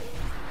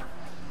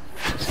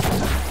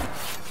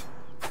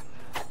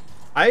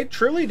 I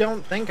truly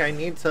don't think I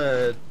need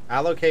to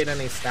allocate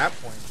any stat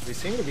points. We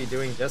seem to be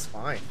doing just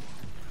fine.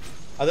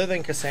 Other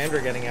than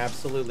Cassandra getting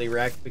absolutely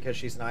wrecked because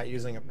she's not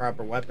using a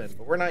proper weapon.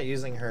 But we're not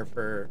using her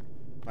for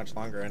much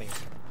longer anyway.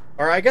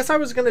 Or I guess I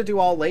was going to do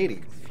all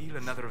ladies. Feel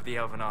another of the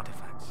elven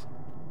artifacts.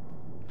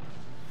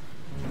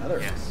 Another?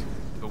 Yes.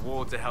 The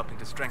wards are helping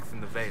to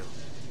strengthen the veil.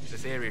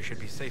 This area should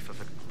be safer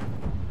for...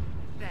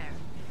 There.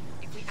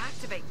 If we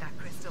activate that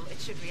crystal, it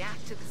should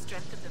react to the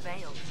strength of the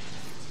veil.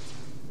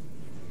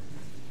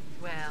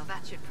 Well,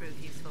 that should prove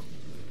useful.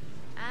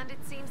 And it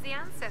seems the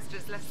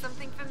ancestors left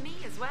something for me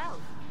as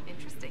well.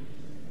 Interesting.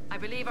 I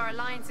believe our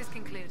alliance is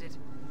concluded.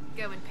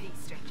 Go in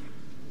peace, stranger.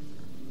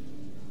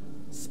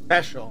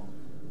 Special.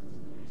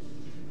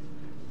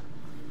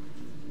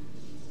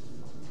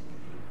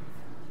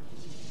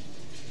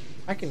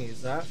 I can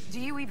use that. Do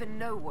you even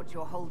know what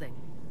you're holding?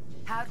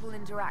 How it will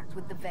interact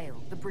with the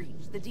Veil, the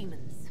Breach, the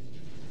demons?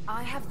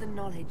 I have the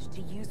knowledge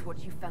to use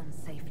what you found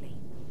safely.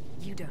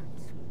 You don't.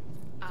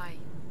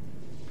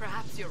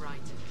 Perhaps you're right.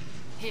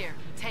 Here,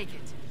 take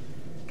it.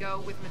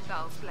 Go with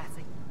Mythal's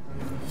blessing.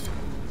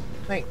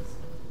 Thanks.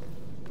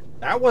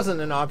 That wasn't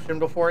an option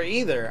before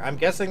either. I'm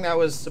guessing that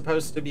was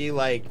supposed to be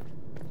like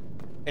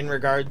in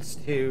regards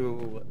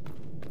to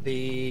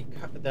the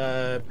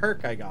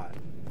perk I got.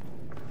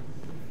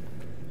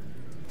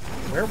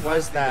 Where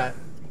was that?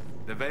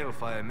 The veil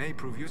fire may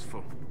prove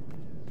useful.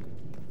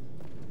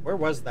 Where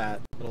was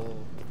that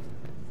little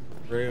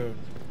rune?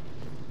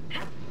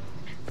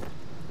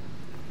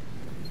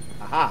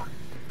 Aha!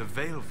 The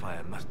veil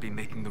fire must be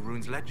making the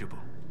runes legible.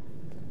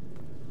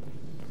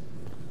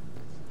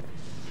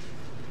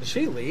 Did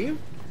she leave?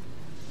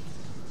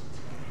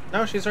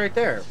 No, she's right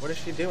there. What is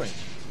she doing?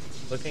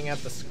 Looking at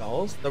the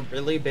skulls? The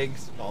really big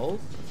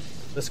skulls?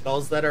 The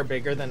skulls that are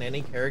bigger than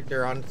any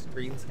character on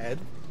screen's head?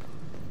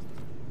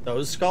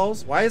 Those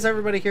skulls? Why is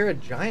everybody here a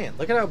giant?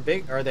 Look at how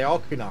big. Are they all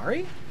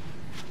Kunari?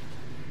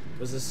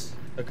 Was this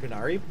a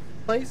Kunari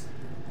place?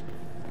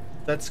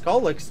 That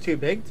skull looks too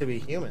big to be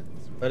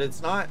humans, but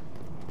it's not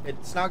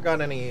got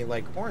any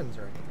like horns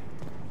or anything.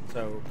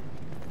 So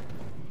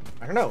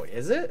I don't know,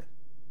 is it?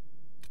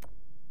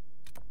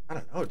 I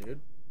don't know, dude.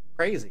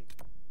 Crazy.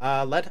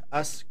 Let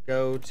us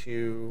go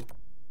to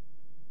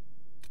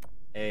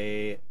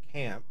a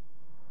camp.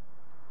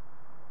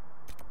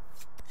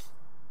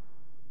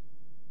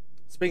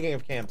 Speaking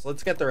of camps,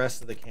 let's get the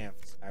rest of the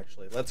camps,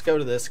 actually. Let's go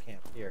to this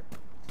camp here.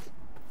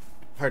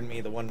 Pardon me,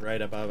 the one right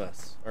above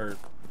us. Or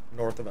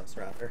north of us,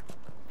 rather.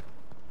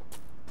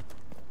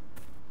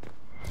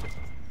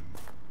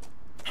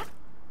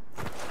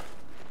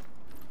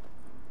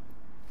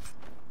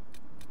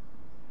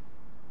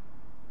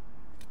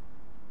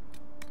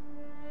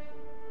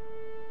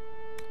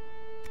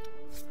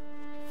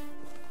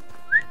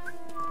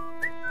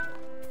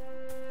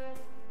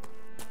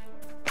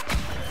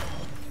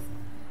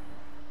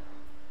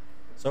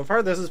 So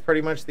far, this is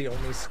pretty much the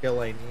only skill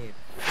I need.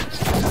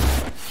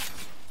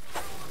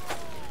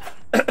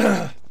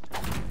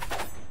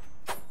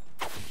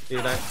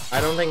 Dude,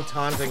 I don't think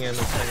taunting him is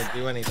going to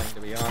do anything,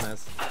 to be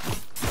honest.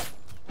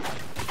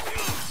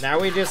 Now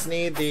we just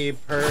need the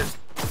perk,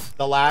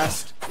 the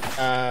last,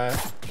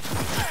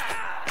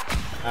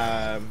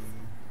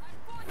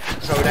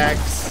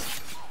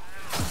 Codex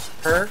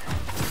perk.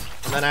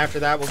 And then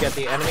after that, we'll get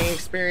the enemy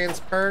experience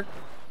perk.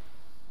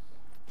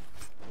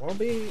 We'll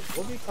be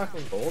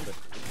fucking golden.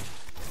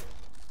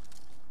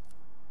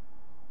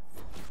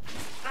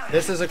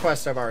 This is a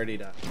quest I've already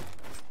done.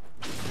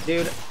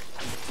 Dude,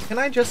 can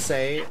I just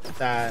say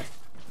that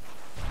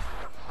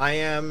I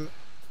am,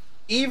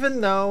 even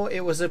though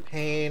it was a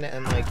pain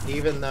and like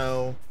even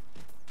though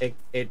it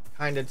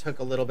kind of took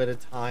a little bit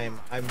of time,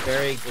 I'm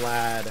very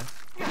glad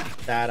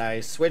that I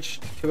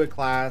switched to a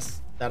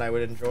class that I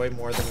would enjoy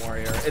more than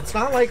Warrior. It's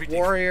not like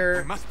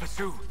Warrior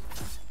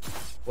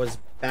was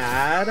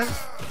bad.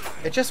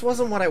 It just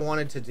wasn't what I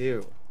wanted to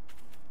do.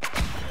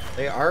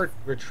 They are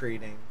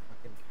retreating.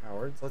 Fucking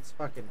cowards. Let's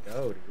fucking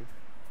go, dude.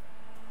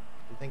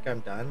 You think I'm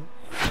done?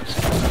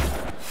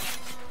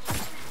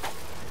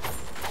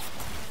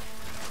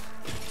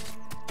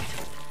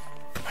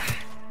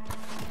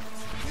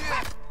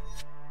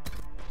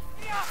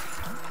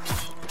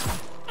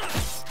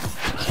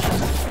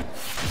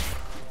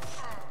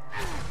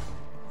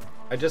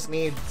 I just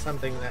need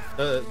something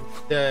that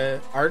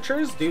the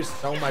archers do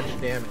so much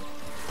damage.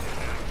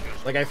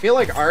 Like, I feel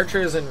like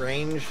archers in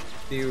range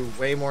do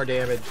way more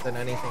damage than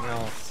anything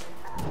else.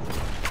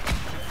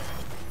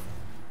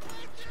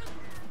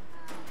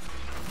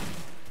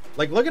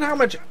 Like, look at how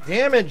much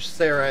damage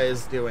Sarah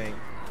is doing.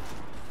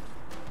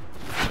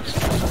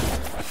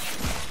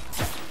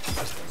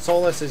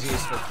 Solus is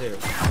useful too.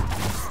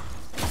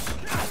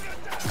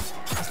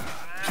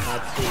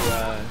 Not to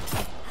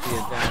be a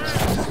downer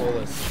on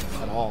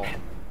Solus at all.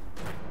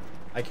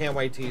 I can't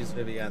wait to use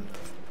Vivienne.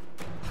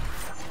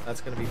 That's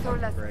gonna be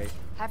fucking great.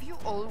 Have you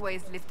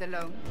always lived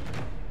alone?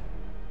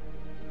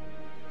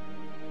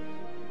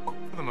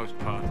 For the most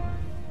part.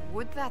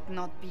 Would that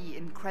not be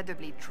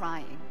incredibly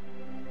trying?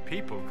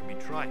 People can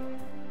be trying.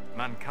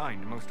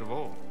 Mankind most of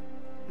all.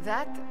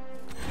 That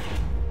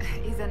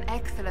is an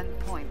excellent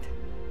point.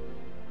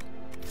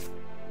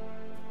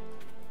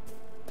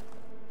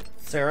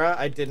 Sarah,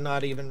 I did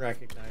not even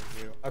recognize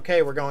you.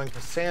 Okay, we're going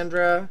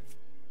Cassandra.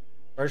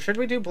 Or should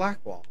we do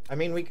Blackwall? I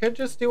mean, we could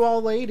just do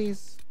all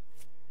ladies.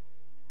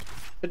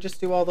 Could just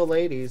do all the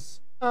ladies.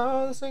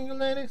 All the single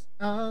ladies,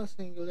 all the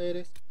single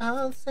ladies,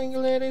 all the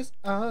single ladies,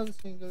 all the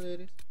single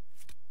ladies.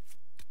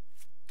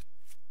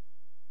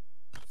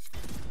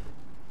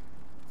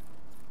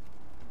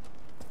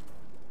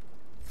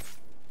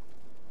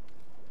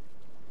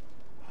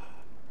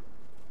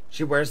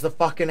 She wears the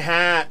fucking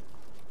hat.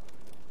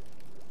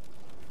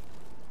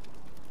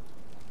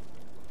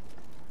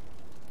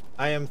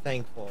 I am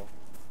thankful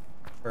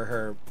for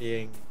her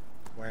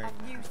wearing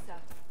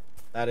that.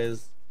 That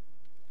is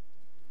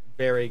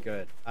very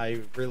good.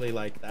 I really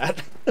like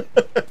that.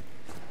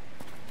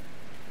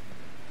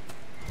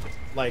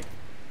 Like,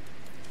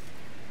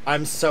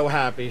 I'm so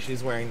happy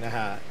she's wearing the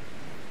hat.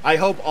 I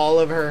hope all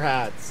of her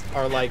hats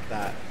are like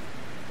that.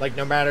 Like,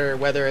 no matter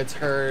whether it's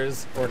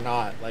hers or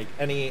not, like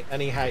any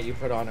hat you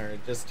put on her,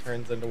 it just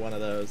turns into one of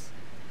those,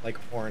 like,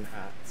 horn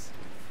hats.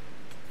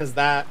 Because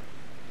that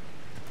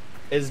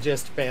is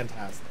just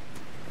fantastic.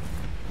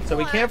 So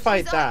we can't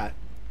fight that.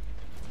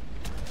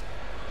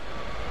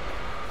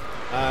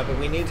 But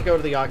we need to go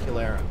to the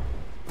Oculera.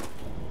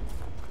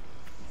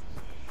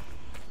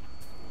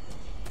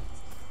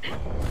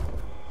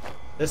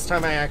 This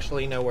time I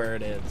actually know where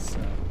it is. So.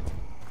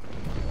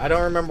 I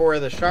don't remember where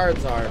the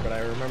shards are, but I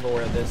remember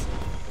where this is.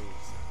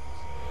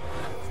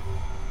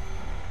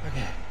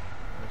 Okay.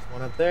 There's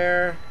one up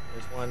there.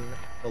 There's one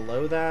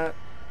below that.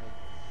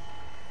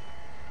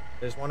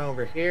 There's one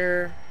over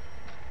here.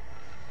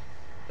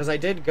 Because I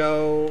did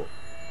go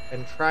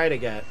and try to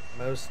get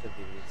most of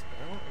these,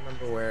 but I don't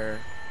remember where.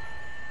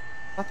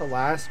 I thought the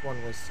last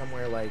one was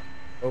somewhere like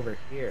over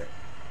here.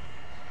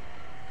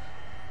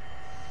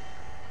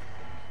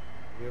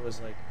 Maybe it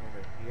was like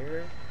over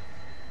here.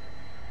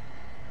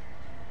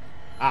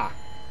 Ah.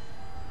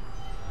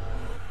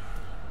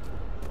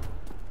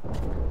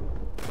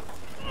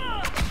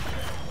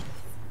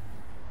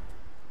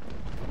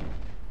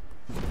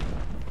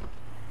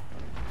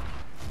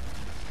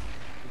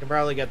 You can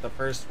probably get the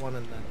first one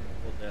and then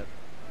we'll dip.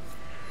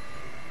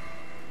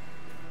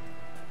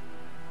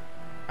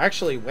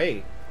 Actually,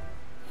 wait.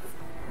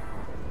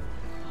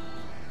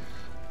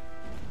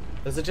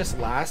 Does it just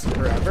last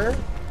forever?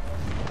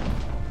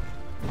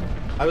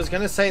 I was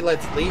gonna say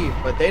let's leave,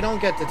 but they don't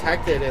get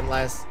detected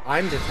unless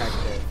I'm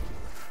detected.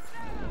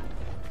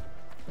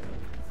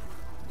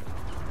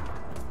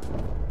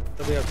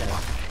 It'll be okay.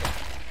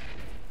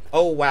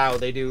 Oh wow,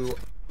 they do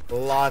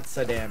lots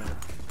of damage.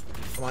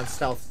 Come on,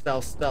 stealth,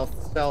 stealth,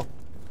 stealth, stealth.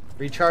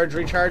 Recharge,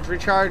 recharge,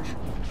 recharge.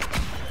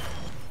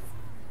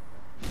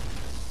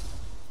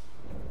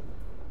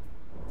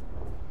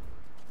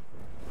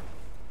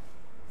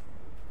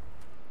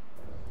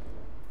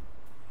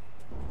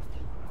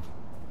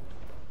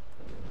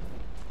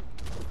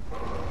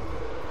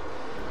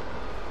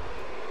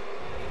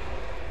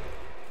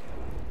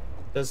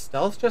 Does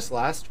stealth just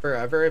last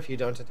forever if you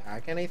don't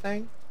attack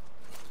anything?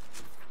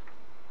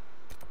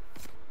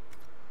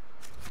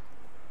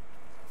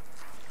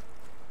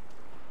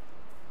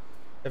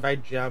 If I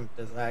jump,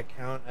 does that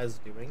count as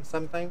doing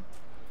something?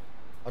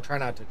 I'll try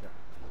not to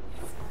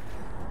jump.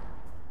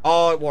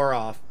 Oh, it wore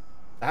off.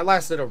 That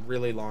lasted a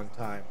really long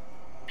time.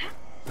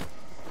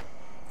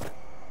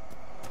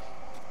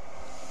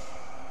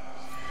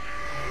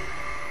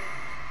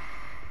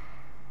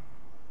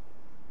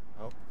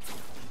 Oh.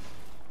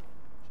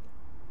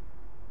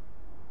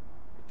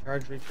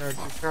 Recharge, recharge,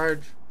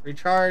 recharge,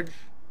 recharge.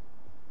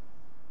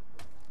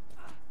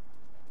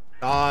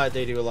 God,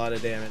 they do a lot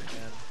of damage,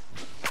 man.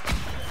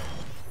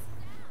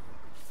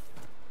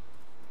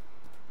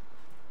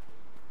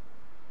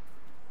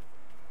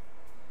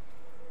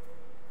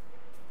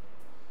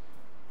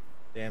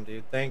 Damn,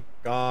 dude. Thank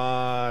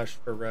gosh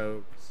for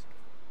rogues.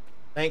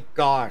 Thank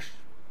gosh.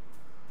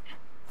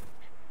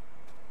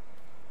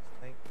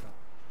 Thank gosh.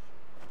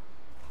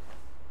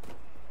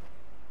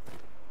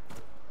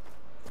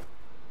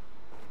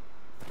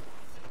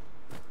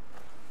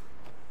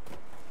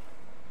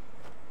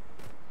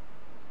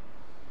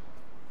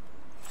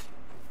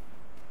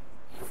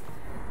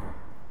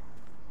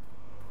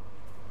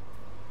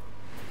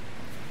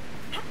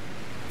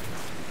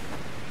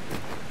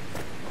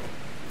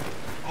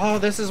 Oh,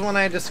 this is when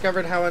I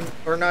discovered how,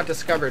 or not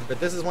discovered,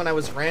 but this is when I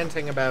was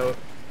ranting about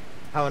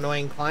how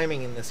annoying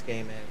climbing in this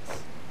game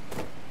is.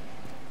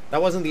 That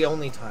wasn't the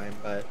only time,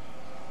 but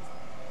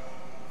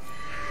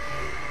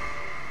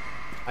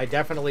I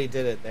definitely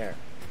did it there.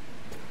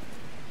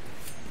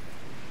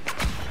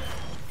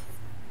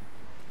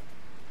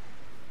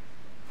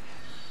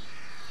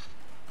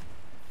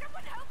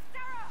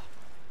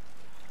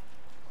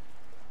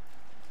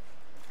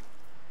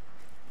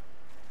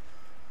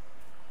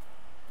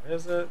 Where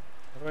is it?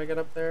 How do I get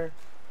up there?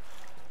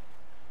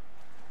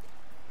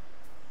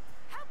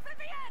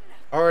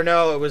 Oh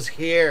no, it was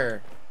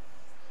here.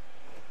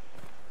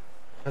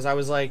 Because I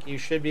was like, you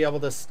should be able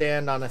to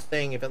stand on a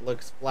thing if it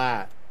looks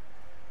flat.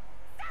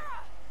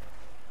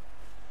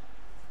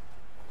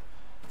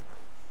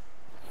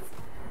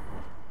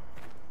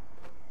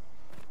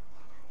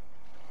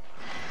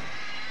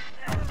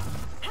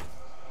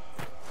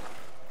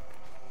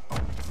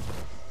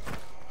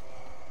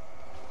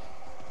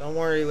 Don't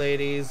worry,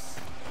 ladies.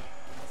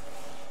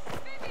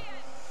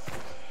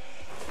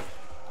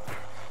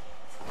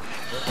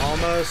 We're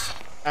almost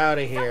out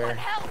of here.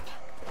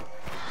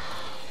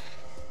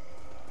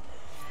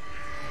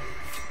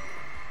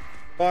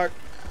 Fuck.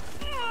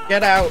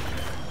 Get out.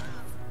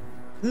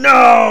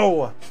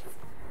 No!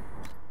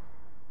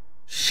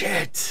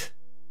 Shit.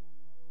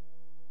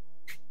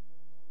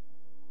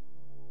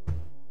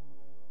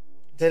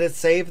 Did it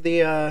save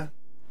the,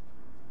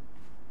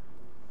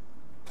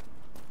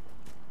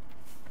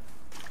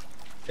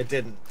 It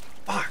didn't.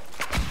 Fuck.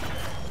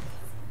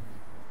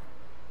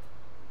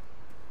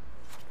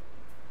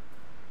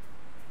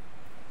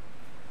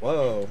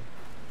 Whoa.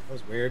 That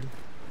was weird.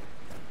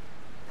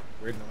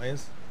 Weird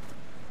noise.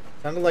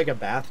 Sounded like a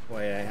bath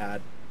toy I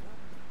had.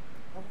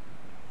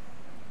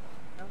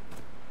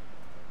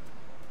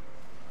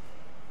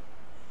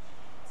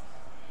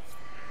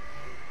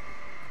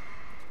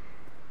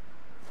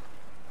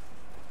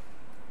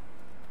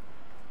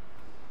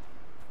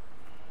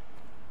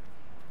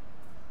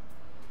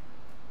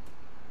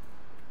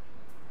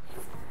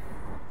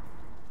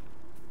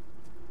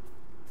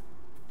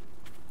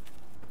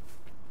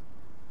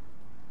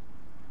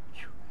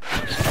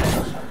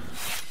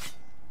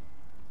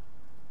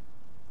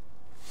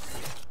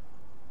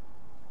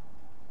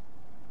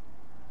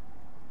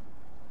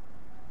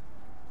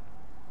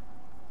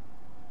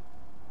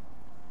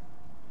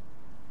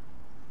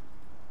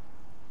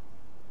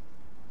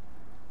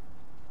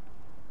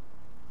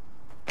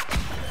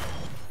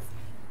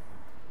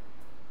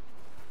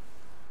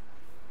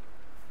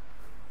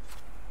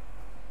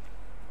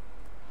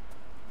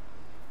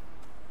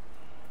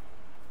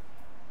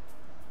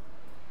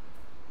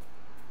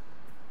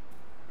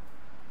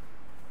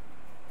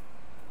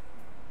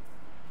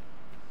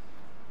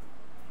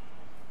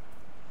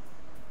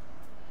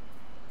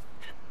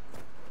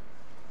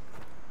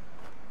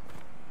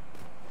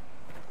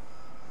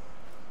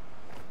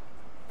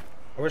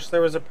 I wish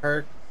there was a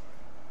perk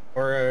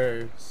or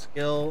a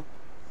skill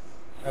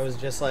that was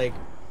just like,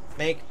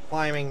 make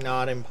climbing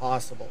not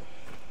impossible.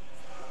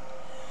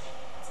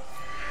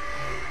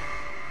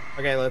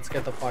 Okay, let's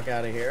get the fuck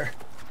out of here.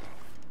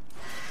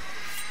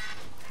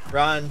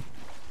 Run.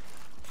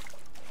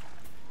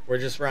 We're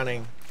just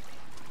running.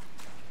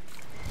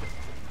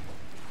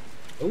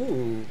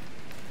 Ooh.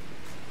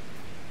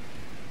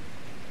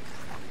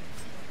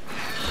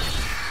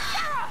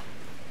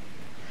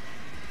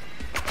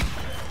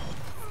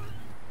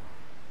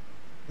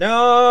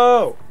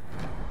 No!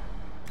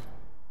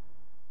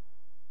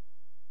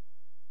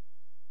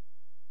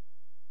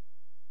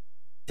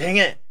 Dang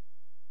it!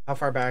 How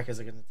far back is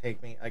it going to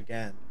take me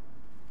again?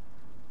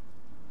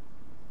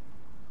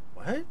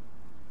 What?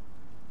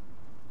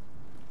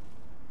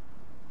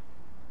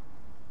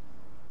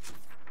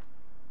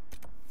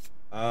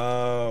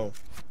 Oh,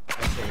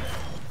 I see.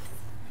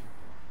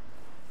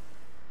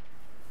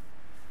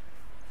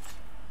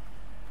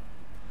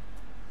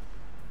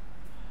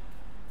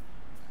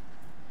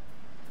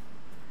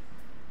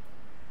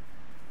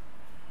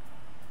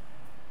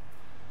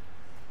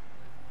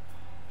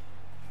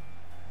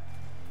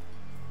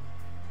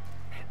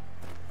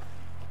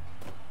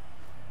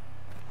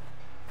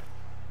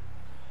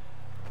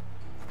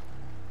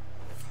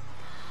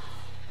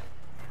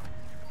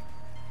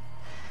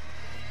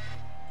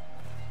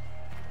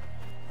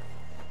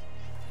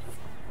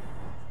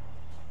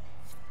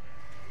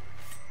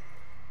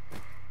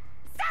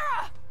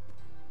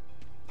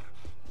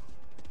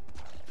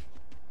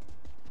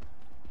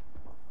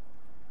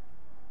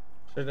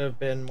 Should have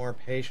been more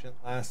patient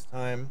last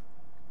time.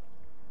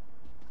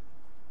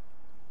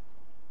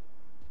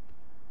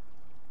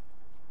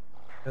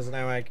 Because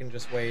now I can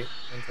just wait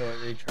until it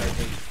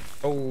recharges.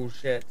 Oh,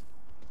 shit.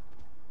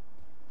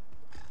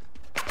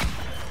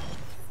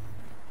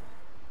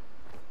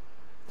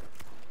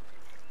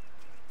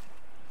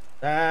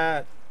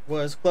 That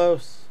was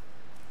close.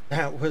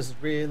 That was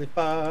really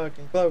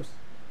fucking close.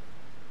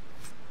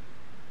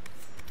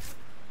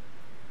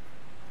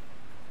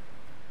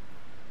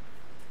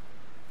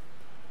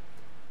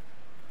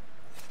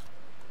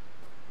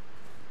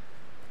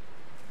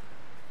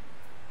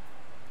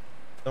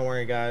 Don't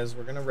worry, guys.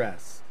 We're gonna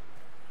rest.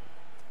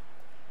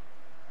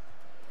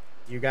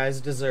 You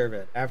guys deserve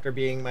it. After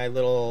being my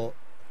little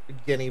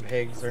guinea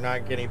pigs, or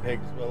not guinea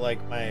pigs, but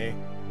like my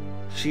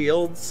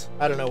shields.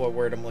 I don't know what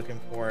word I'm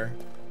looking for.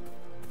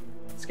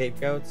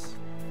 Scapegoats.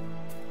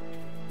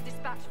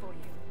 Dispatch for you.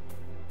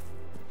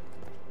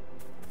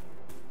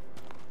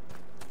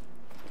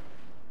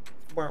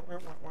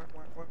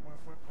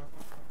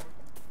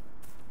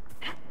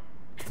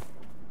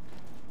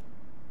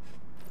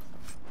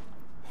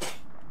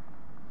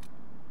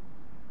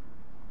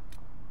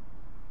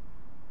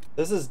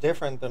 This is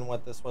different than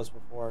what this was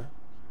before.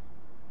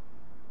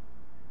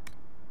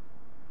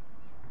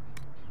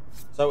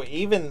 So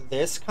even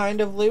this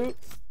kind of loot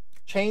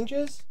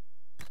changes?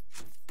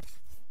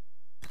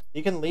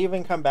 You can leave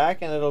and come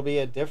back and it'll be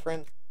a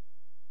different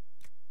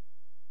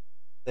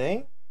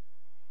thing?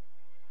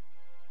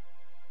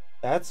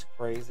 That's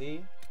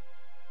crazy.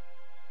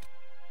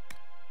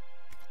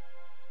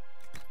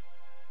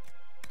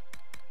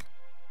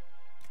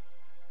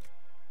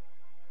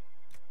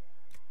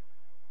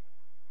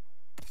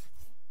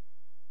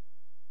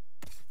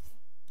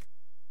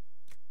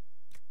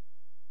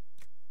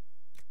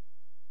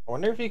 I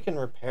wonder if you can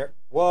repair...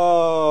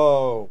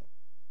 Whoa!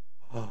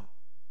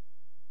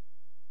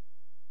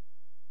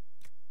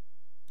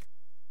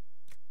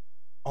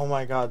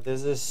 my god,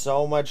 this is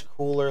so much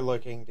cooler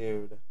looking,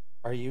 dude.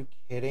 Are you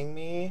kidding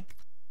me?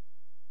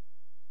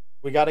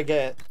 We gotta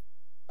get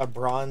a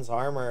bronze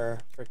armor,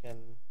 freaking.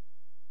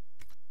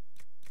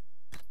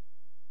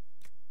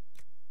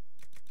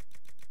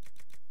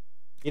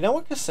 You know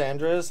what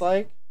Cassandra is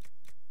like?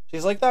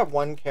 She's like that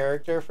one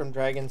character from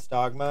Dragon's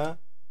Dogma.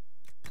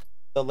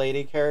 The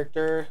lady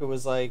character who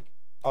was like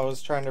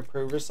always trying to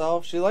prove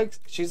herself.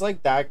 She's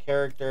like that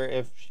character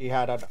if she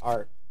had an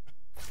arc.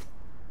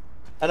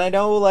 And I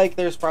know like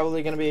there's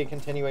probably going to be a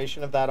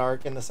continuation of that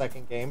arc in the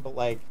second game, but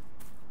like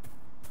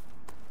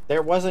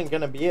there wasn't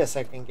going to be a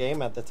second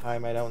game at the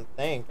time, I don't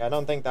think. I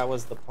don't think that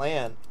was the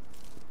plan.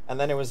 And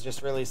then it was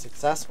just really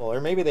successful.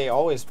 Or maybe they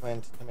always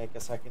planned to make a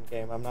second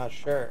game, I'm not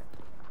sure.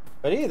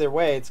 But either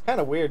way, it's kind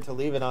of weird to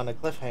leave it on a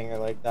cliffhanger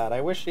like that.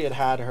 I wish she had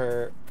had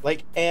her,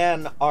 like,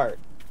 an arc.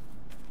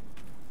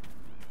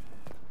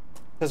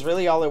 Because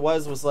really all it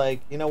was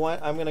like, you know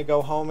what, I'm going to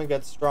go home and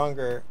get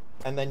stronger,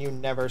 and then you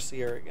never see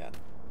her again.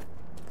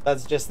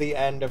 That's just the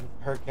end of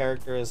her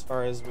character as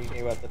far as we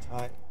knew at the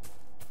time.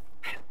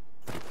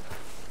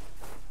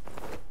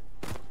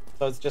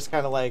 So it's just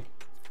kind of like,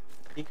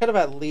 you could have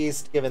at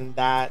least given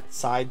that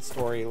side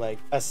story, like,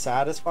 a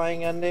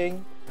satisfying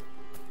ending.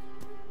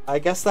 I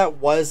guess that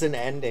was an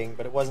ending,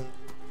 but it wasn't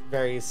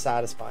very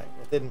satisfying.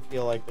 It didn't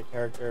feel like the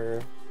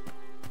character...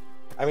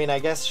 I mean, I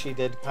guess she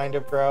did kind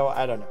of grow.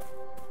 I don't know.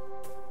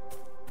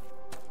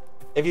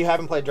 If you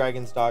haven't played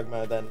Dragon's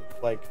Dogma, then,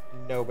 like,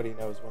 nobody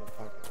knows what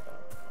I'm talking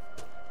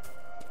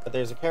about. But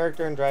there's a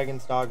character in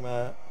Dragon's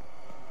Dogma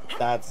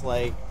that's,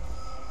 like,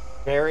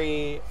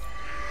 very...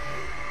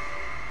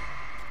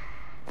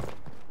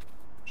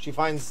 She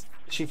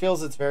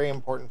feels it's very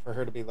important for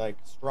her to be, like,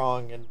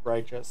 strong and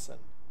righteous and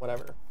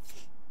whatever.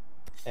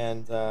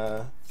 And,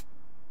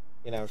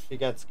 you know, she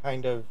gets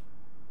kind of...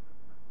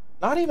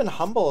 Not even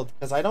humbled,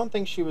 because I don't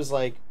think she was,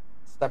 like,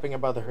 stepping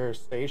above her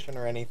station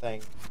or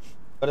anything.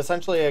 But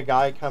essentially a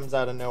guy comes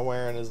out of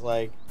nowhere and is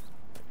like,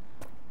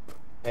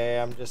 hey,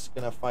 I'm just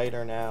gonna fight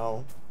her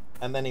now.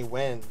 And then he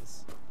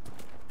wins.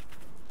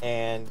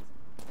 And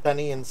then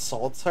he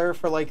insults her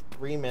for like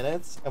 3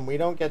 minutes, and we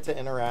don't get to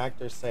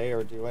interact or say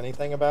or do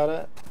anything about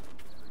it.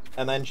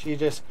 And then she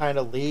just kind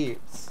of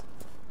leaves.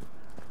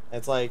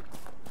 It's like...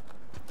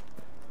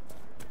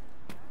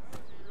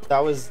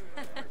 That was,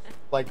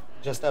 like,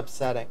 just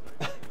upsetting.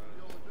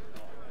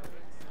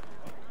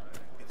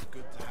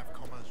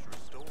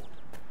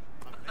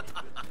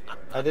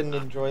 I didn't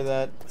enjoy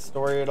that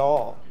story at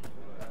all.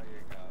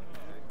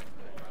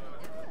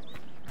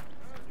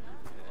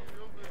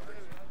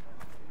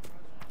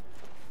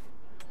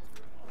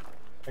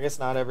 I guess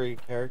not every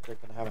character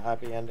can have a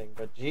happy ending,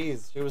 but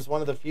geez, she was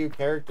one of the few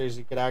characters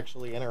you could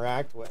actually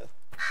interact with.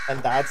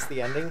 And that's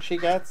the ending she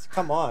gets?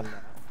 Come on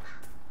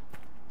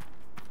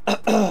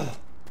now.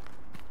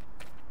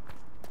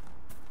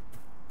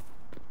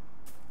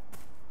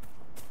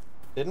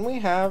 Didn't we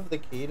have the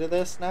key to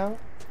this now?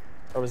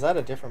 Or was that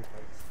a different place?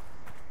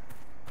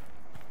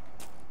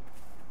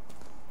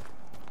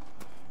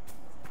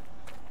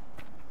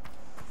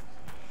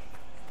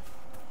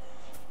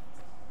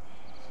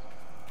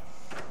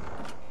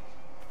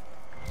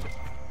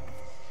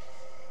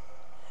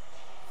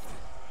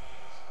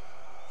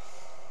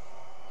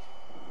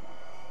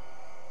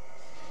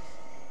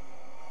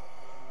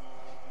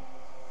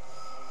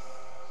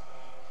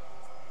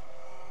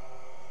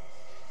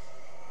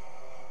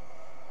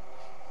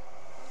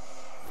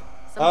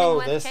 Something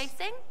worth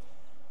chasing?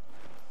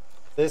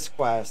 This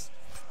quest.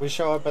 We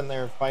show up and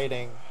they're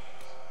fighting.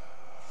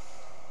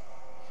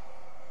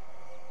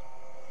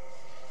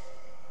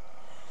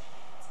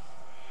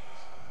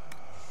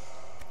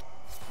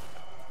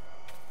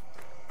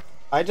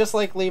 I just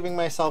like leaving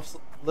myself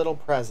little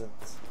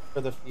presents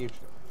for the future.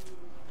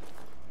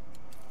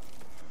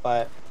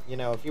 But, you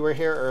know, if you were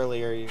here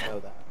earlier, you know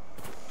that.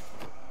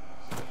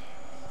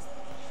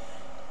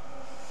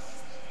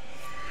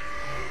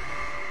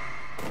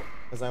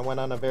 Because I went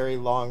on a very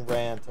long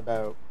rant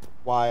about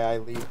why I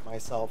leave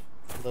myself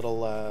little,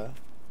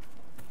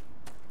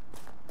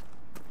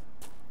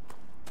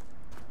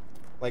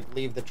 like,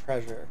 leave the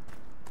treasure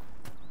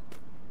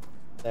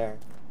there.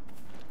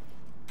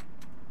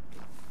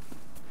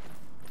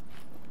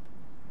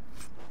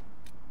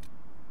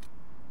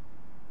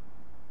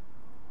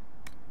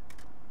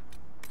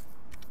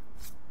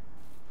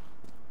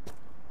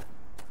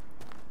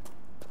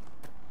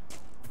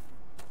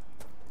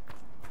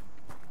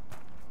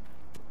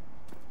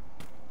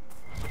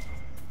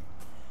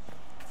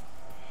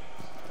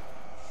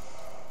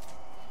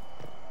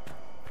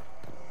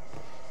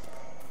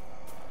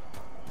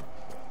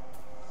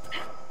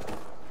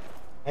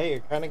 Hey, you're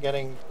kind of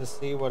getting to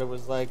see what it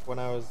was like when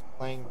I was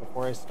playing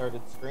before I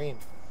started stream.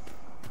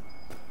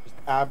 Just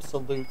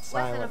absolute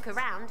silence. Worth a look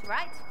around,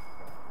 right?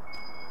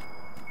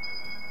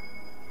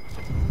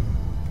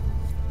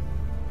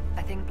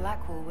 I think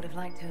Blackwall would have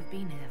liked to have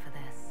been here for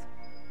this.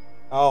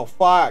 Oh,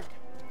 fuck.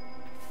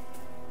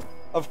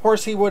 Of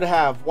course he would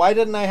have. Why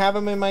didn't I have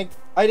him in my...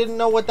 I didn't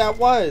know what that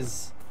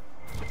was.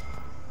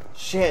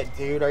 Shit,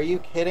 dude. Are you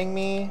kidding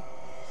me?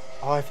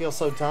 Oh, I feel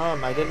so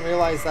dumb. I didn't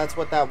realize that's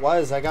what that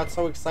was. I got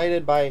so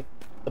excited by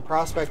the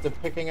prospect of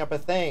picking up a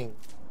thing.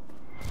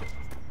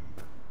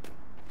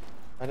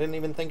 I didn't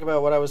even think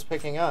about what I was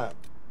picking up.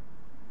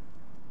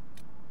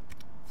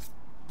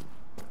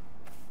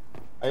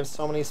 I have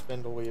so many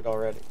spindleweed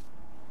already.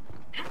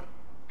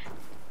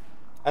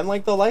 And,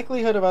 like, the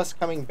likelihood of us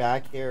coming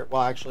back here...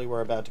 Well, actually,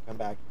 we're about to come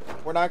back here.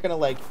 We're not gonna,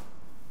 like,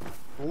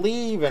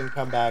 leave and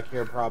come back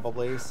here,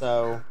 probably,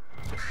 so...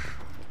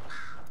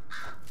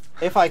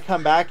 If I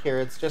come back here,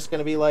 it's just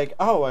gonna be like,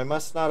 oh, I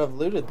must not have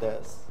looted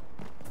this.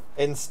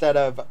 Instead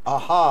of,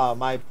 aha,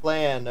 my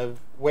plan of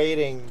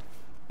waiting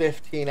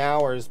 15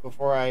 hours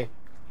before I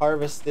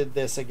harvested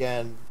this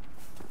again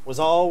was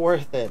all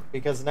worth it,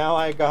 because now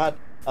I got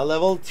a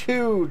level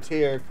 2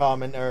 tier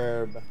common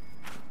herb.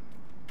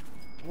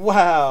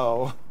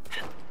 Wow.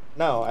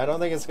 No, I don't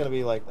think it's gonna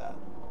be like that.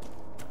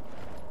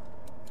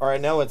 Or I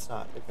know it's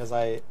not, because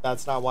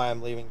that's not why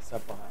I'm leaving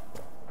stuff behind.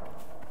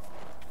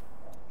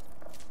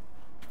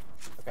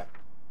 Okay.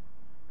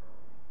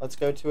 Let's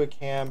go to a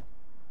camp.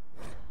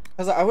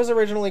 Because I was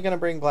originally gonna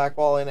bring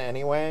Blackwall in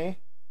anyway.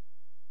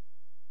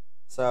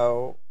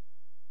 So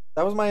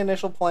that was my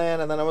initial plan,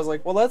 and then I was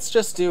like, well, let's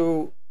just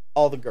do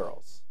all the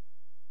girls.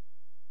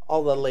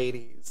 All the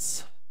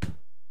ladies.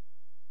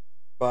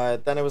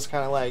 But then it was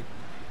kind of like,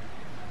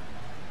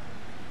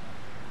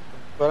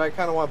 but I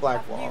kind of want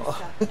Blackwall.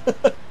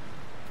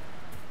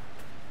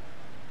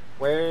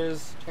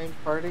 Where's change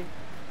party?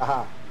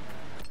 Aha.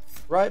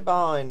 Right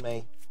behind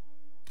me.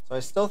 So I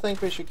still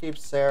think we should keep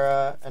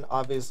Sarah, and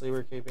obviously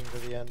we're keeping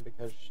Vivienne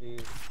because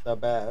she's the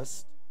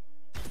best.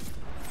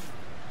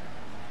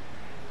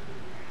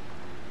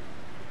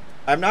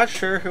 I'm not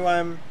sure who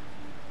I'm...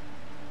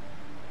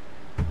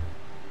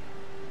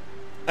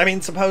 I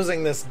mean,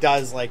 supposing this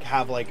does, like,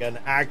 have, like, an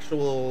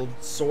actual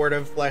sort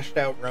of fleshed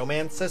out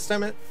romance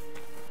system,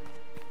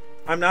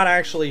 I'm not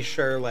actually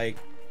sure, like,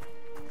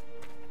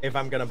 if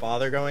I'm gonna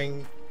bother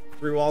going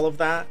through all of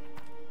that.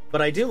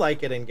 But I do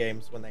like it in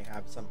games when they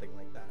have something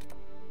like that.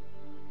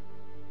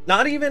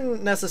 Not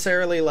even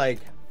necessarily, like,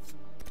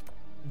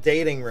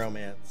 dating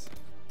romance.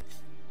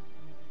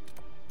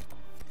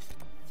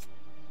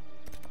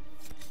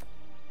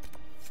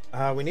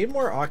 We need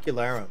more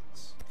ocularums.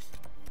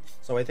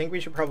 So I think we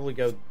should probably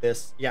go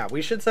this... Yeah,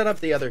 we should set up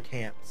the other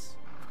camps.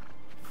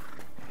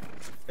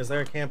 Is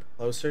there a camp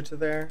closer to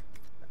there?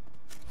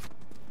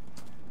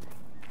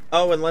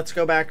 Oh, and let's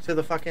go back to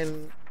the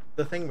fucking...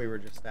 the thing we were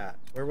just at.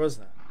 Where was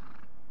that?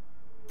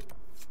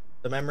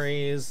 The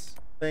memories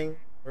thing?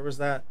 Where was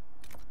that?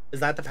 Is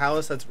that the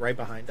palace that's right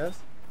behind us?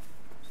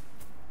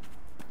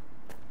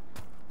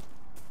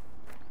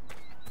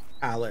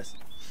 Palace.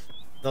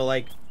 The,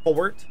 like,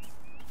 fort?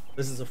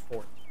 This is a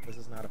fort. This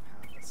is not a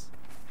palace.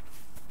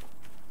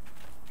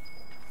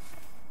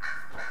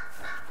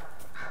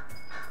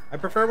 I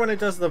prefer when it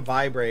does the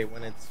vibrate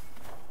when it's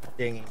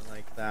dinging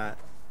like that.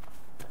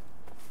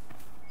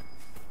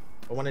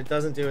 But when it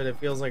doesn't do it, it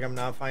feels like I'm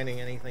not finding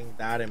anything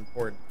that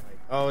important. Like,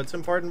 oh, it's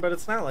important, but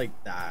it's not like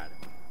that.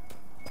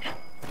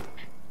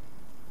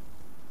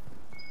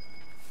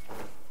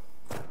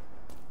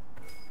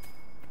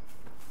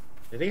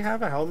 Did he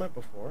have a helmet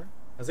before?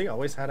 Has he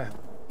always had a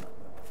helmet?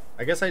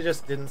 I guess I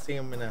just didn't see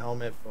him in a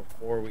helmet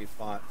before we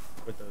fought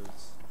with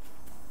those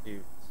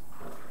dudes.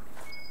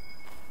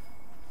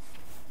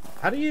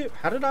 How did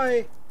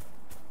I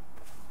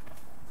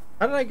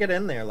get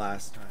in there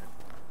last time?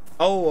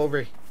 Oh,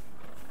 over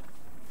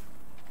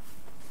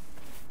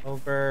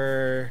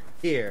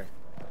here.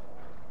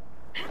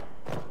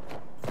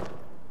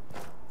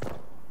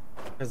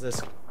 Because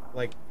this,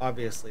 like,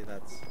 obviously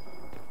that's...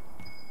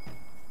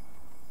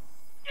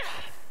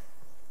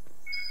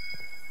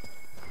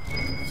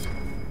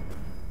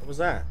 What was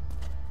that?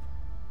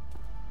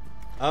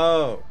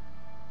 Oh.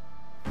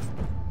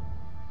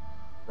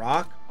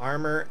 Rock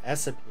Armor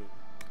Recipe.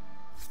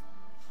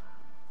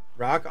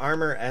 Rock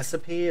Armor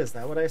Recipe? Is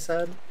that what I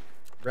said?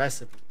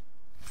 Recipe.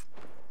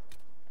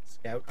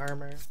 Scout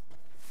Armor.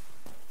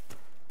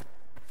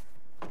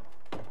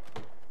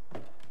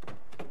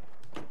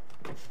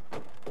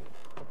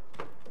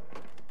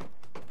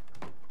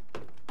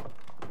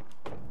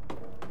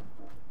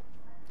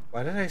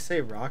 Why did I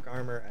say Rock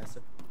Armor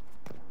Recipe?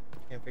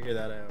 Can't figure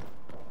that out.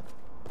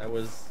 That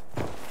was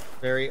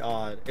very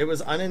odd. It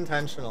was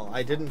unintentional.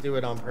 I didn't do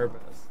it on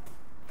purpose.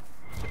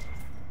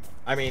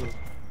 I mean,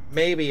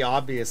 maybe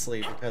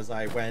obviously because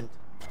I went,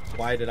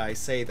 why did I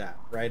say that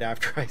right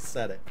after I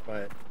said it?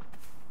 But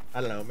I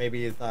don't know, maybe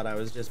you thought I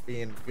was just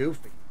being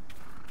goofy.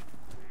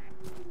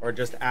 Or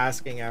just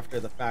asking after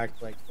the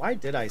fact, like, why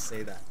did I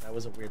say that? That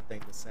was a weird thing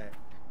to say.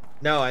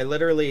 No, I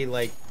literally,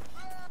 like,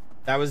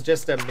 that was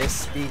just a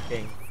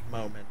misspeaking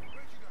moment.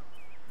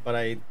 But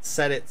I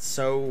said it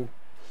so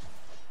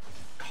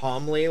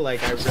calmly,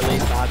 like I really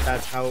thought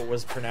that's how it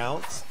was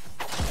pronounced.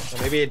 So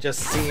maybe it just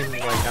seemed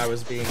like I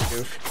was being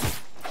goofy.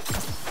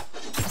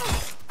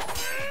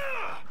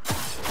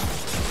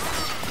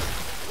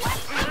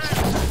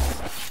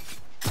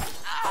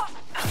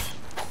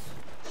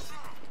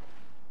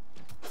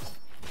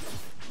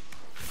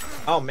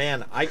 Oh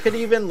man, I could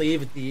even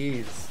leave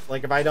these.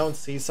 Like if I don't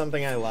see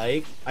something I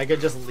like, I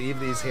could just leave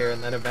these here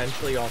and then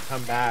eventually I'll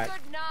come back.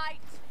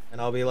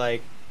 And I'll be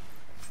like,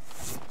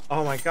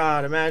 oh my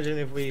god, imagine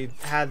if we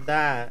had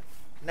that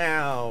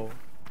now.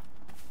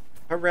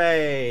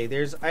 Hooray,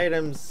 there's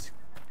items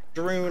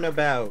strewn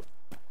about.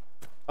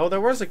 Oh, there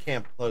was a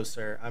camp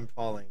closer. I'm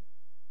falling.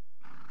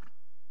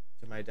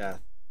 To my death.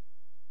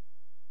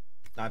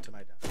 Not to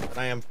my death, but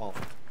I am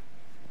falling.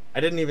 I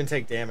didn't even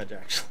take damage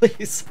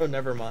actually, so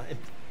never mind.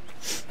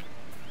 This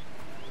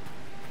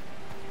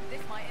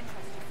might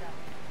interest yourself.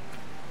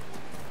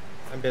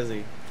 I'm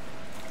busy.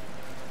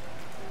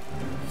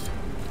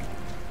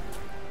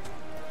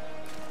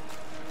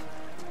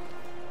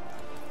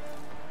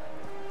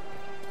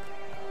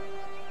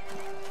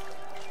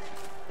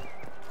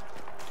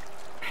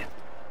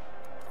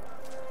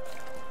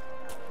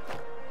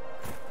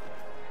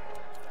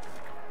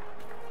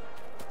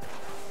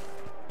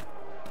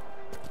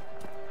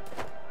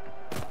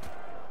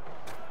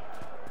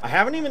 I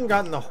haven't even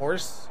gotten the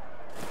horse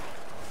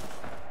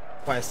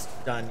quest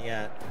done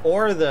yet,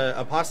 or the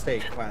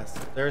apostate quest.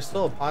 There are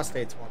still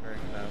apostates wandering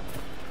about.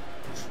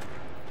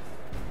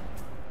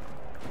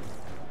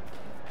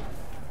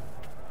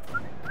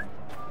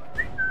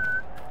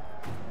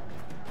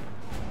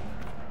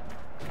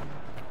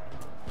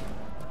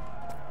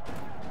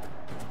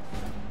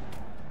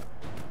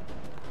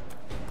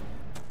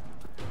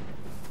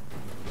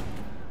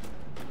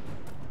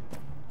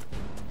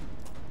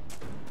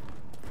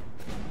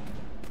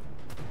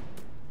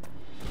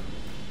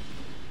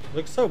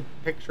 Looks so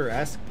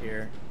picturesque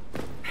here.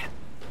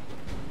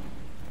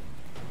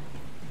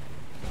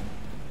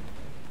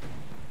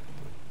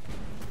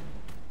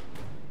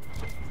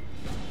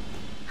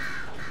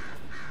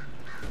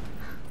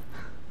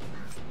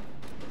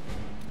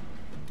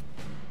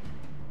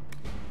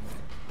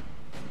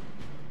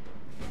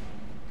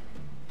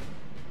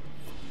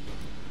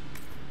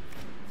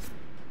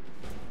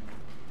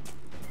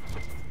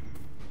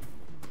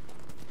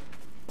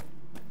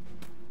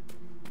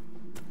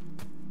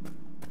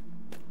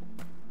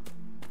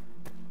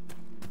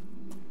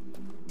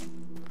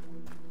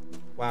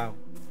 Wow.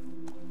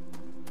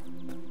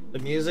 The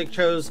music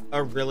chose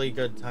a really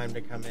good time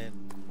to come in.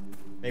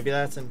 Maybe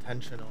that's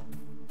intentional.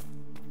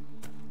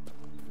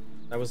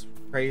 That was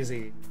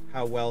crazy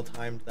how well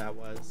timed that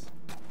was.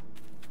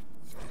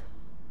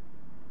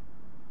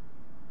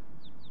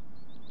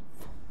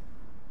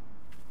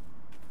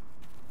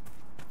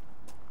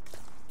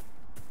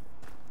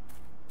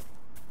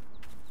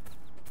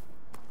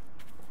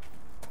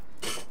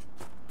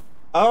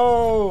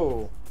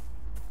 Oh!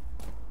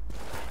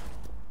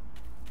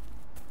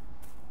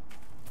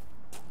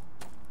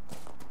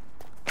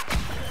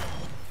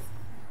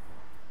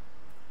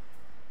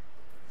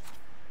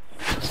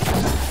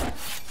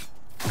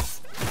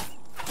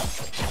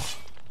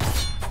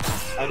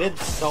 I did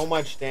so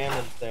much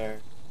damage there.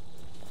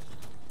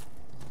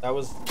 That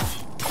was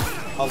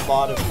a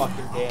lot of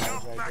fucking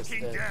damage I just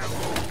did.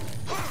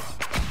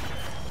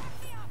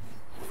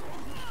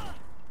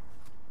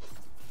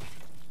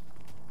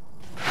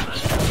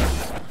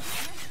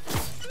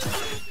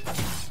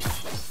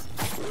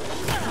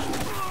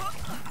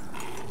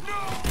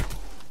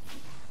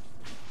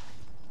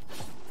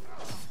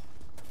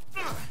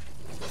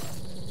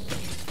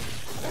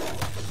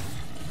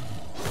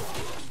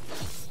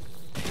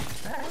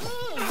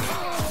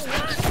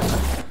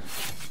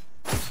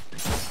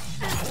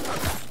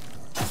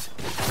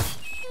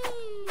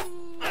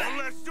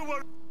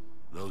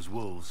 Those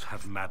wolves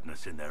have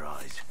madness in their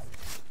eyes.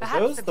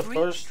 Perhaps the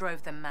breach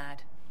drove them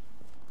mad.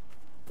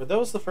 Were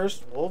those the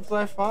first wolves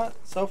I fought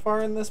so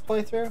far in this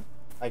playthrough?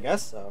 I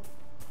guess so.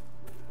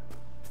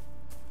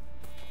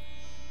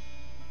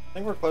 I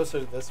think we're closer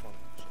to this one,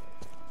 actually.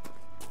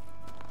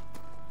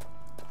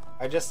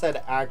 I just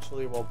said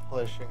actually while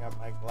pushing up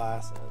my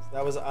glasses.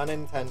 That was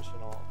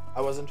unintentional.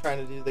 I wasn't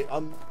trying to do the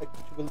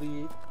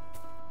actually.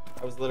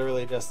 I was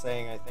literally just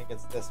saying I think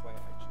it's this way,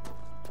 actually.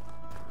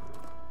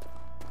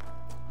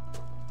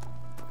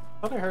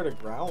 I thought I heard a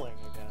growling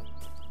again.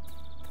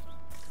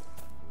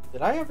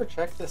 Did I ever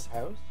check this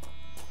house?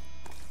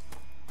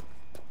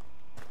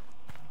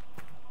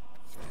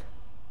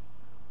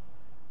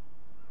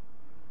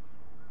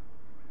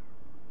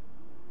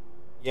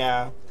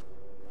 Yeah.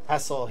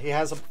 Hessel, he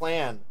has a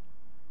plan.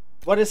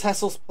 What is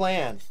Hessel's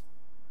plan?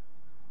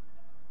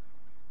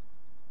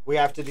 We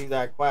have to do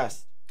that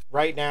quest.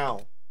 Right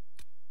now.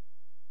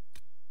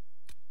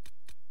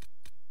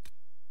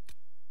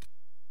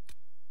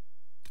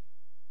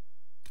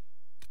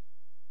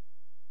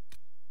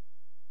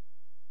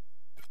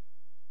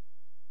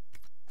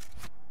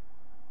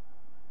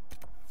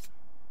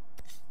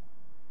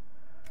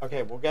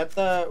 Okay, we'll get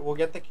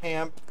the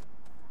camp.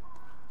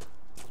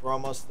 We're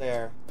almost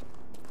there.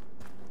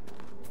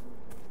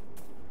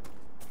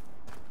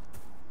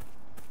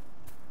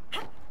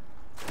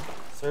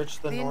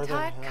 Search the northern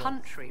entire hills.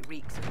 country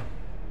reeks of...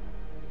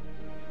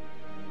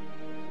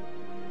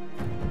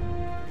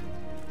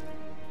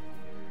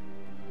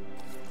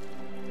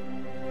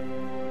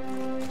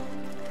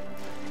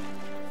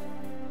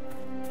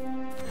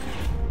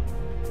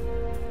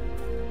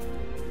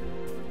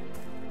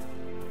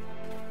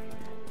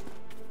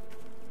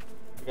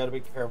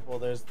 gotta be careful.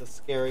 There's the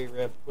scary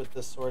rift with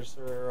the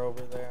sorcerer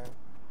over there.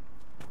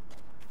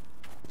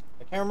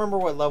 I can't remember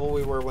what level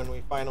we were when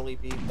we finally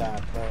beat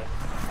that, but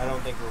I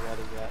don't think we're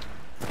ready yet.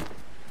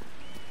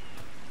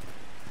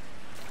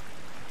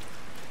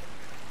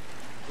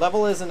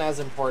 Level isn't as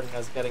important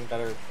as getting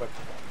better equipped.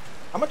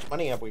 How much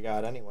money have we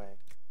got anyway?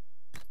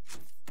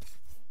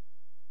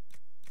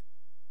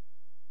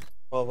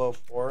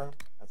 1204?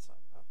 That's not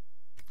enough.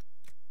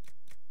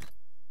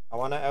 I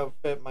want to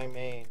outfit my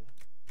main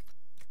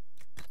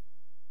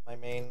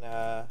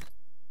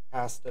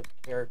cast of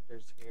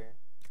characters here.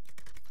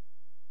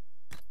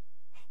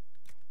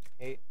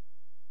 Hate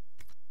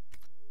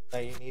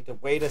that you need to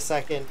wait a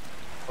second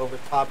over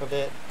top of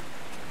it.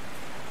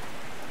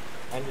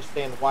 I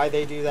understand why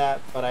they do that,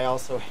 but I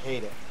also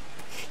hate it.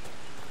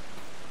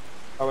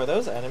 Oh, are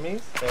those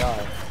enemies? They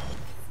are.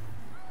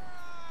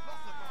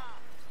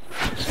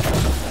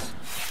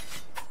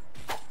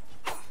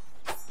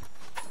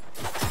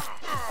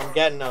 I'm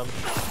getting them.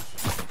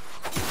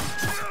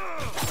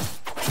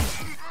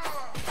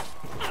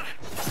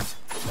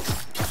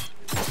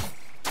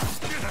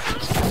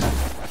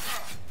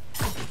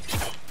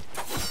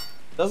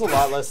 Does a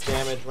lot less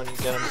damage when you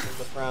get them from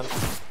the front.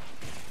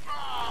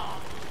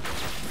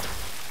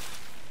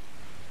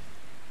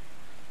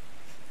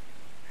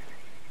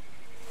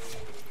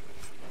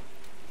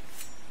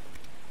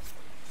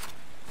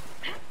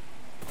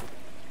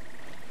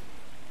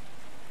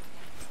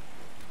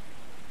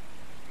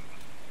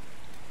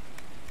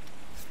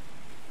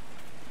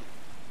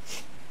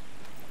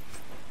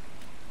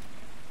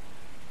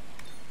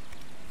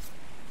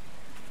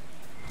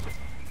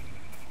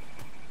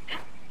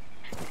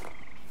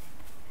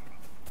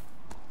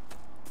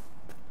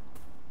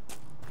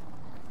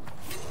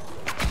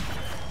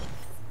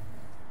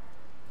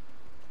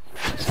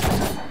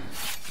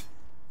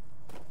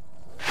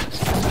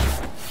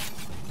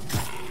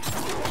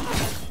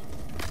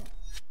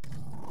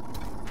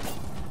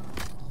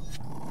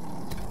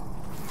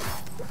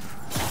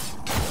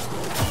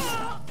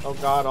 Oh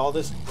god, all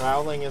this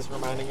growling is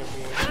reminding me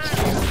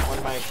of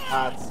when my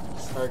cats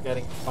start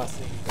getting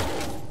fussy.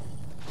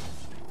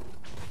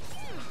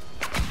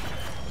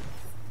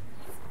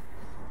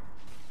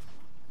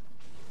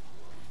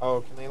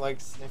 Oh, can they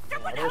like sniff me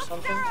out or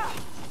something?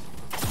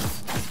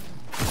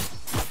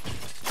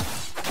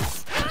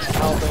 I'm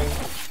helping,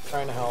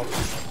 trying to help.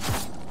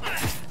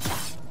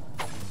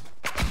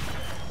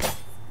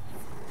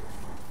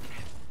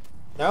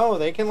 No,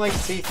 they can like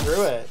see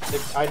through it.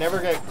 I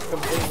never get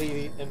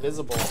completely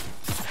invisible.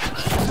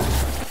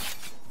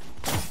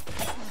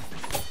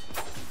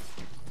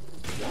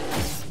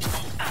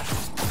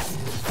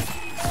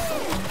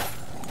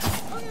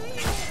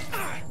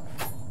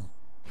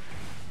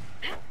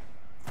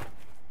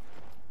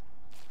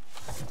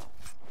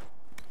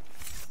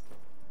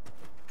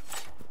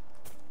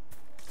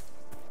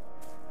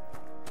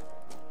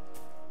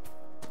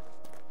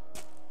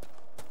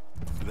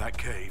 That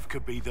cave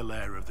could be the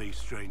lair of these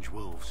strange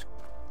wolves.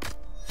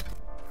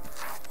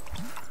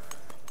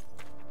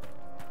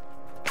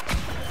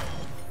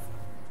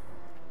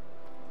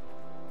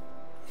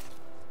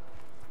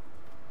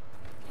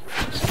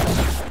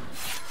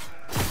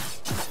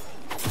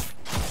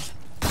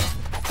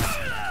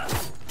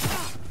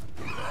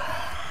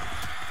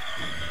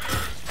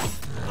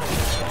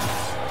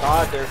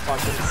 God, they're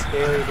fucking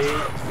scary,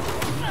 dude.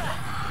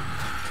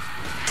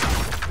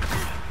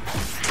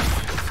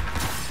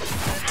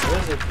 What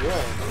is it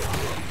doing?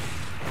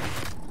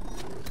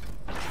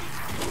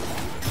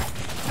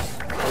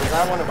 Or is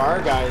that one of our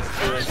guys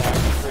doing that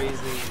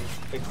crazy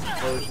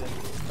explosion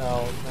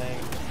spell thing?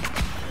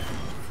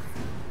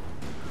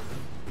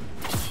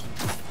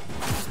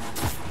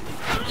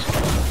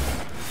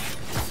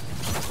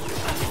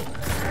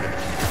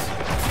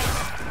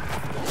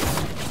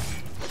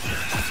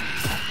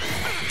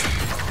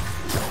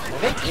 I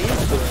think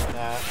he's doing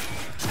that.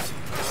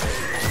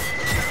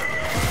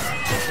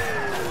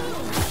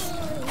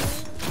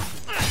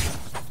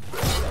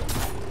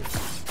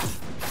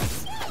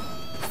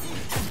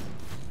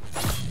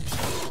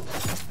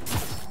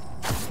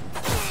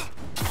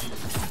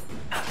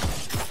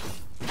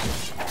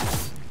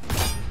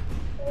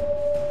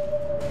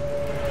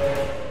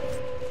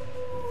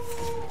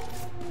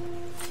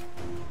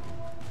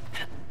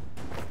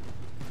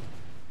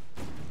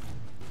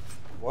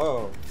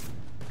 Whoa.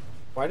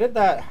 Why did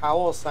that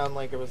howl sound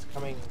like it was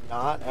coming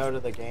not out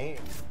of the game?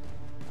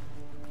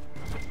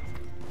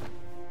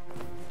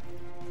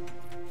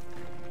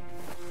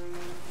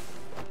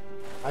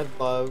 I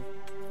love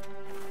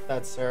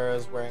that Sarah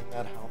is wearing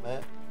that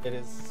helmet. It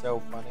is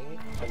so funny.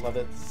 I love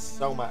it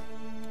so much.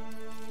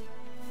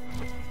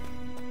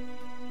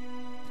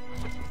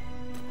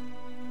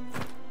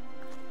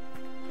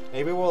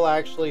 Maybe we'll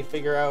actually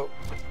figure out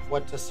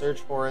what to search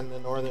for in the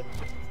Northern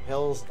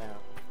Hills now.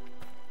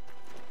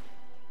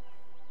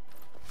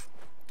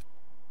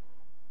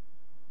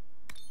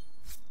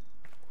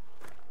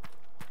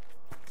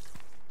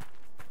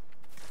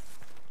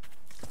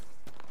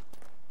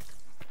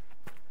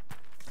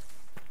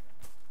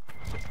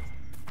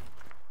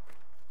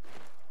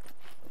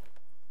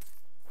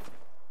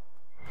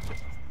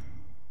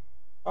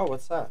 Oh,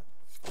 what's that?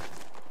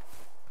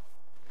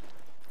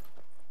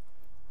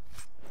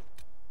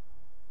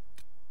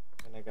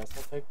 And I guess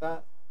I'll take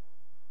that.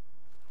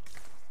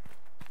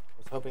 I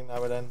was hoping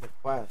that would end the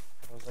quest.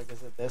 I was like,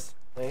 is it this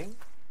thing?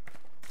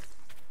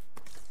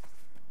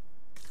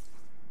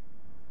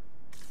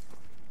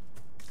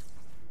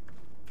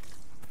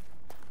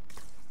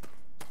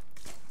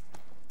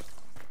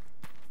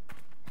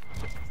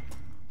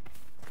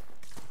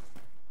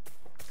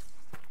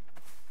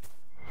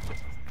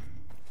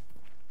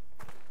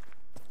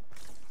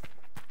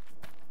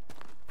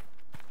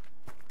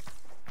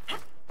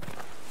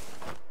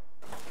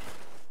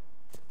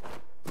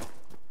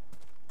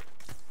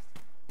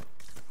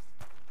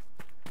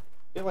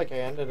 I feel like I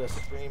ended a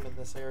stream in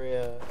this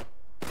area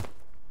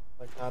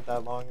like not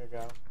that long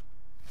ago.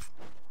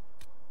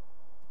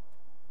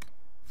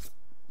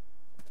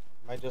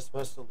 Am I just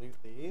supposed to loot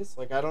these?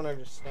 Like, I don't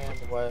understand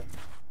what...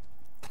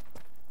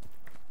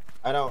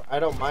 I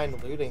don't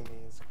mind looting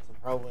these because I'm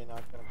probably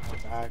not going to come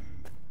back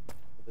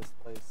to this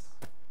place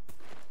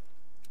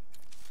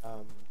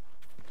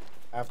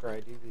after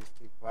I do these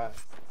 2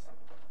 quests.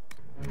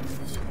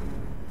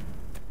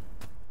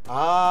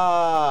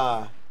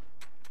 Ah!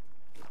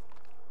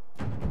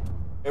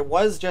 It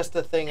was just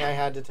a thing I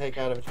had to take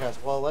out of a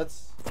chest. Well,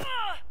 let's...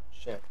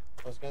 Shit.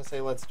 I was going to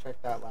say let's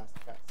check that last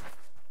chest.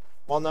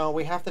 Well, no,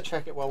 we have to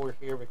check it while we're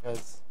here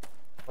because,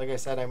 like I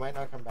said, I might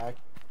not come back.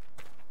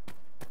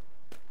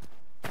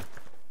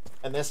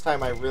 And this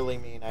time I really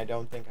mean I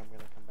don't think I'm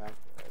going to come back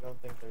here. I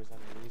don't think there's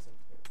any reason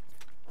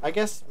to. I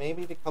guess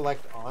maybe to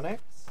collect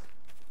onyx?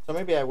 So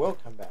maybe I will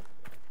come back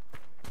here.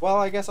 Well,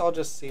 I guess I'll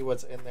just see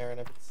what's in there, and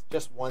if it's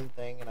just one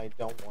thing and I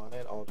don't want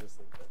it, I'll just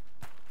leave it.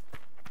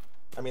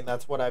 I mean,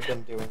 that's what I've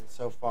been doing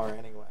so far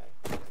anyway.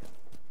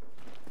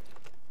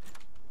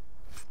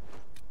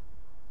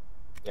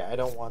 Yeah, I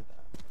don't want that.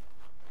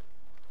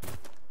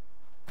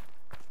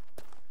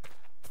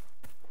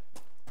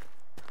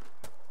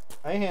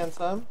 Hi,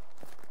 handsome.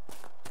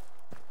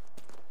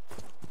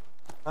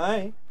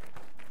 Hi.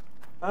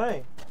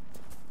 Hi.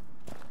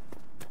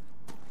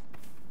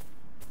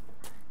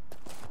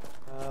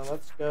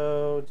 Let's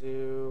go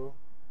do...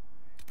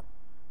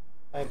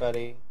 Hi,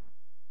 buddy.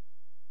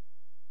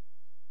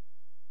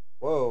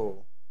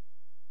 Whoa.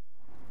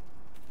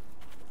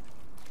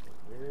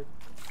 Weird.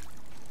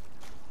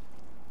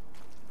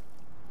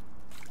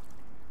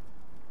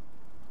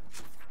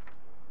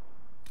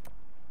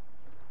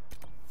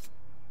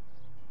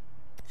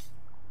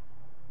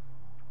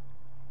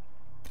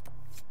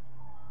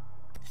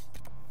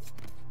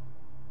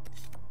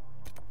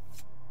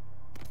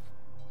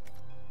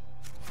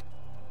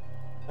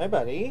 Hi,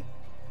 buddy.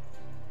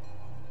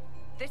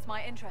 This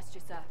might interest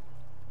you, sir.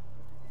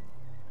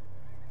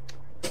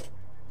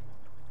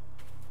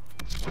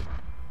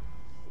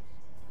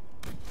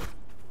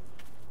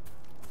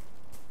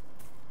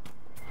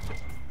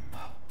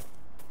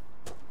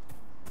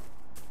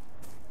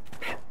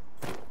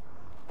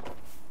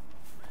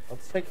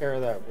 Let's take care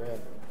of that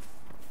rib.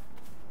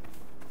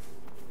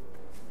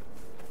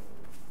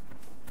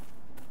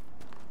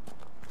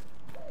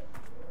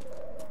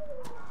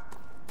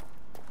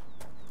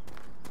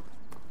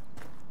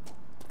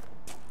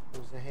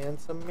 Who's a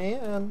handsome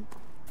man?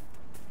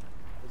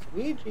 It's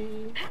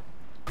Ouija.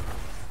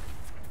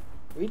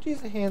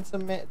 Ouija's a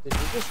handsome man. Did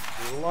you just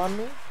drool on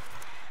me?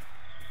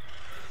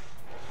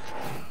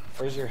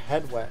 Or is your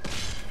head wet?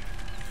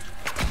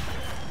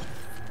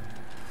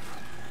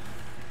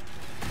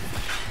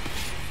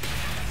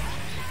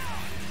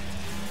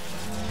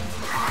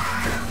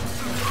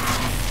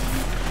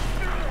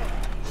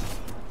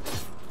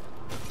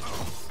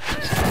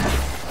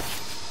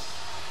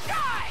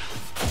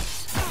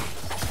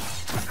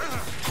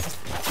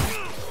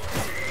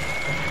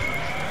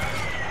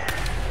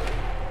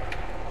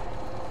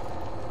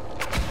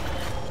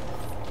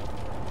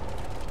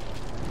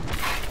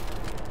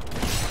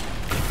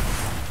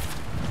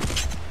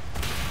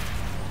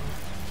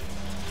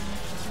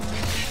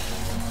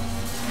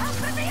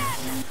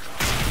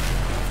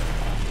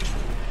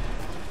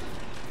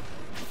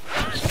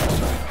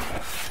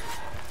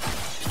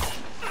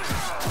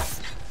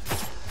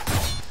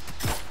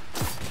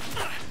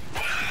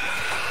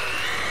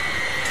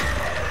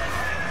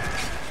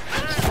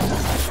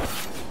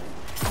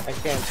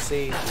 Can't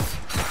see.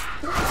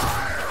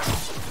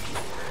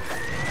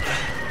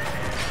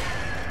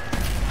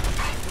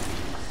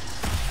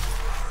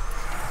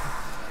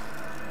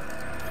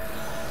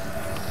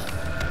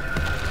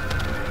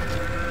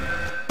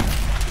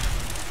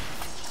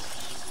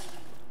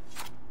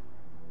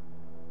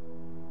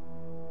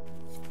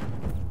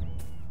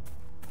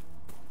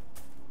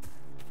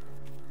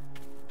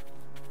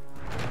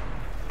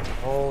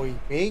 Oh,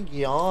 big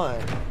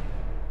yawn.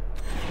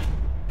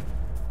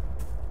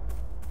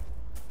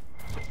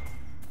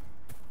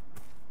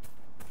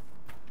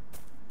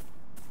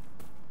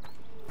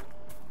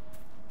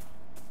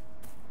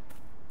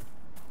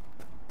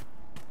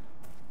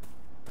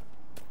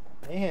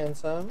 Hey,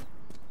 handsome.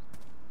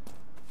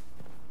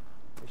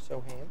 You're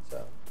so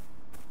handsome.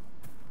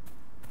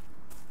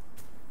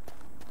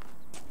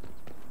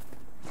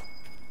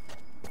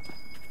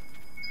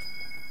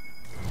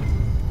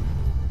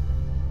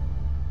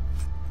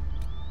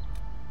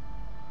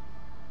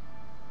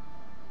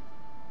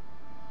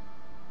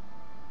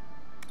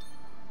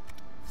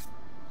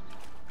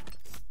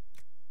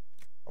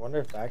 I wonder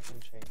if that can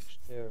change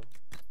too.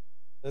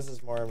 This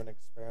is more of an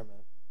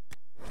experiment.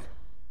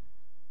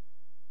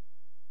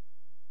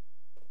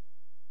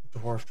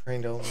 Dwarf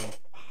trained only.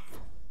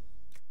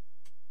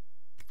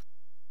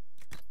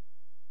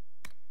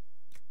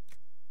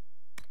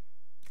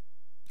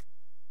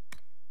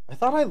 I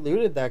thought I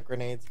looted that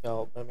grenades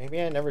belt, but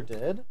maybe I never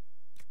did.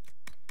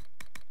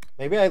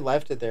 Maybe I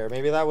left it there.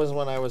 Maybe that was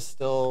when I was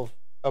still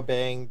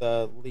obeying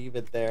the leave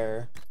it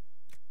there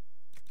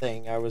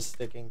thing I was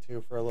sticking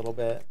to for a little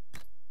bit.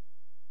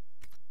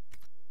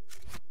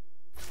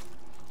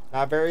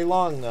 Not very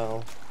long,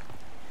 though.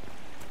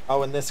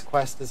 Oh, and this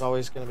quest is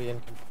always going to be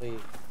incomplete.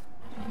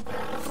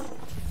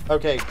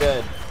 Okay,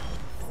 good.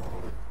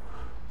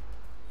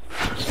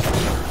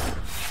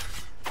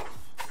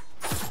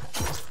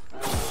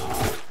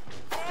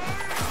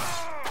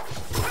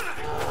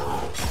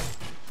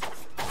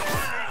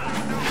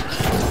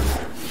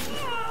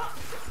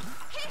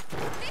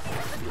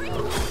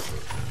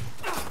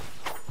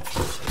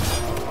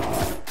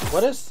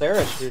 What is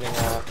Sarah shooting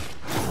at?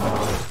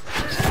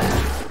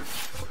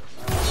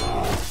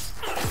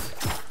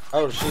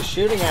 Oh, she's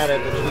shooting at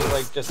it, but she's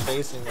like just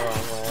facing the wrong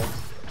way.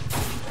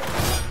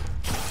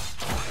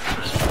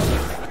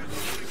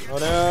 Oh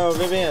no,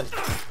 Vivian!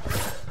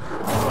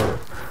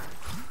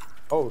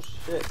 Oh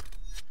shit.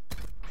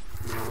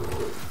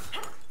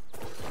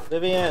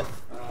 Vivian!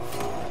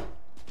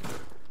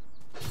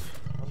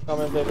 I'm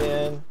coming,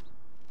 Vivian.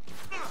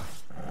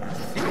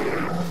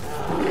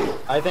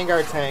 I think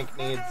our tank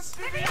needs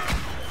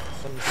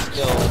some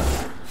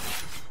skills.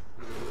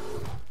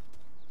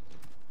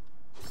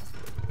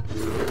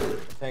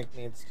 The tank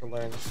needs to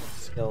learn some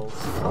skills.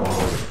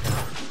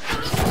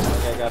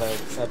 I gotta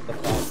accept the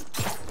fact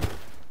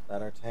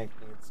that our tank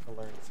needs to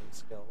learn some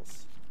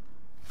skills.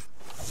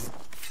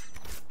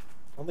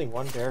 Only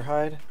one bear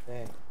hide?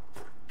 Dang.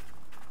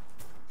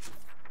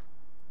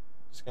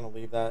 Just gonna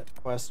leave that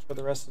quest for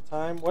the rest of the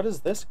time. What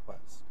is this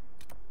quest?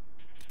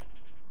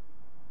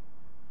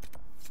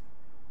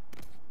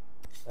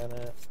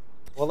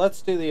 Well,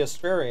 let's do the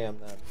Astrarium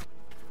then,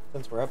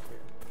 since we're up here.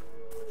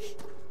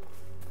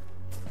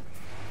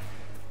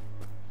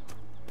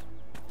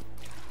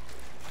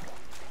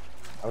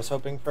 I was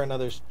hoping for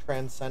another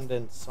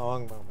transcendent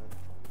song moment,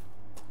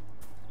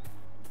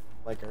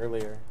 like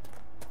earlier,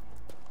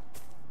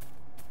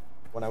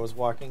 when I was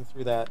walking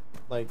through that,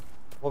 like,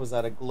 what was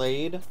that, a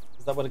glade?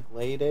 Is that what a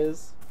glade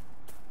is?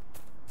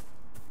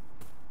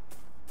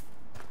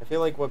 I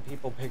feel like what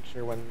people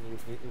picture when you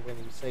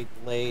say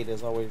glade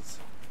is always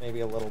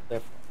maybe a little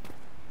different.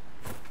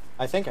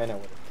 I think I know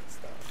what it is,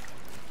 though.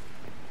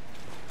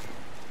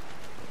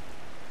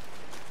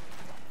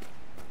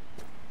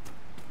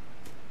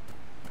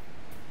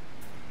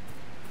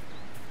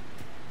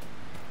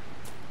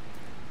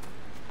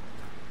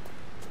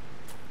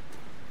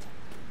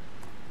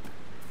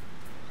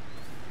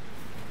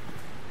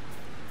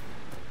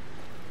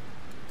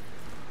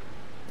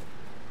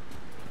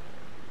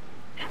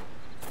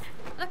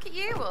 Look at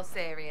you, all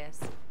serious.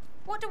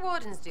 What do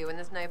wardens do when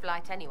there's no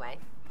blight anyway?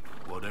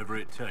 Whatever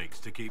it takes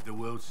to keep the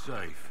world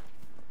safe.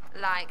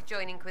 Like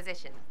join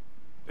Inquisition?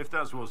 If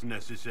that's what's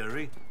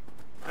necessary.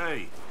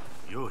 Hey,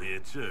 you're here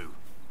too.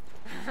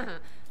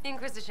 The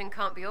Inquisition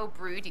can't be all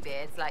broody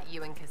beards like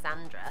you and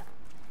Cassandra.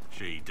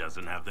 She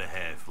doesn't have the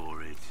hair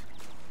for it.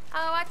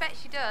 Oh, I bet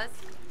she does.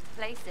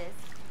 Places.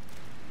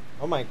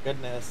 Oh my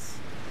goodness.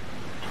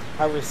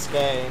 How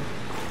risque.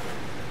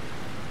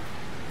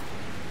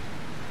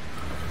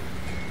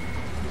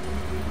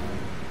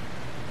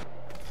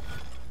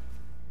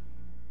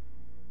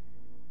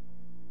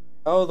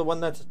 Oh, the one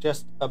that's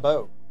just a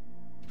boat.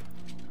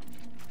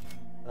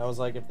 And I was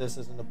like, if this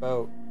isn't a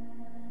boat,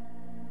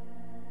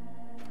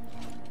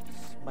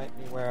 this might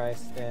be where I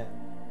stand.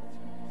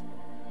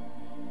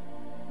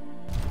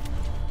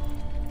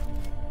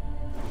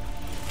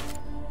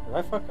 Did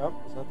I fuck up?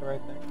 Is that the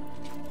right thing?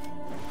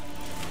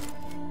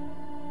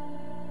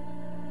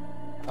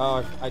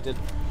 Oh, I did.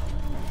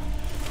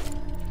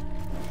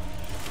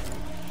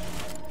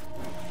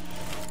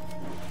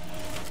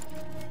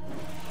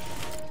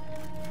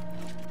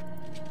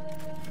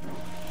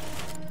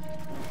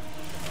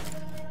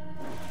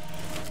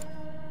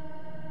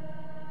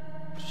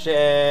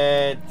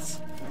 Shit.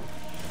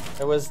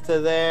 It was to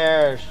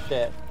there.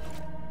 Shit.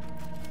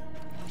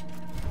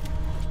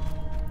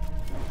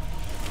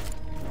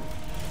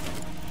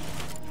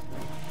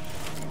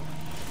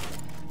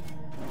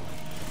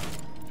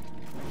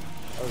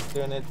 I was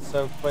doing it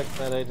so quick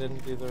that I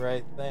didn't do the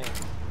right thing.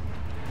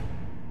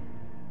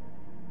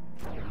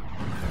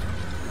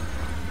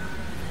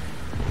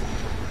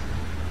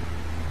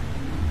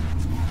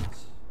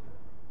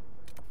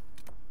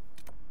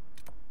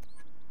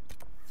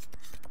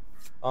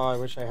 Oh, I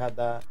wish I had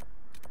that.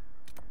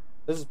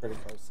 This is pretty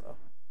close, though.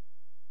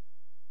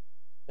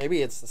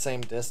 Maybe it's the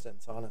same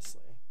distance,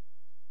 honestly.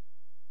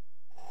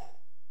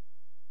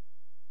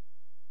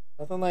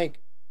 Nothing like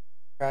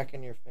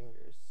cracking your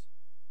fingers.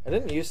 I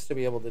didn't used to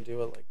be able to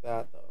do it like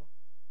that, though.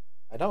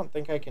 I don't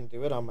think I can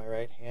do it on my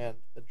right hand.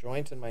 The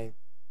joint in my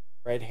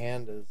right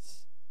hand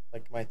is...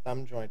 like, my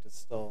thumb joint is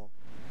still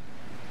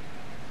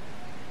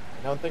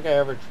I don't think I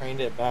ever trained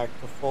it back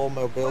to full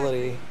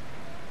mobility.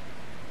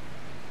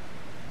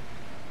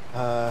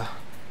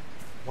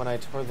 When I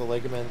tore the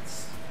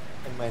ligaments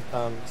in my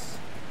thumbs.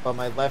 But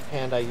my left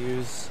hand I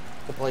use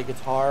to play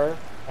guitar,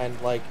 and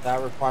like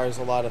that requires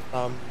a lot of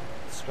thumb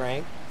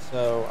strength.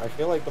 So I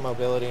feel like the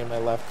mobility in my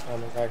left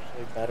thumb is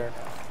actually better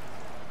now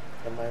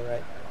than my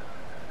right.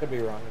 Could be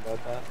wrong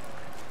about that.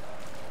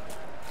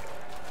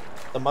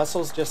 The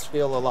muscles just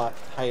feel a lot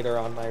tighter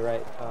on my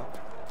right thumb.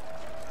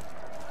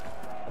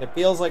 And it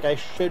feels like I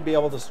should be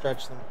able to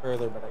stretch them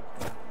further, but I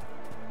can't.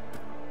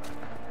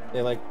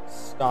 They like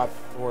stop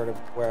short of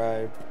where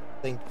I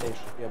think they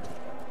should be able to go.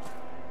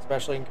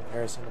 Especially in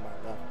comparison to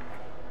my left.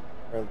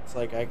 Where it's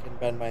like I can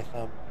bend my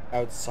thumb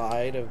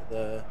outside of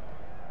the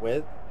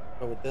width,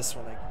 but with this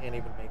one I can't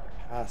even make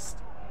it past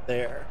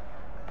there.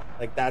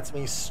 Like that's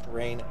me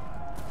straining.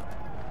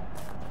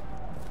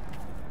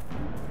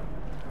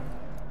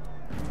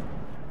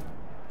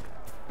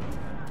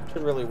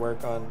 Should really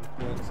work on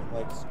doing some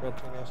like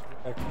stretching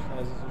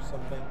exercises or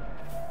something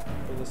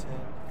for this hand.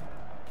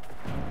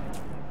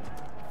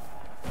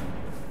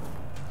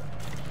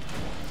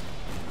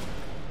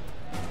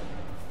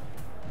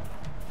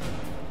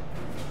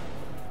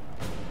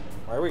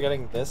 Why are we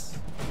getting this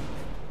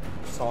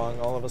song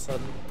all of a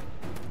sudden?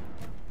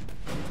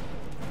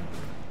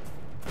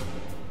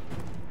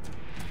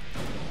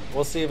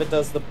 We'll see if it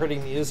does the pretty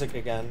music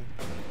again,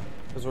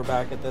 because we're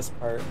back at this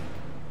part.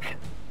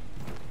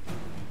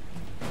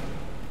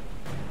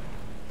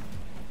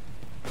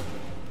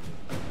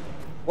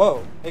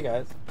 Whoa, hey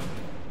guys.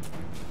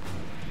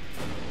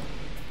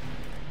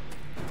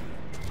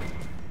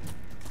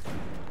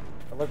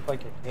 It looked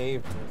like a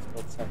cave for a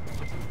split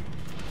second.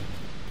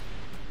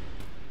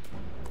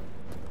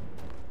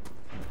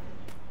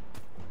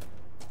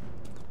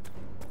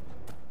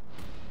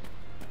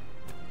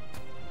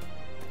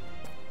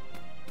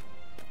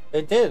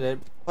 It did. It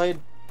played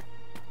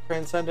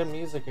transcendent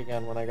music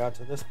again when I got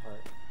to this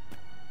part.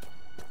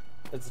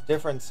 It's a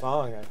different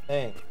song, I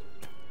think.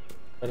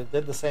 But it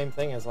did the same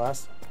thing as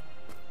last time.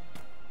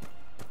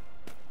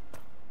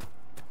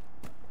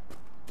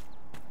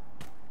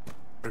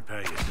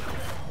 Prepare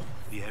yourself.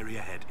 The area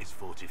ahead is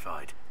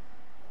fortified.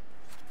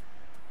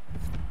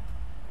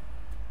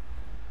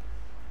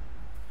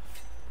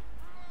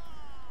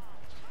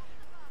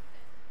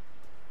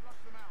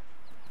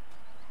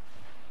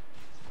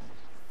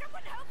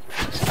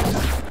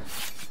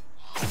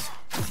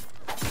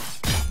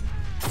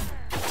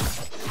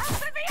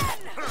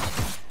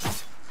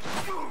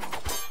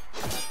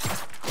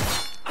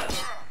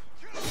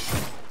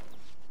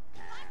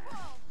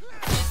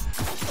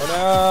 Oh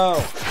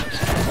no!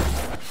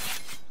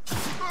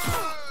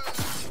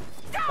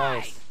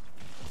 Nice.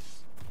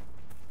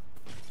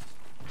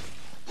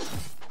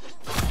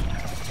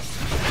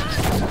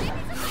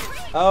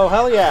 Oh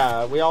hell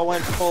yeah! We all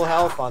went full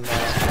health on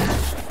that.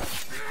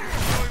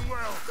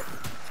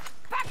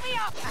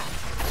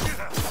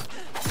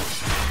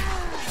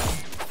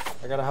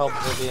 I gotta help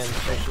Vivian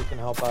so she can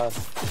help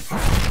us.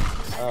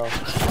 Oh.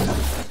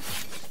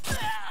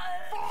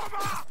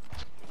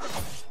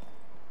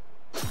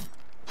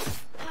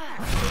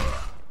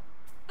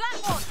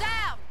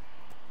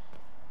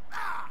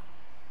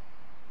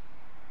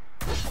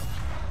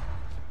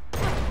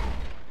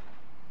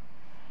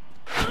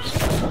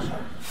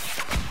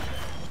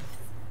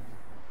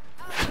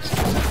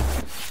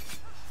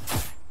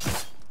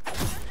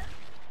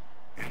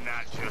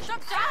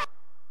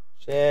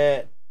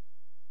 Shit.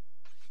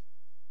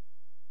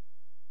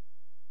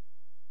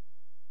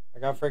 I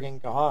got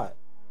friggin' caught.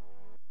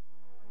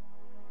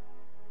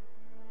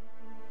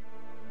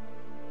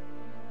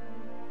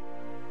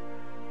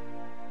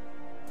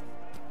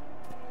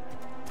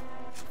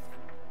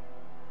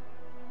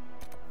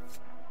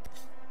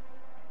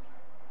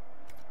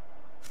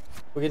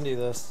 We can do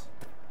this.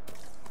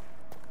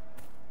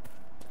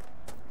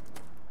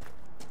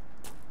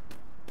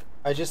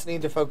 I just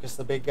need to focus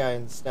the big guy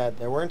instead.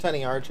 There weren't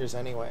any archers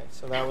anyway,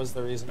 so that was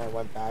the reason I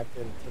went back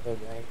into the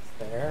ranks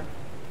there.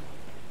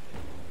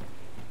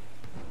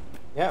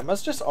 Yeah, it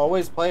must just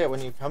always play it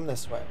when you come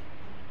this way.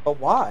 But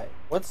why?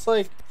 What's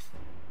like...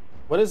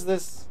 What is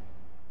this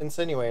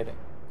insinuating?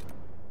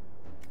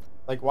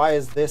 Like, why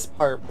is this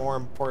part more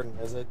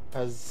important? Is it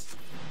because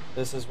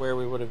this is where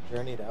we would have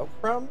journeyed out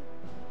from?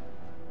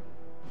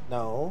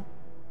 No.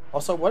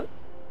 Also, what?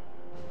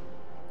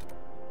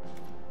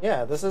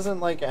 Yeah, this isn't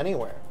like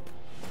anywhere.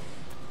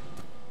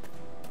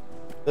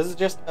 This is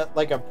just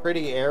like a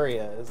pretty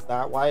area. Is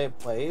that why it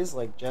plays?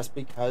 Like just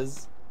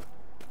because,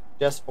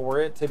 just for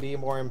it to be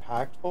more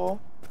impactful?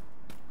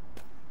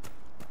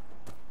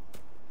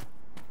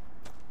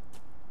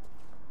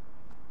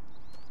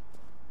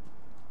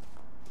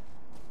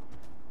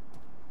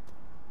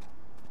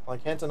 Well, I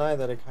can't deny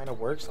that it kind of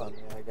works on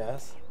me, I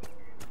guess.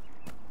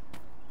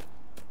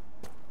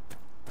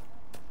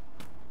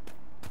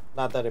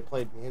 Not that it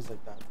played music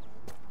that time.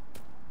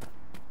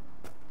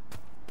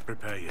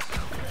 Prepare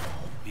yourself.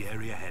 The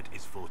area ahead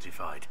is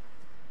fortified.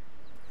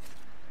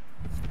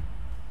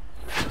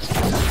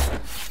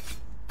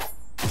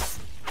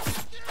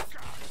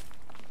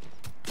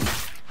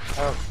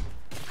 Oh.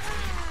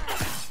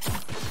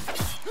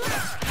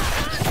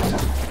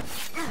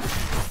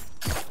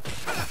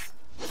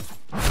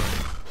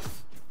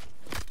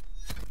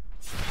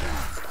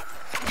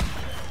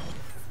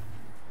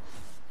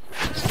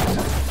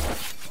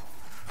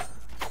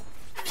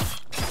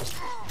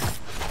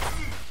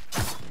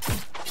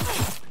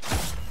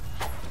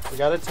 We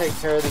gotta take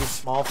care of these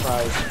small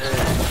fries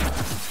first.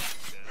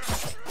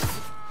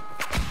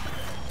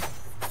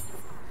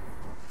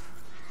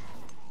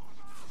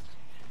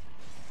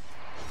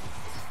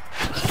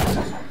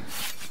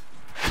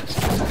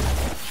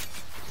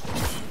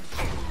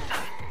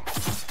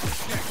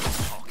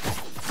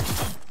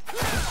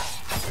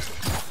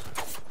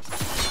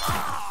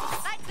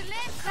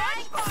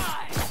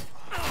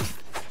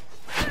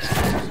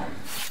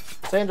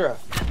 Sandra.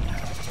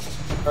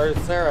 Or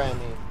Sarah, I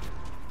mean.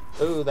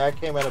 Ooh, that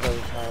came at a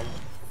better time.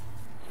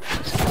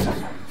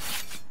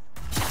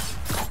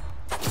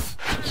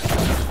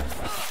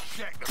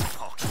 Check the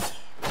pocket.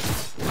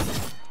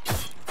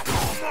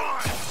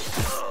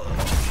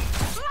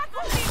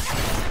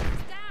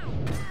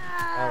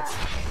 Ouch.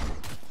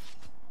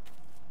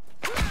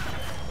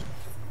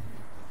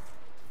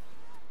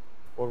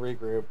 We'll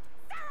regroup.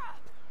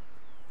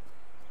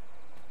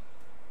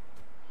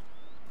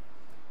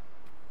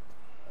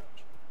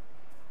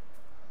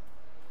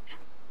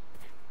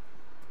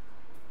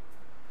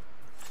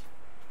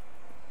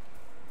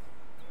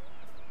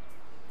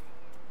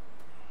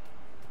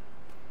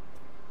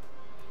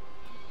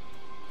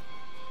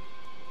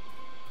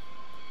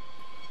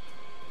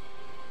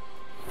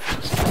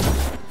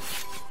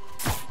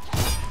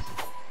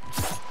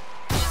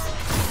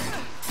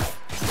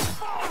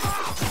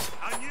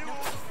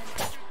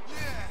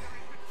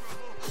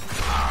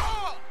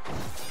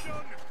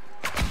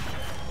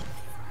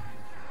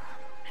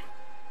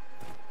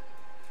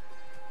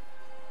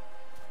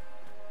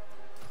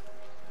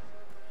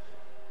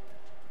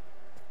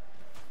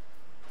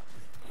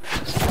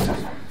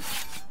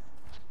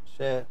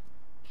 Shit.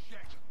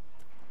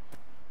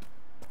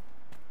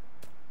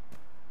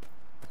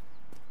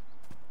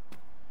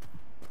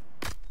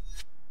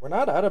 We're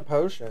not out of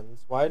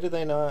potions. Why do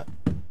they not?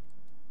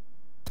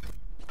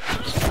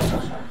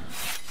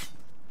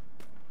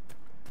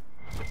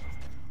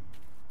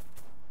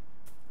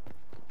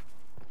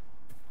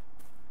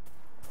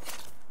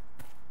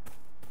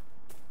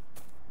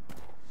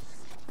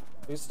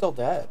 He's still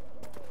dead.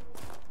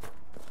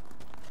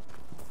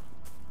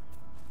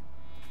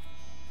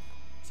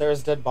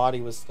 Sarah's dead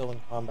body was still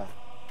in combat.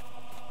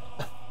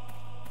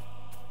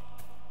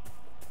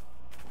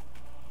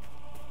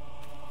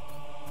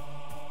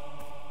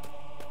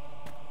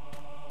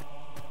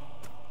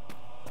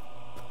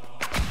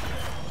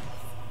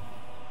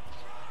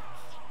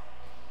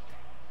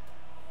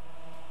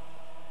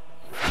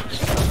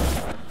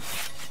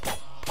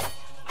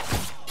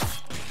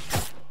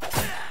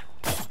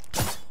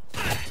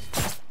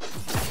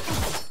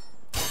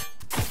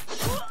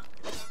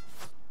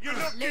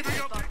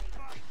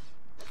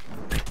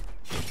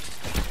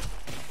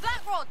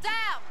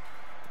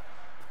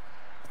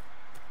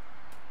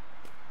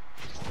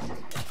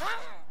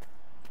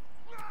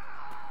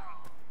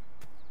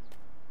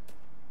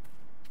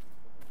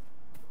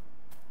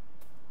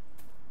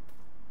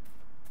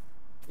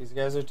 These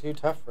guys are too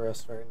tough for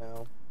us right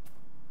now.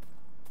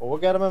 But we'll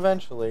get them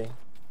eventually.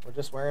 We're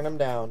just wearing them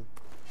down.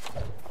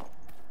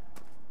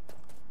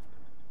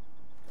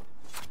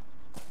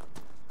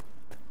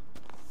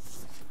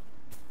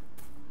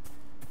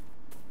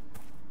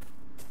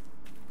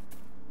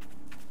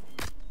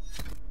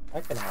 I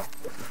can help.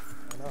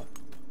 Why not?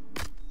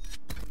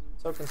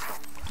 So can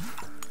Stop.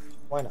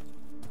 Why not?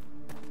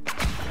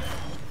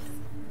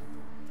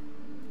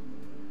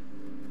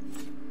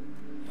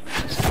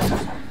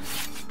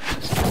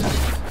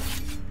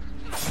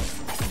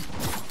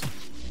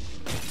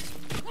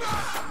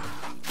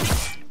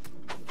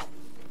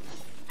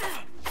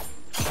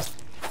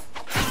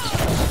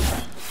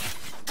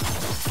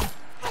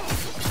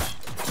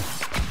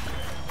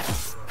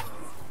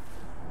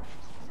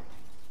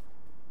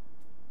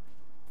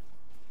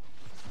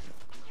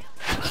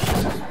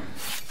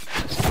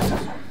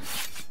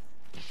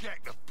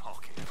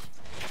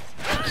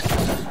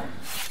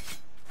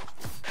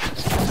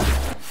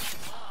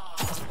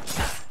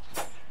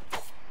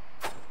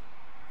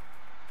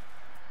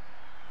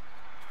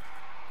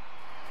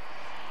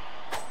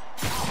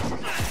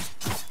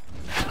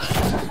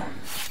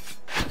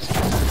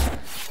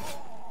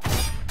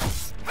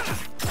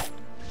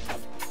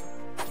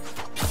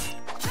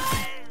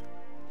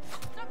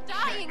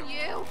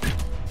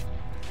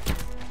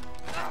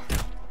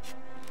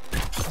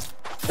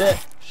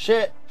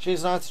 Shit,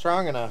 she's not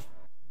strong enough.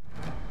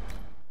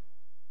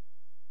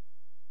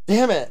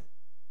 Damn it.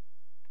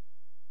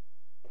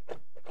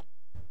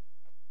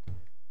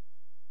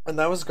 And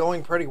that was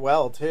going pretty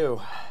well,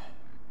 too.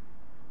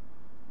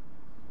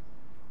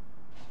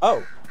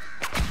 Oh.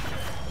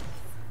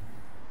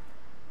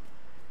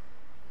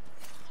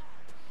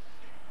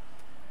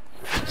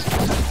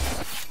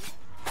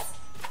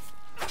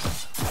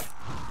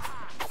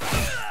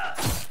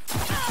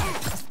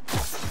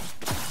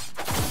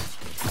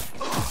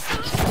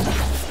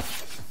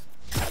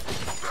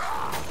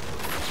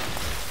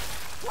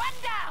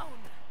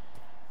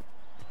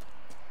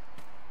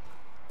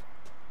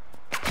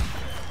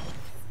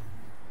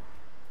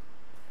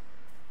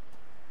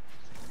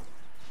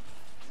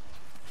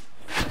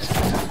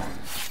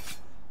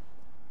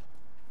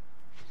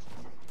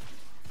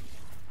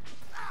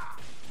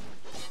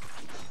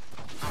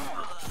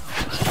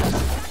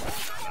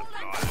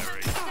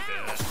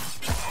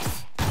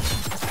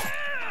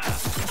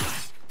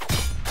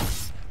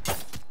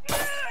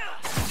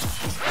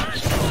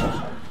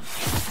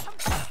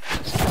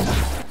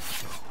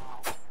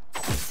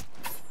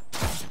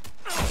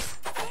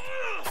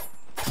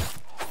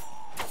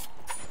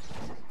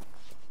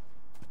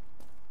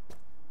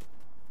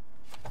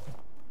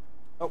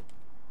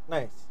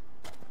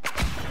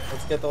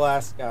 get the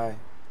last guy.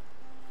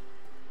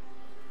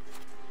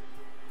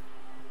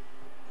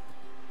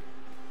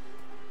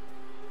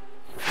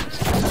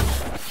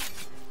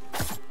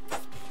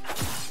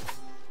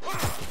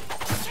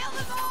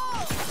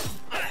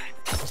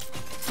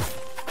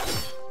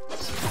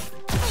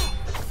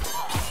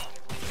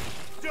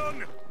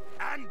 Done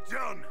and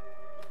done.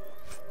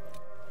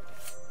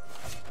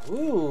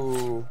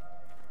 Ooh.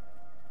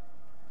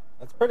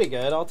 That's pretty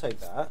good. I'll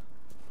take that.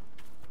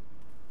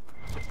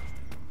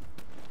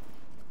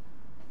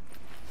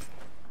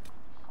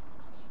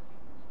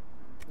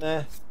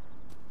 Nah.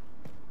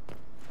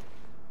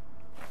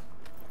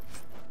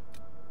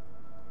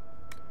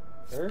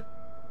 Sure.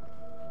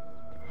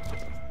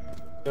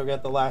 Go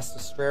get the last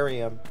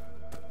Astrarium.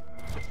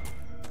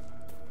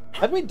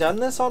 Had we done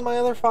this on my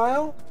other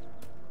file?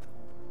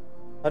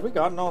 Had we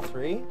gotten all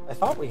three? I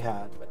thought we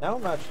had, but now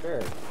I'm not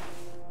sure.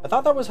 I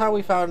thought that was how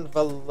we found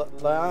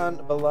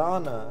Valana,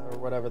 or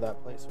whatever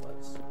that place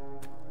was.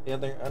 The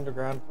other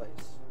underground place.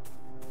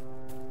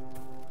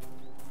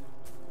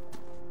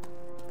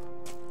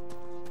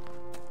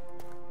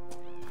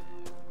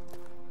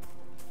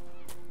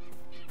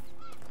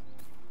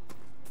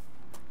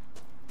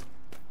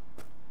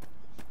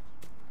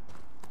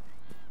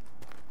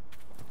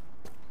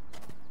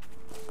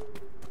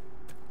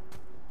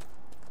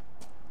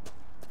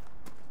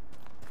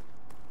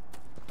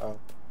 Oh.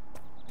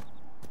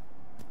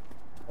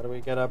 How do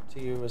we get up to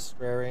you,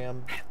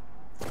 Astrarium?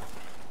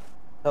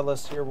 Tell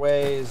us your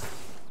ways,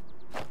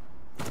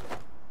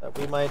 that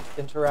we might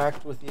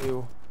interact with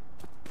you.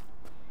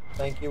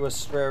 Thank you,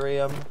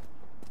 Astrarium.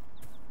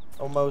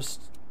 O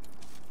most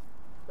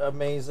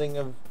amazing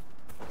of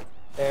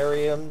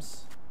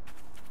ariums.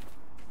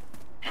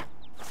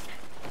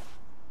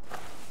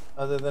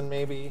 Other than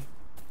maybe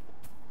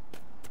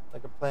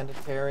like a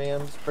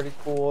planetarium's pretty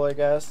cool, I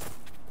guess.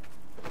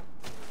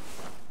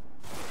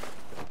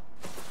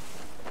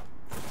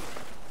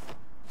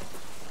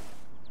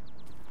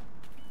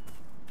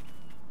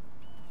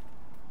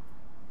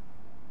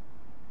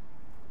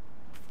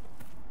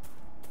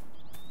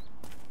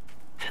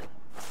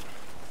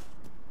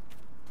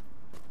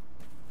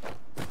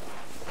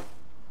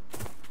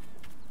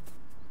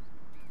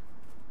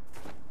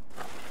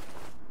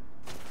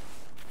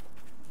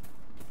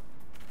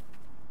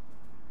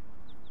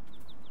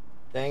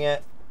 Dang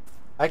it.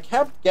 I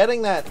kept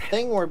getting that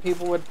thing where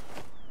people would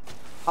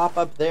pop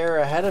up there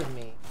ahead of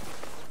me.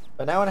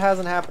 But now it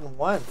hasn't happened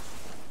once.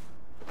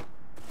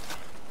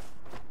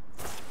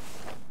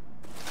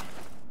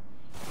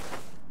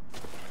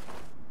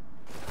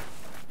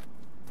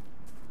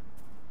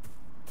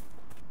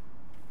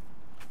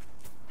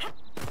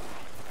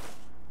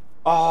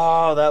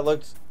 Oh, that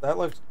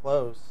looked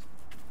close.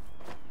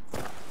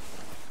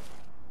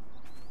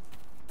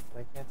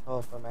 I can't tell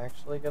if I'm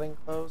actually getting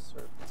close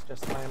or if it's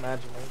just my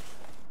imagination.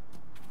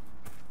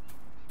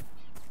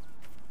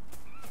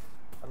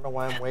 I don't know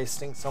why I'm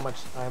wasting so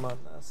much time on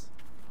this.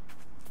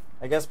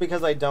 I guess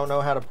because I don't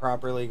know how to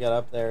properly get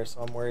up there,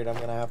 so I'm worried I'm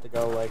gonna have to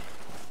go like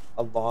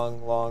a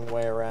long, long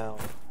way around.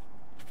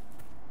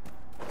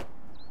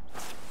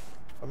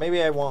 Or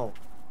maybe I won't.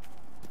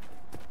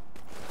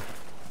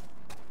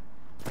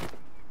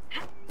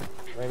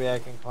 Maybe I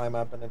can climb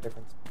up in a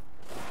different spot.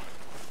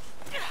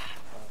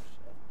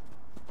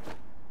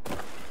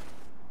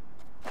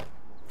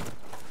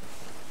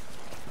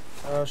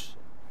 Oh shit.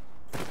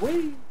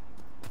 Whee!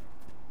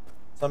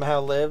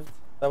 Somehow lived.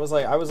 That was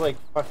like, I was like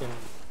fucking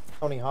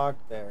Tony Hawk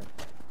there.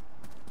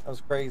 That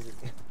was crazy.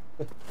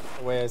 The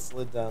way I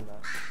slid down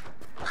that.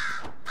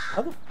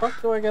 How the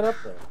fuck do I get up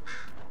there?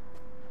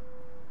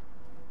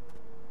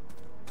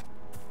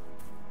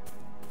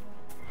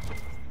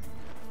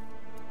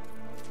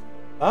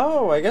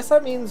 Oh, I guess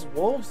that means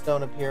wolves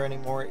don't appear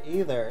anymore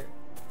either.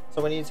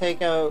 So when you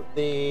take out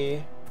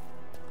the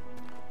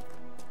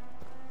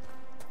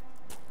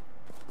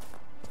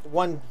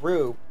one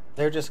group,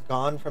 they're just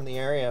gone from the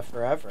area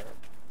forever.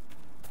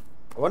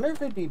 I wonder if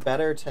it'd be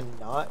better to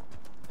not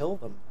kill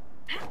them.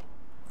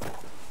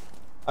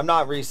 I'm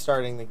not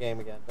restarting the game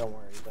again, don't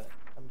worry, but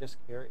I'm just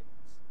curious.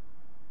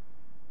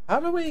 How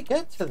do we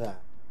get to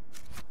that?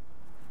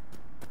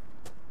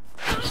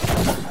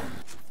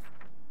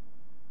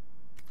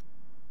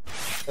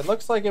 It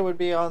looks like it would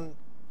be on,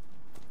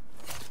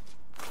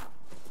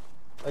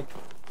 like,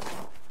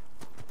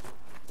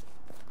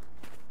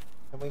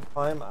 can we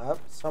climb up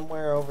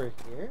somewhere over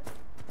here?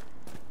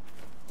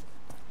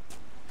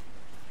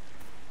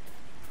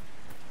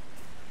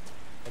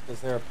 Like, is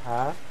there a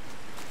path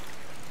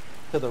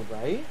to the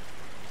right?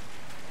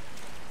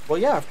 Well,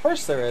 yeah, of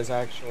course there is,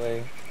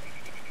 actually.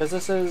 Because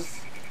this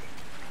is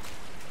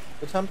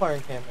the Templar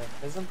encampment.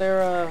 Isn't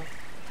there a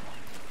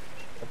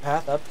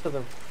path up to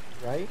the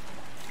right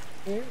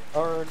here?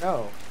 Or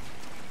no?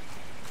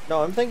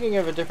 No, I'm thinking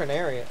of a different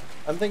area.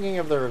 I'm thinking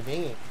of the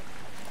ravine.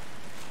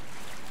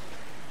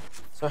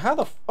 So how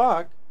the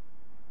fuck?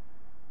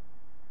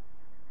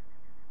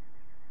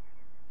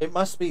 It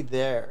must be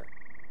there.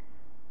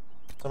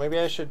 So maybe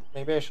I should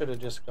have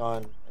just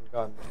gone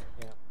there,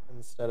 yeah,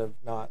 instead of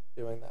not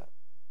doing that.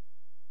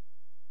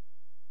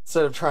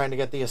 Instead of trying to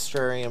get the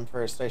Asturium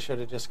first, I should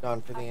have just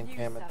gone for the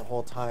encampment the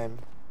whole time.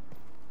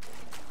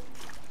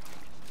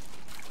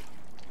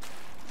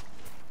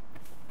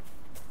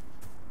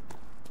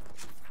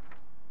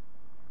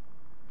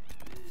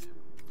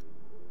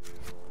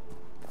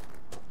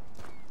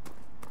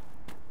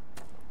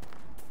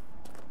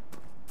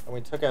 And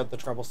we took out the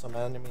troublesome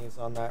enemies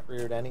on that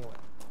route anyway.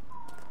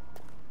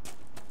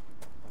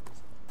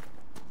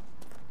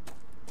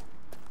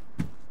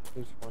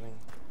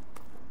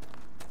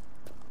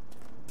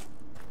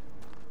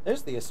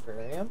 There's the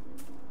Asturium.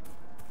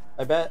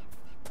 I bet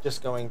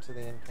just going to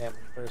the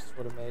encampment first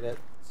would have made it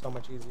so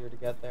much easier to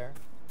get there.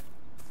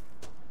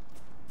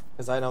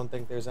 Because I don't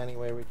think there's any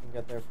way we can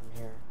get there from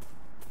here.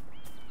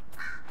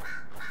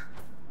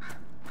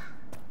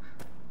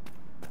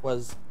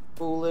 Was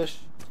foolish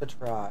to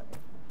try.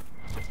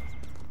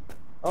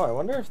 Oh, I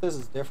wonder if this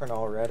is different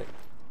already.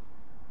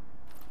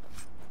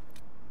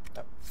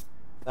 No.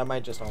 That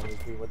might just always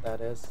be what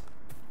that is.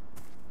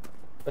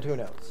 But who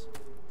knows?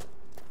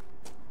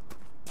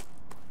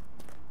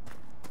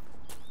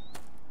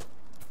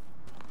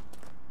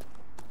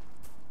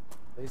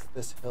 At least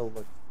this hill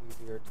looks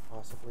easier to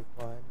possibly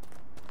climb.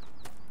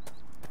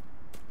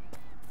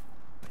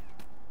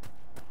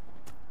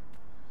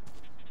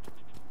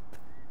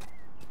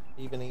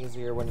 Even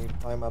easier when you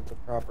climb up the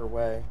proper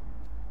way.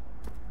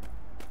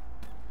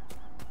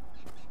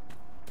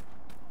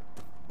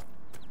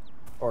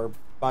 Or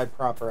by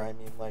proper, I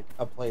mean like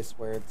a place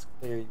where it's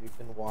clear you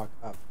can walk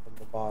up from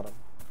the bottom.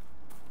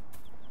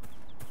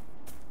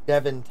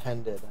 Dev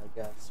intended, I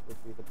guess,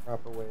 would be the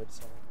proper way of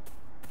saying it.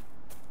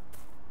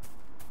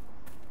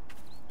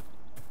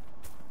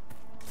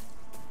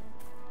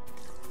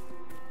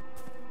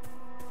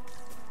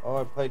 Oh,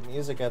 I played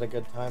music at a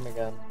good time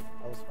again.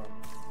 That was fun.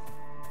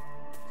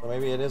 So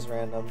maybe it is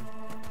random.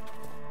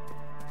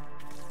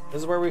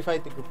 This is where we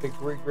fight the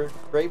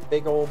great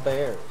big old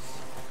bears.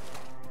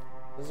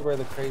 This is where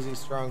the crazy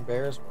strong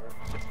bears were.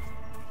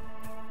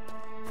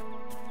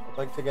 I'd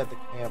like to get the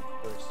camp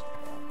first.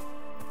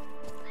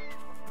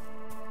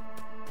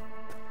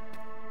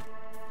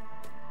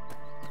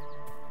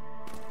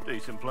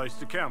 Decent place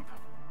to camp.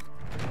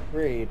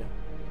 Agreed.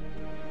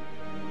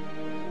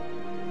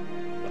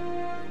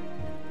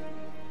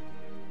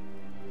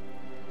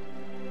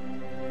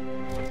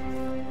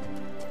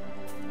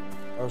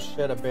 Oh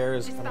shit, a bear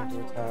is coming to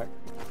attack.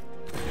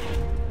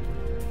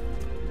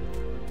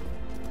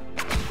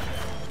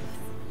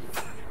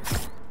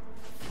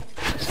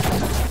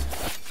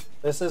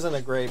 This isn't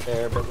a great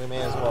bear, but we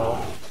may as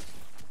well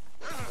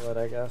do it,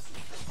 I guess.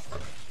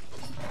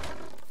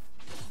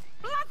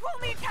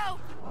 Blackwall needs help!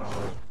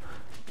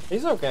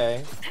 He's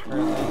okay,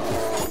 apparently.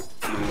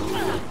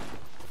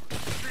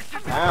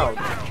 Ouch.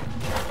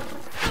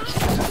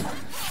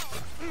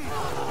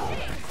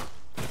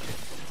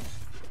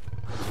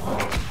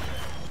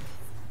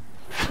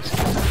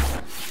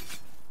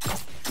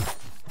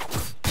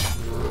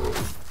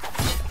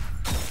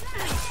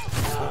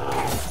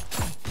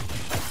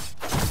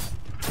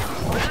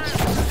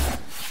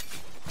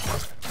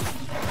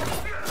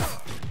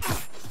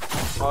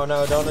 Oh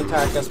no, don't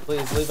attack us,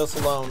 please. Leave us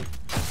alone.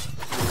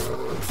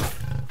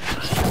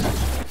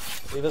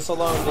 Leave us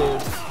alone,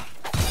 dude.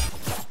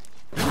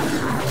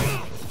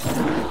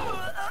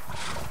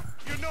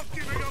 You're not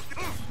giving up.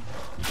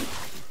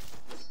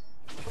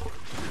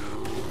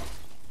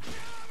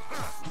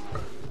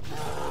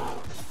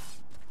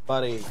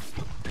 Buddy.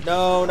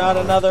 No, not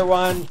another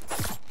one.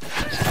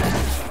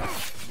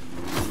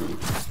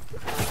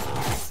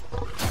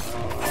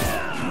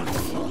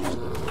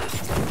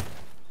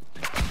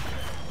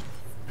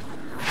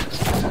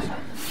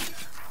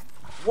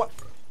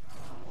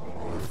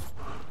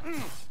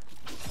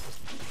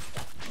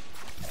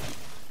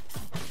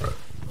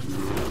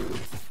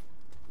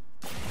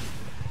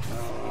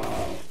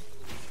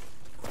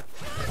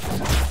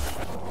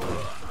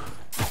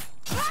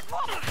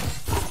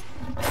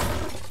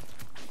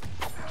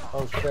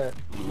 Oh shit.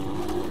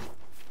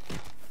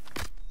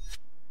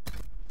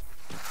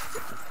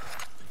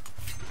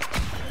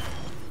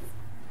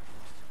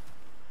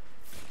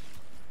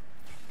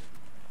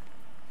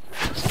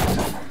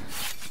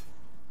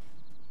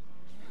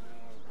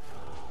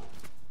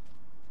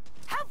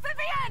 Help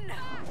Vivienne!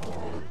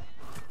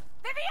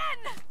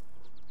 Vivienne!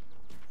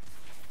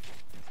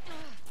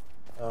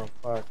 Oh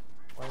fuck.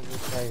 Why is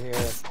this guy here?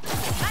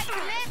 That's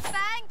lit,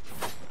 thanks!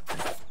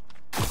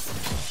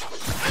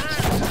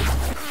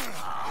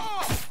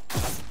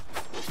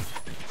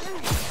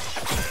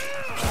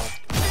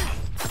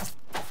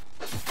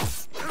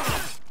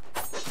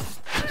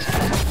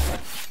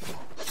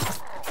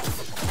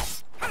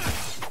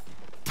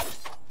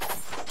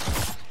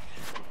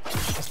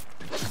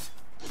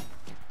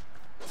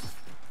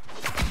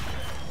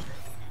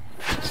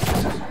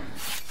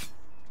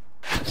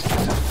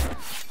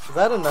 Is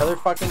that another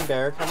fucking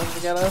bear coming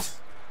to get us?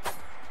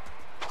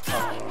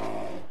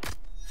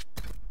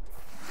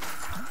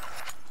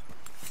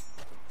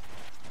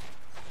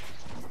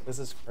 This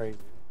is crazy.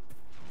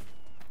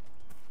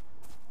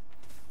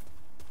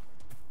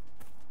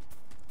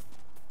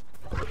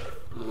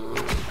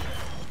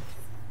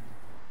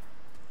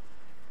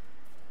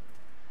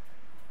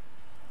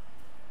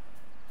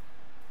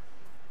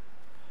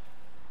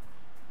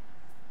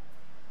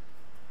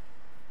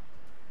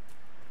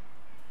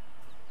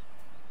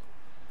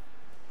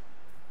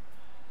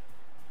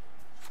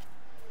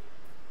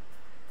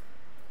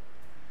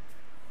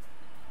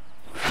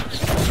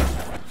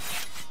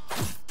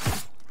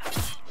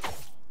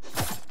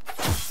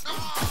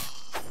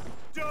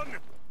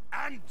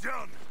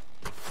 done.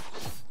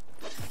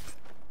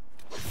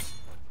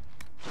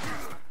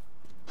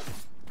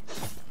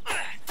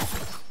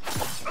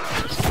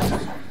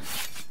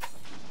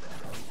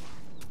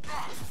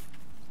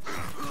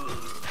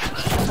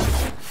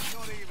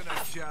 Not even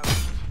a challenge.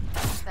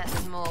 Bet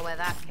there's more where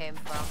that came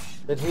from.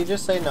 Did he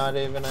just say not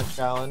even a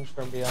challenge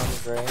from beyond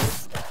the grave?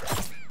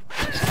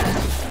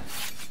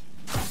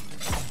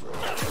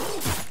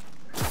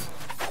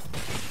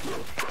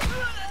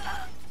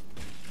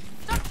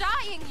 Stop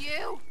dying,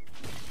 you!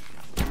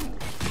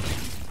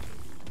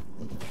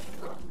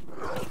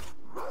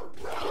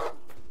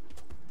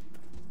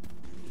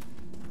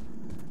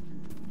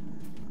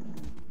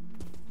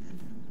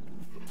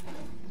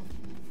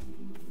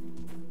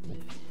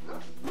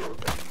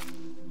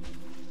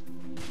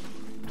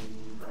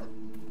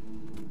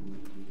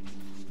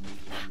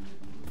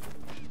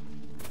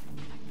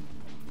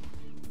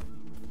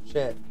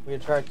 Shit, we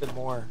attracted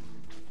more.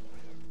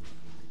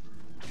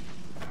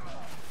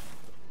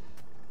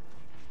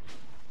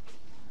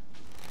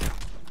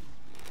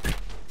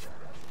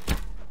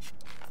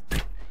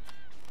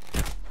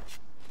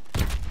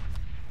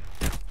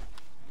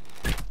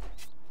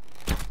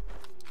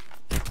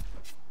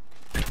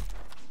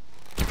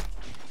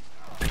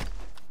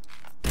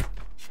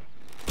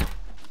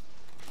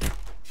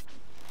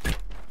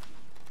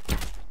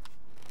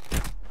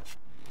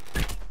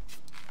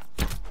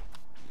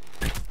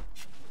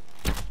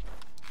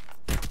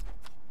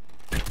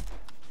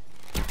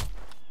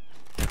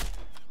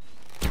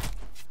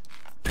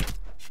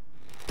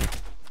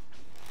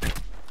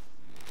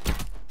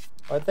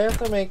 Why'd they have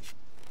to make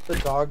the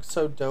dog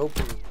so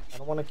dopey? I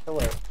don't want to kill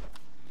it.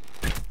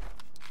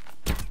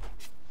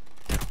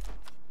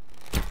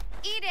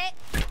 Eat it!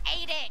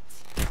 Ate it!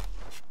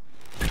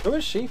 Who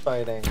is she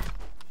fighting?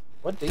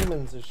 What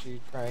demons is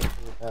she trying to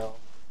repel?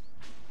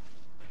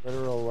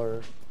 Literal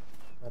or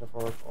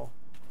metaphorical?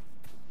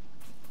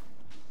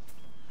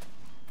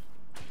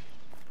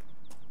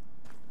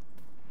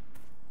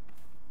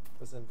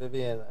 Listen,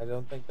 Vivian, I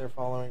don't think they're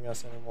following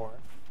us anymore.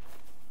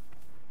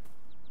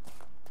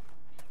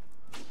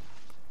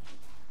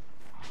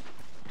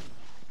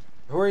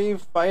 Who are you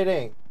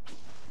fighting?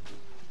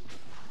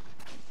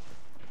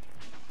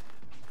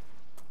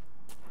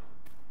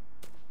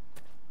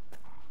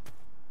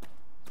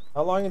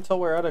 How long until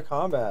we're out of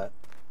combat?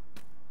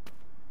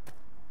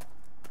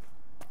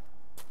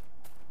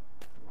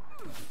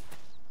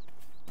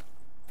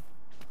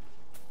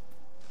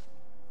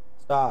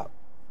 Stop.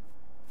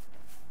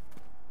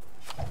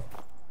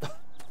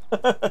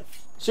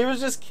 She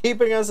was just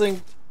keeping us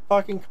in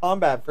fucking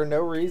combat for no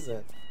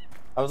reason.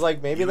 I was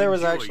like, maybe there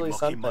was actually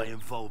something. My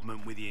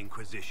involvement with the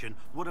Inquisition.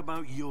 What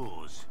about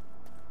yours?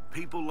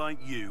 People like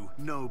you,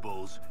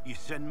 nobles, you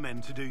send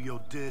men to do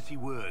your dirty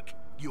work,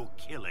 your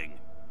killing.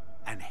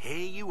 And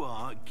here you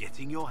are,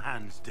 getting your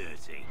hands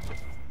dirty.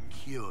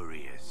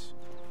 Curious.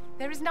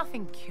 There is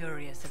nothing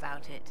curious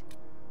about it.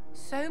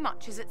 So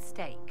much is at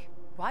stake.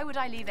 Why would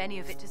I leave any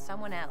of it to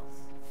someone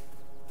else?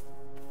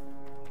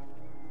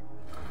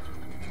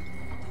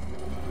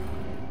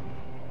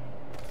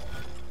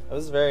 That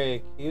was very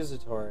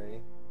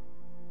accusatory.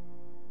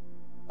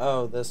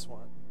 Oh, this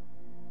one.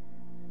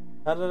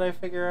 How did I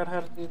figure out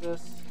how to do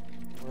this?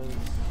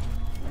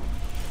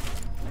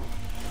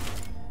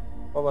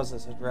 What was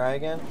this, a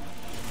dragon?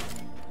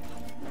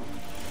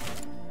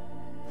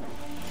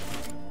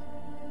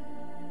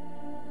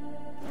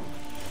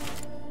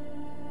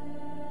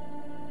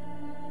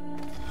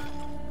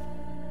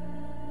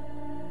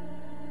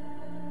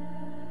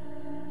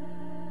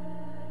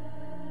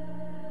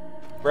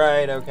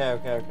 Right, okay.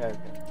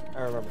 I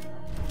remember now.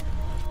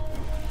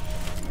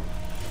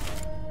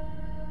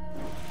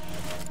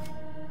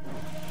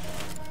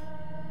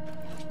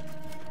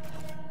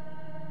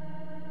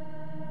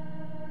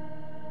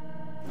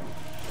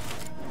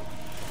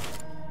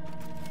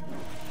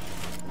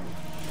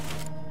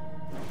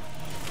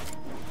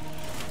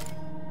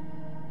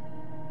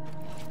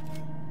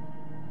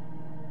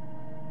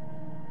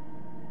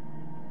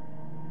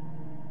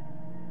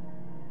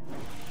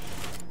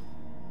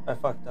 I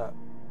fucked up.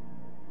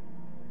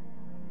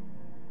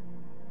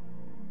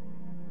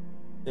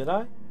 Did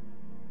I?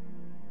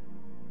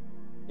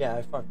 Yeah,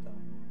 I fucked up.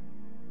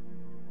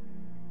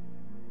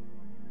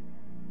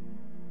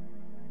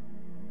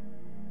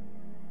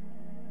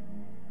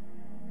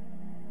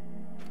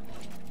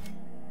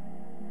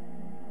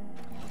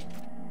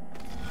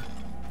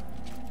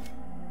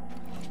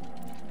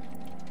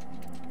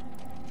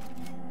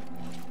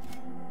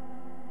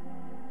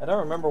 I don't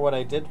remember what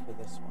I did for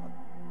this one.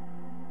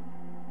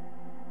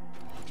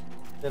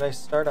 Did I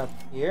start up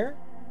here?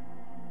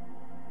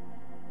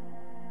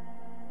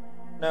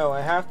 No,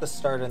 I have to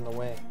start in the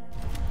wing.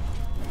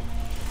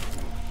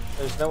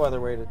 There's no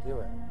other way to do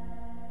it.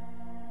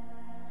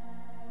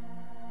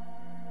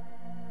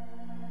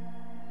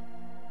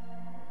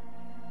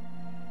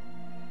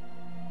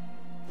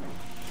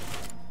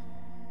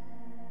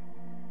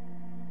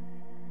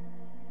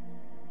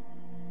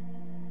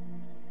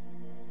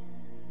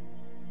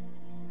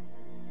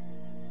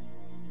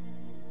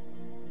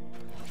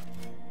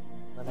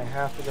 Then I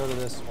have to go to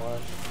this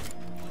one,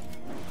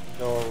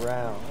 go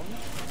around,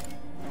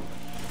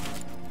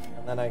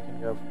 and then I can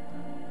go from there.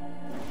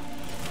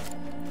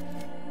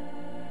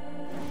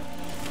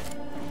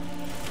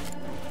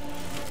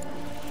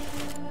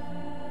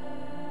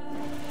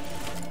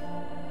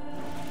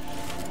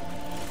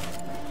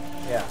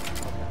 Yeah,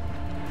 okay.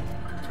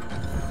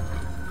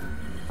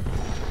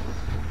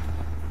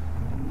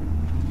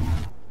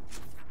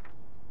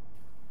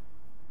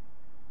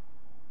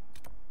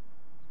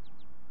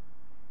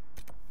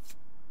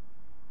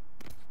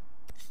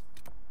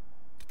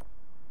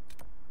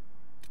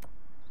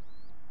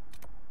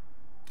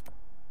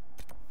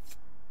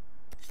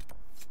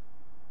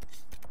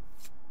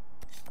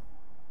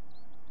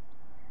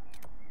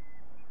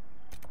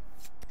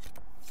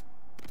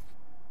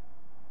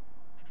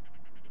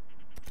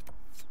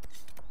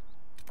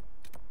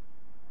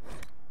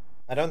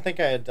 I don't think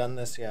I had done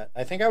this yet.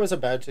 I think I was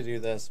about to do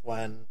this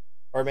when,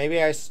 or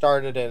maybe I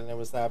started it and it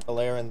was that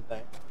Balearin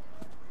thing.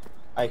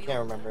 I can't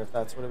remember if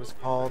that's what it was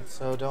called,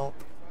 so don't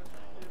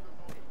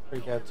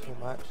freak out too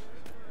much.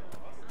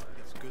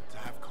 It's good to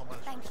have commerce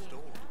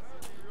restored.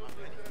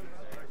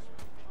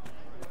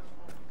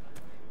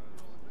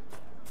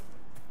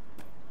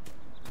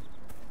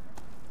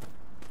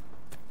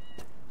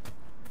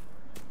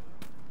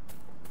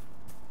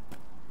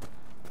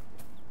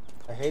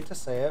 I hate to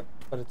say it,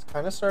 but it's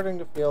kind of starting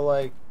to feel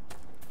like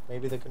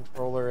maybe the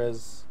controller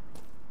is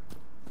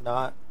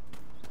not,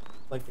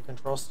 like the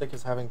control stick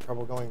is having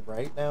trouble going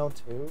right now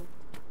too.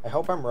 I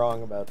hope I'm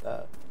wrong about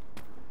that.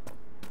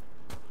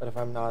 But if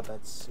I'm not,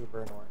 that's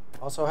super annoying.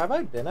 Also, have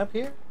I been up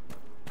here?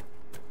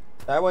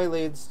 That way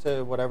leads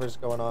to whatever's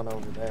going on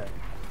over there.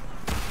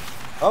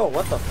 Oh,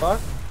 what the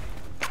fuck?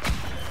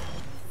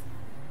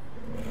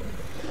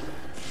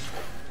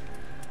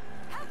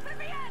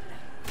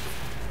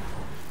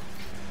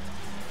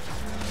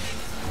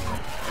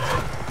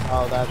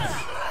 Oh, that's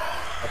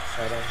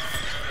upsetting.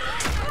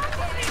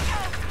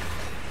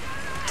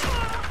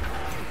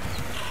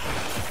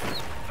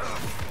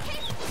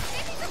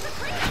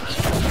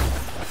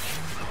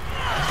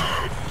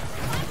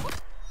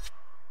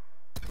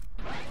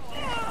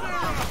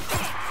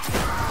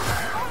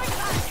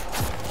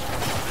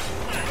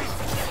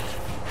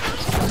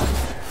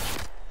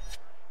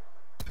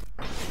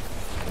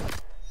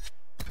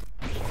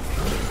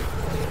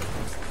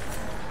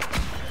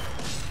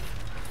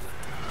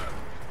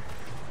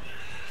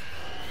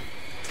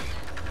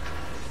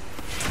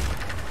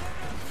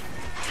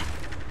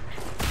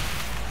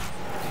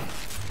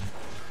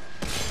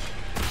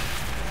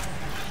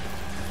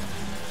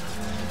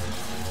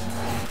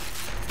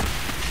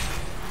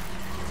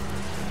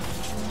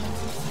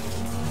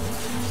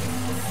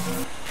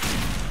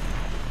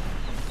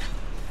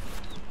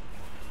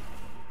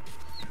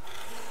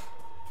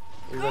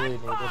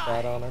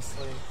 That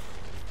honestly,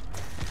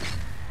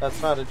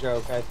 that's not a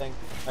joke. I think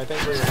we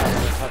were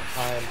having a tough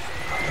time.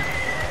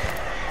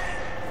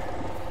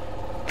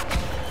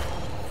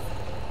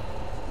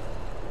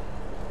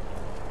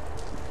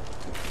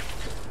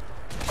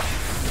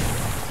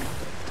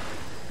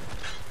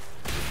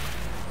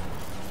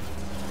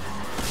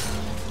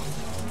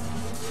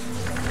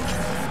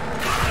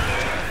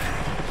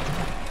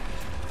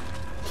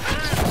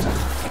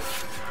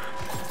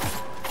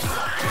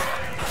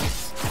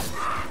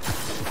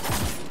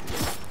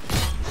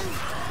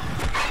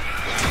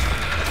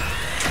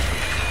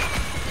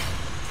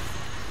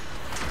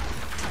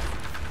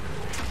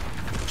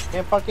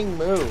 Can't fucking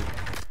move.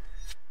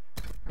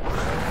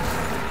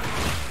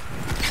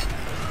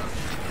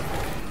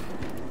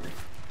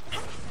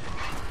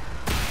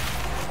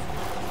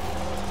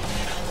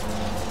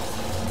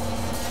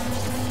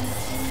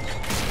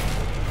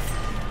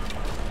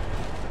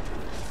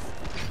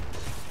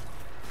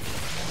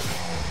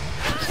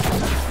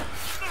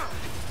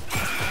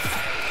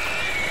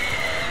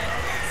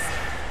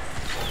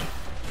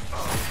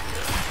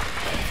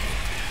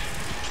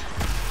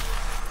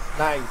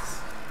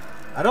 Nice.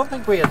 I don't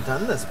think we had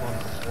done this one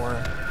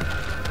before.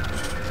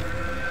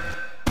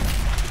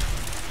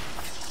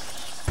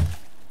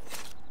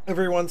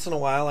 Every once in a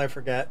while I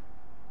forget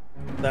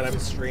that I'm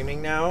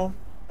streaming now,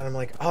 and I'm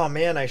like, oh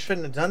man, I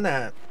shouldn't have done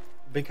that,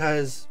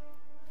 because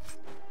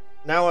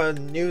now a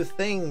new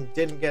thing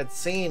didn't get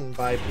seen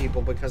by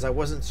people because I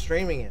wasn't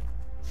streaming it.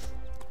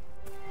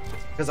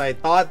 Because I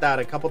thought that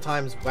a couple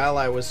times while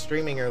I was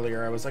streaming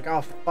earlier. I was like,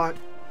 oh fuck,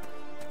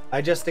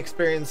 I just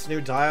experienced new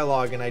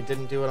dialogue and I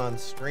didn't do it on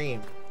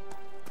stream.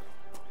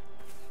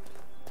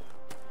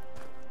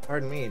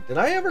 Pardon me, did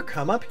I ever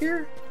come up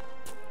here?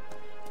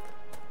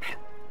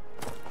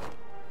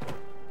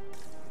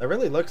 That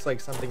really looks like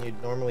something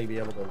you'd normally be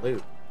able to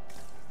loot.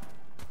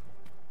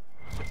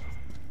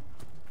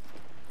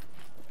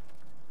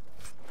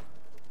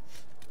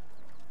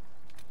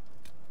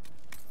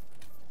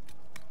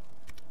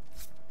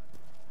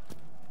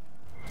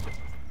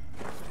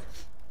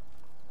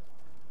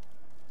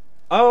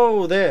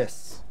 Oh,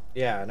 this.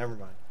 Yeah, never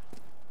mind.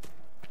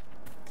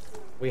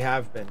 We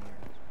have been here.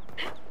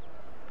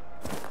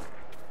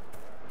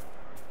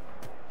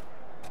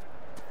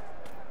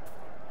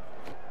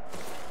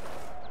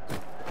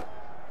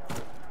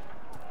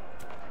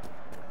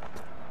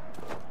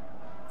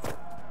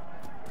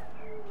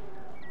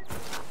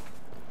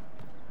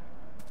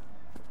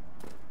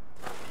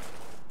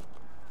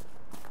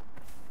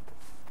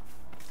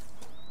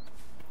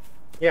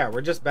 Yeah,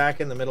 we're just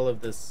back in the middle of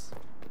this...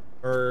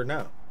 Or,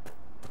 no.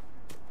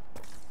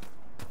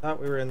 I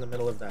thought we were in the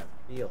middle of that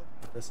field.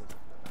 This is...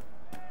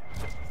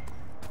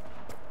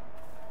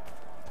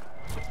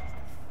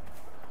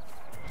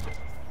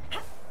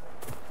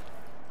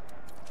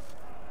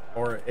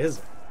 Or is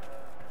it?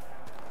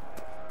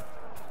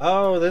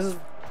 Oh, this is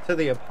to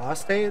the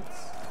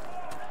apostates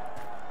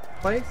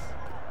place?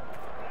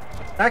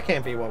 That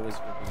can't be what was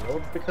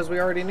revealed, because we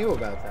already knew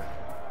about that.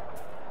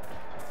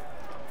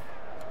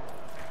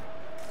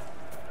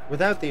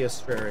 Without the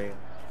Astrarian.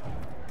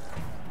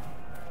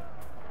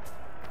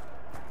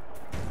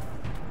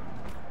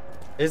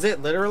 Is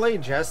it literally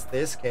just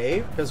this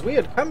cave? Because we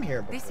had come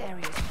here before. This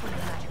area is full of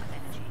magical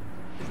energy.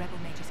 The rebel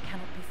mages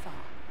cannot be far.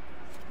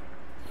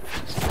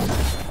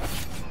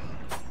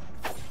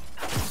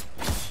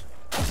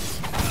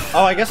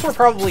 Oh, I guess we're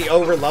probably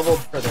over-leveled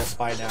for this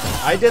by now.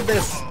 I did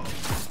this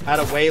at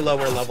a way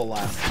lower level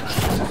last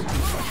time.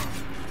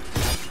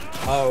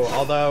 Oh,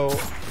 although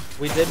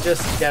we did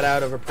just get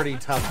out of a pretty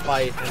tough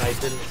fight and I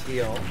didn't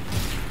heal.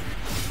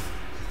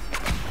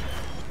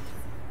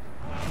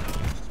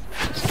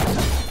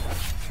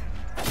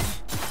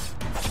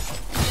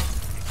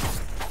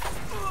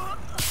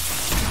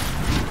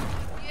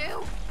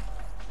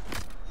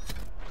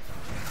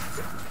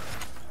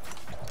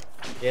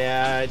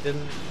 Yeah, I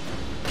didn't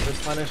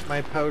replenish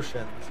my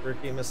potions.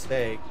 Rookie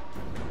mistake.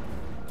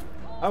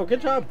 Oh, good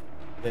job,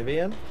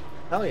 Vivian.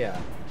 Hell yeah.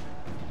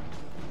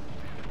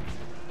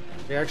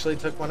 She actually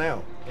took one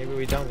out. Maybe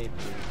we don't need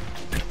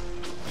to.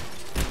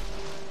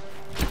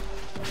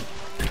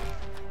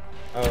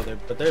 Oh,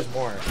 but there's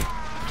more.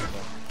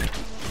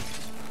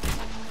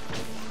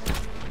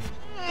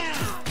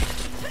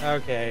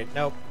 Okay,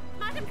 nope.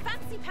 Madam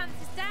Fancy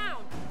Pants is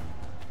down.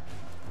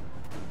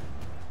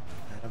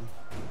 Madam.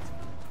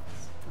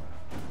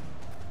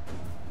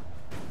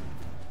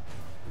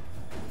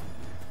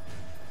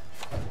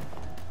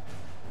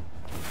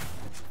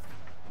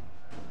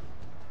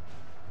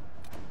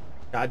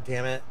 God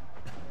damn it.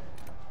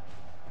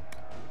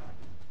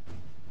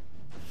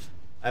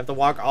 I have to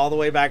walk all the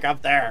way back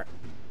up there.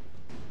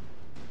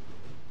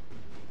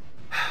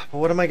 But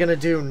what am I gonna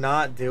do?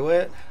 Not do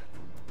it?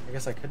 I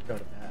guess I could go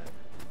to bed.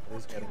 It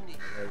is getting late.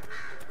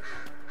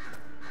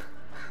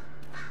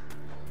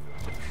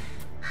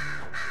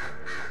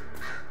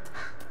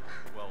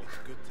 Well,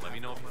 good. Let me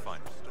know if you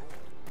find it.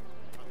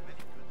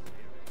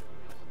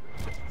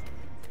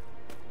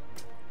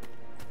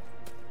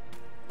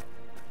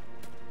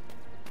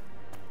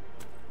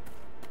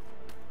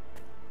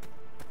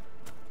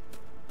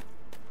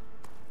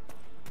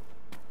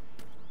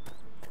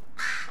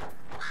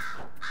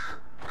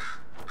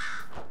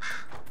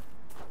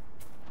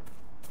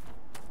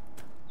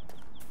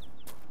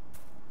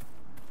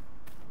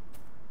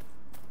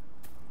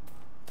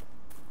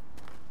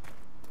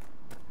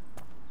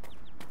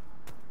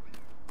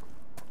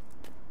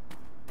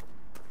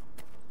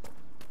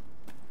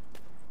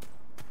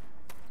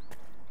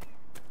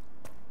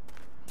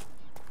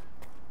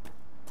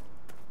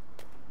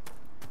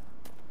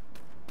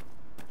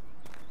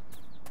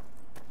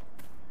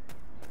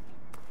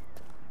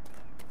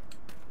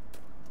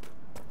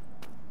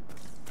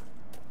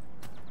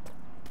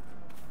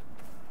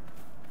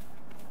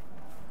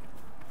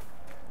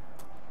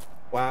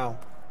 Wow.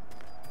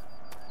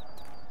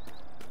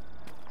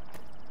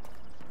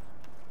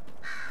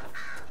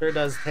 Sure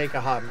does take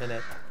a hot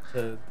minute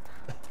to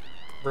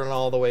run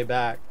all the way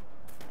back.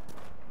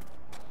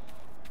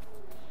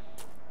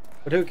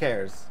 But who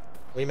cares?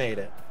 We made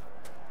it.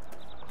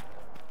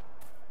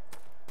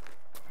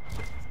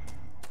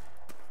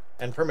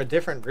 And from a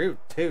different route,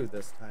 too,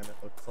 this time, it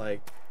looks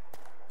like.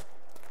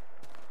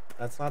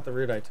 That's not the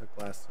route I took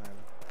last time.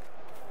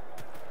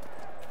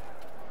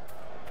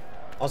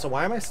 Also,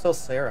 why am I still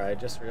Sarah? I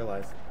just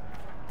realized.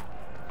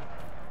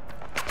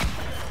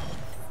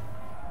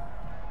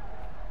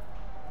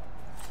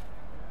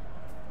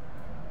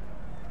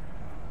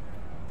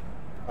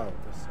 Oh,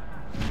 this.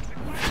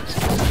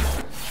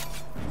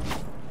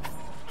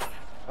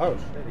 Oh,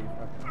 shit, he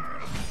fucking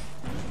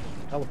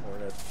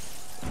teleported.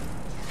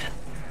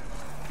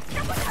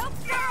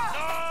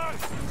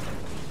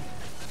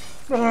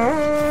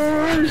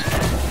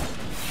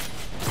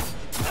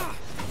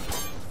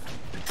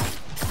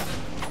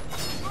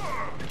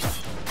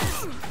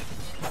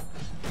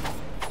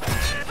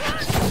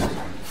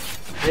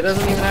 He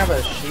doesn't even have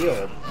a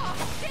shield.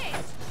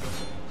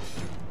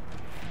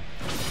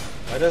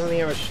 Why doesn't he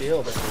have a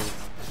shield at least?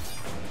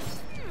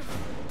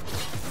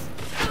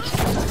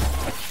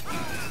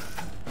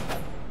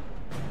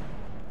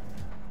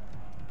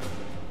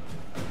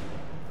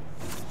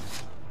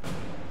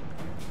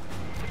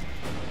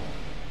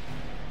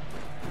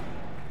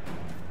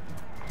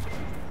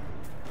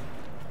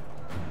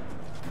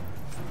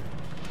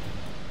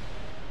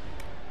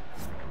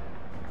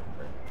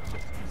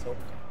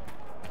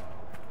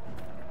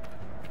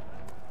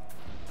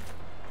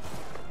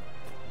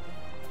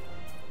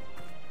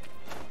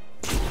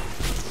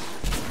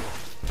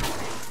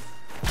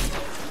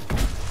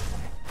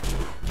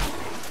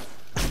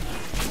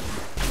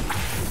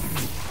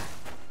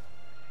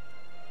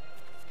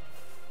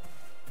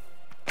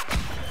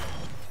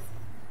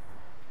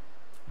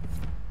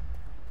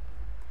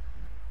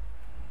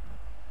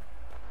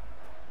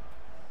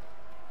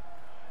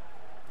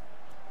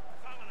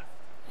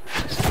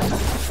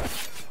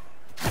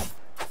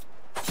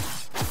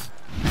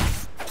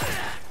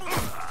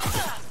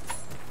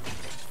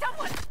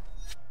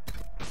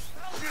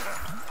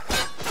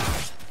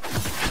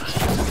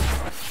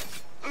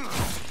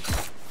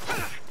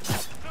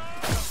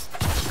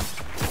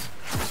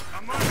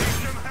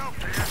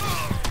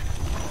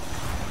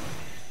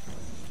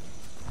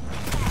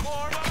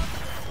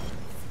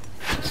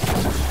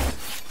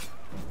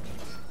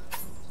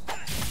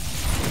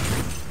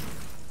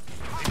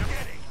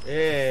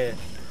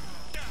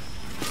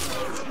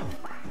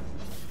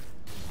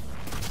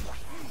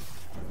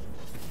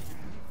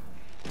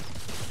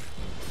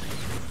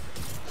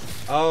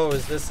 Oh,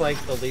 is this like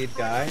the lead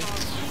guy?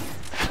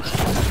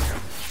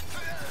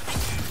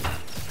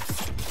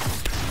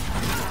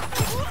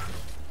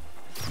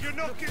 You're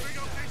not giving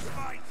up this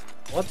fight.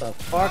 What the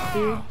fuck,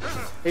 dude?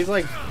 He's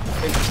like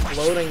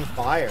exploding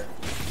fire.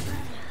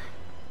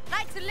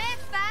 Like to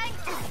live,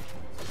 thanks.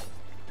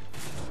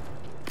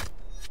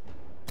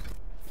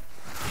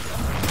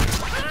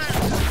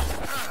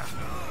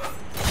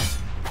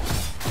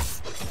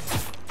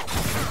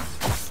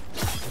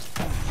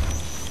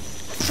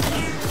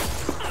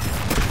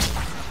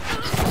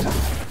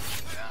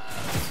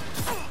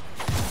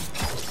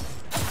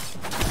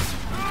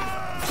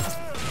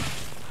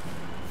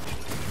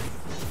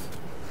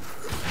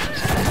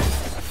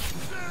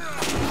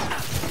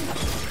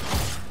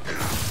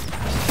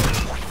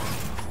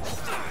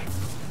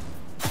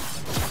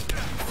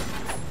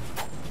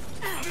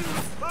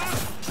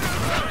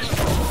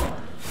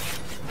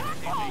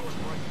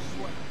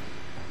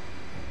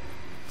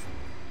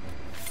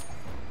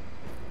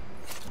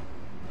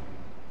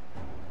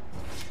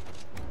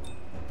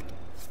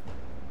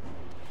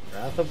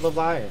 Wrath of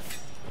Leviathan.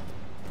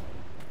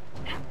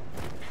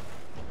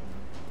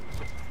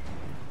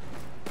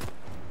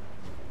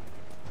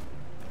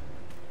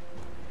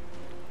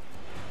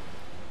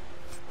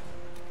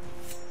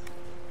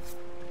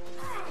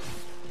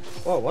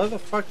 Whoa, where the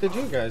fuck did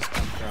you guys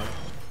come from?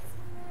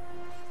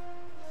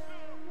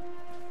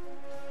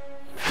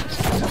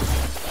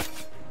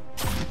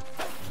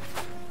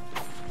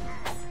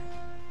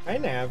 Hi,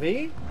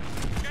 Navi.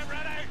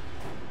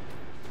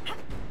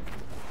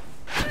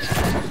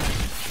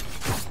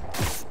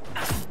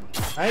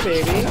 Hi,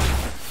 baby.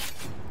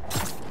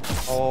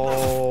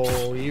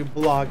 Oh, you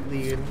blocked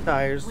the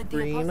entire With the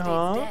screen, apostates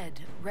huh?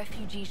 dead,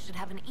 refugees should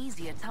have an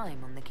easier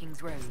time on the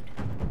King's Road.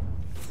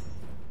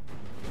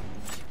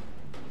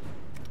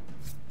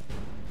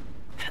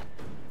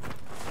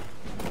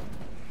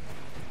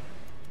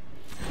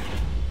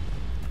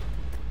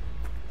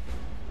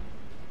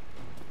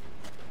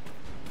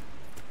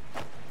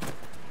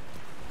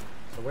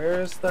 So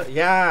where is the...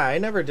 Yeah, I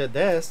never did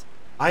this.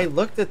 I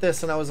looked at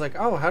this and I was like,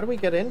 oh, how do we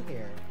get in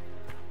here?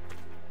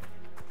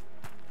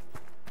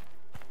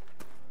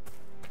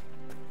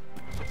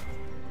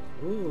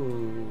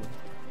 Ooh.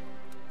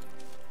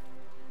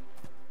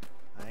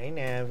 Hi,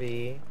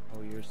 Navi.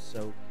 Oh, you're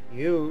so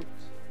cute.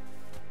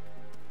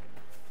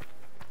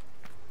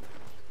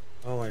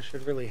 Oh, I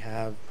should really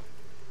have...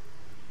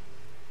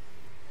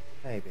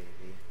 Hey,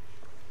 baby.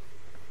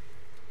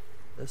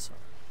 This one.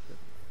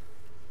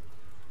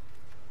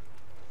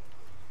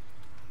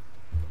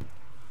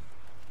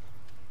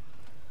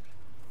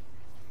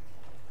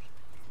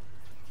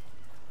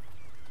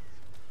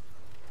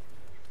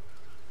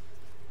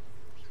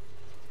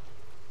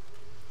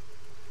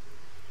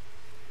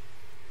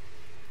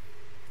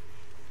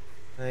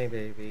 Hey,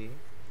 baby.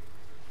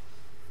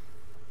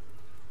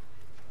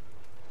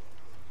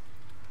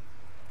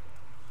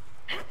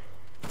 I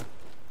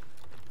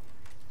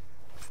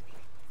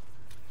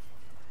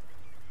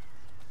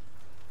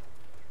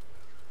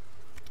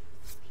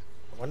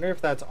wonder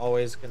if that's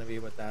always going to be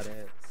what that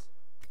is.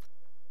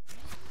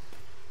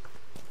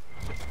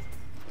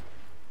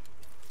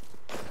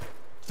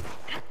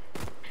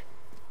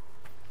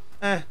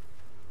 Eh.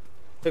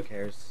 Who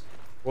cares?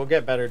 We'll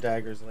get better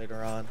daggers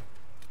later on.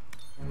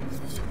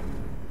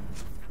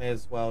 May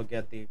as well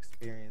get the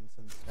experience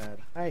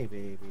instead. Hi,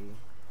 baby.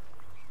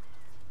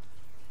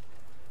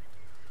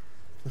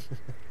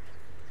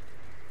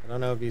 I don't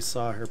know if you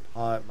saw her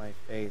paw at my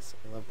face.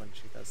 I love when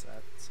she does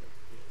that. It's so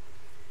cute.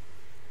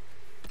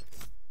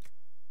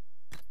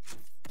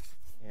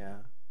 Yeah.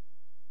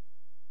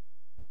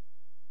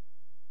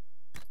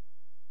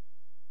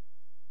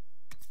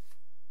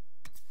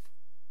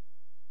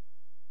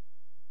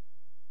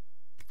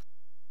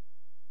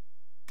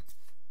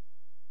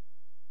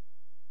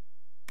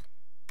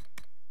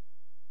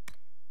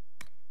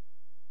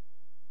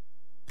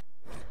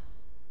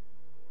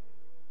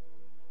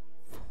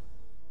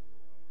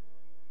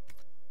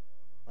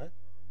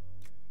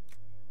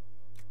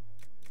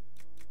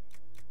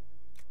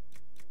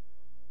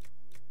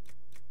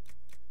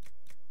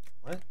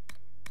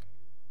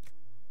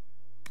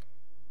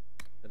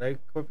 Did I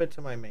equip it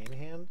to my main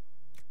hand?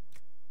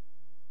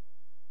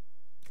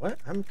 What?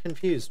 I'm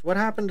confused. What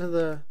happened to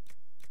the...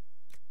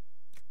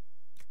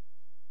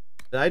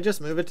 Did I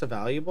just move it to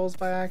valuables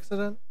by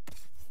accident?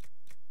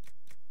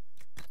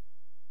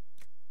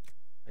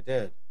 I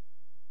did.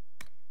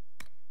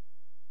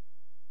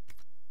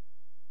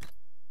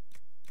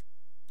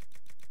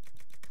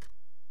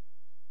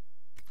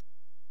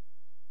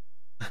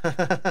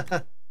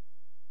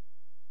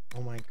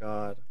 Oh my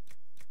god.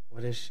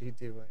 What is she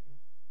doing?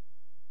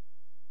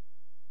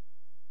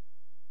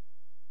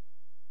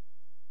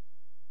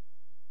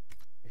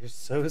 You're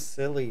so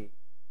silly.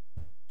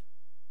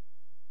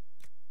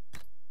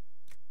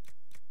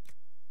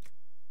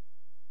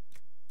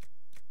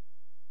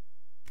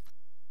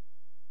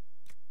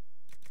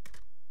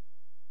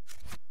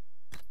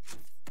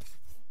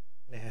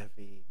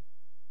 Navi.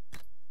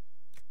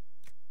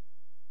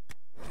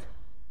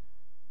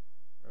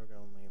 Rogue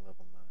only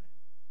level 9.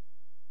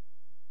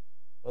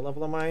 What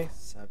level am I?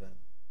 7.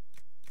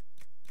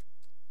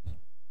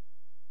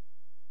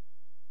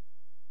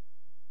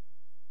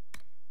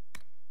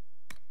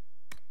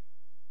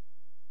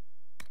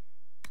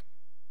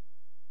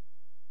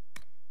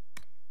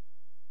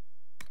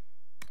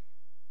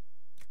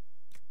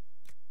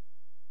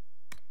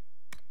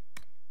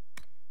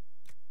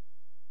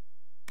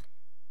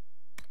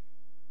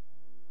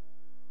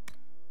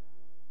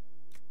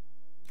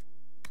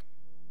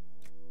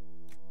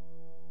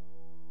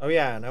 Oh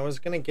yeah, and I was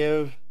gonna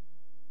give,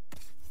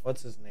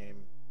 what's his name?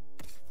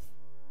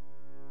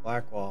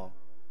 Blackwall.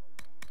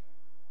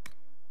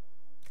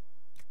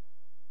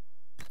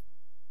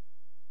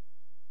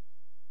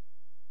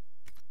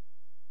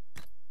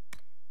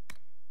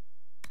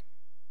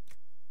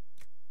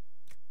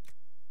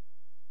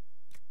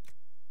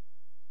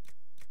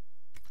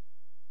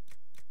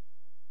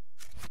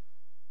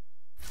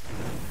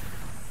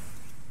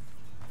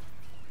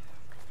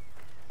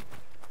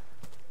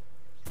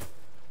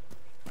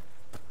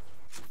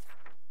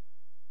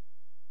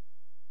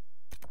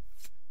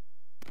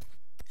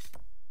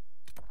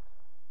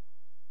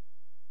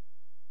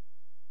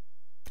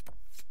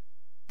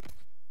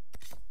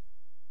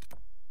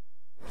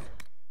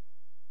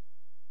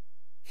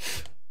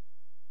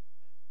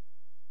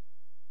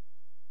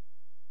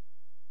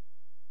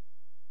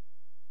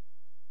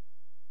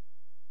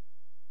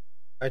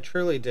 I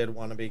truly did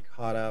want to be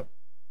caught up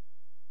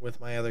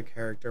with my other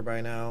character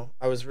by now.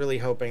 I was really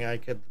hoping I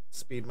could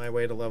speed my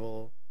way to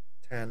level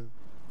 10,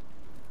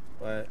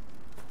 but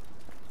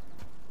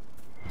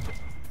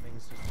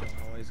things just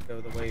don't always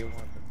go the way you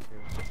want them to.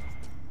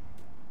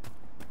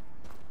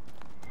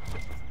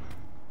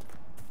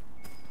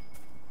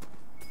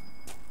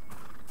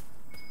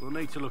 We'll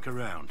need to look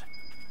around.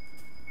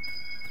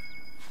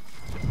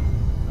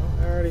 Oh,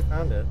 I already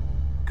found it.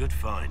 Good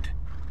find.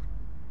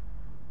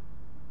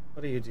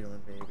 What are you doing,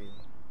 baby?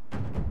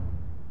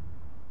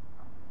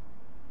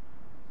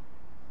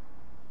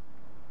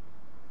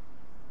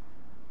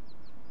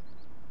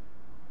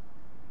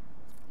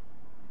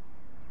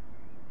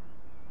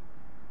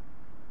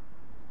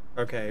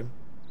 Okay.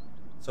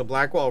 So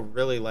Blackwall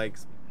really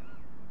likes me.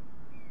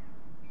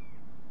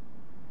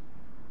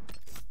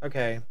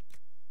 Okay.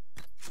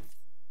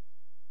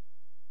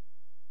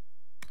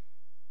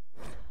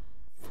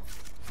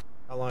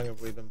 How long have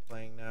we been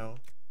playing now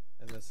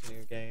in this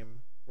new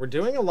game? We're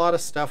doing a lot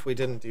of stuff we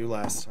didn't do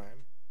last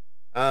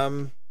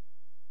time.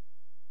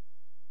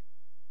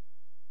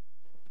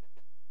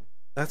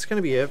 That's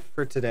gonna be it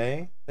for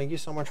today. Thank you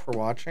so much for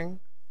watching.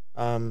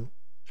 Oh,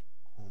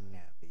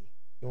 Nappy.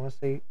 You wanna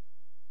say? Do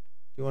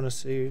you wanna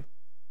see?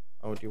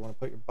 Oh, do you wanna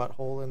put your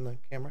butthole in the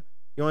camera?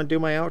 You wanna do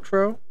my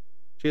outro?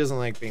 She doesn't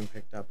like being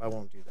picked up. I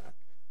won't do that.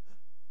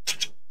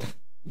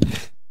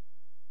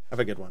 Have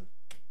a good one.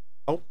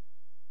 Oh.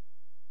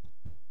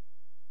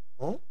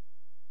 Oh.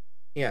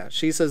 Yeah,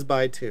 she says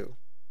bye too.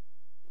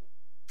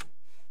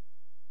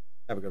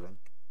 Have a good one.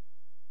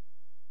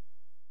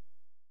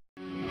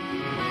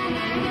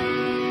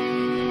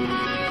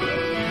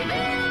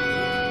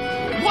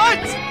 What?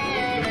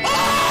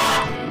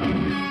 Ah!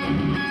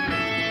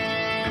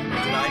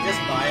 Did I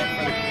just buy it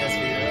for the PS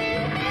Vita?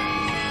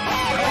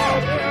 Oh, no!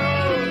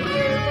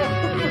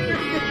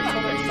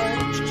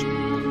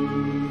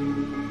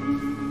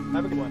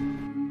 Have a good one.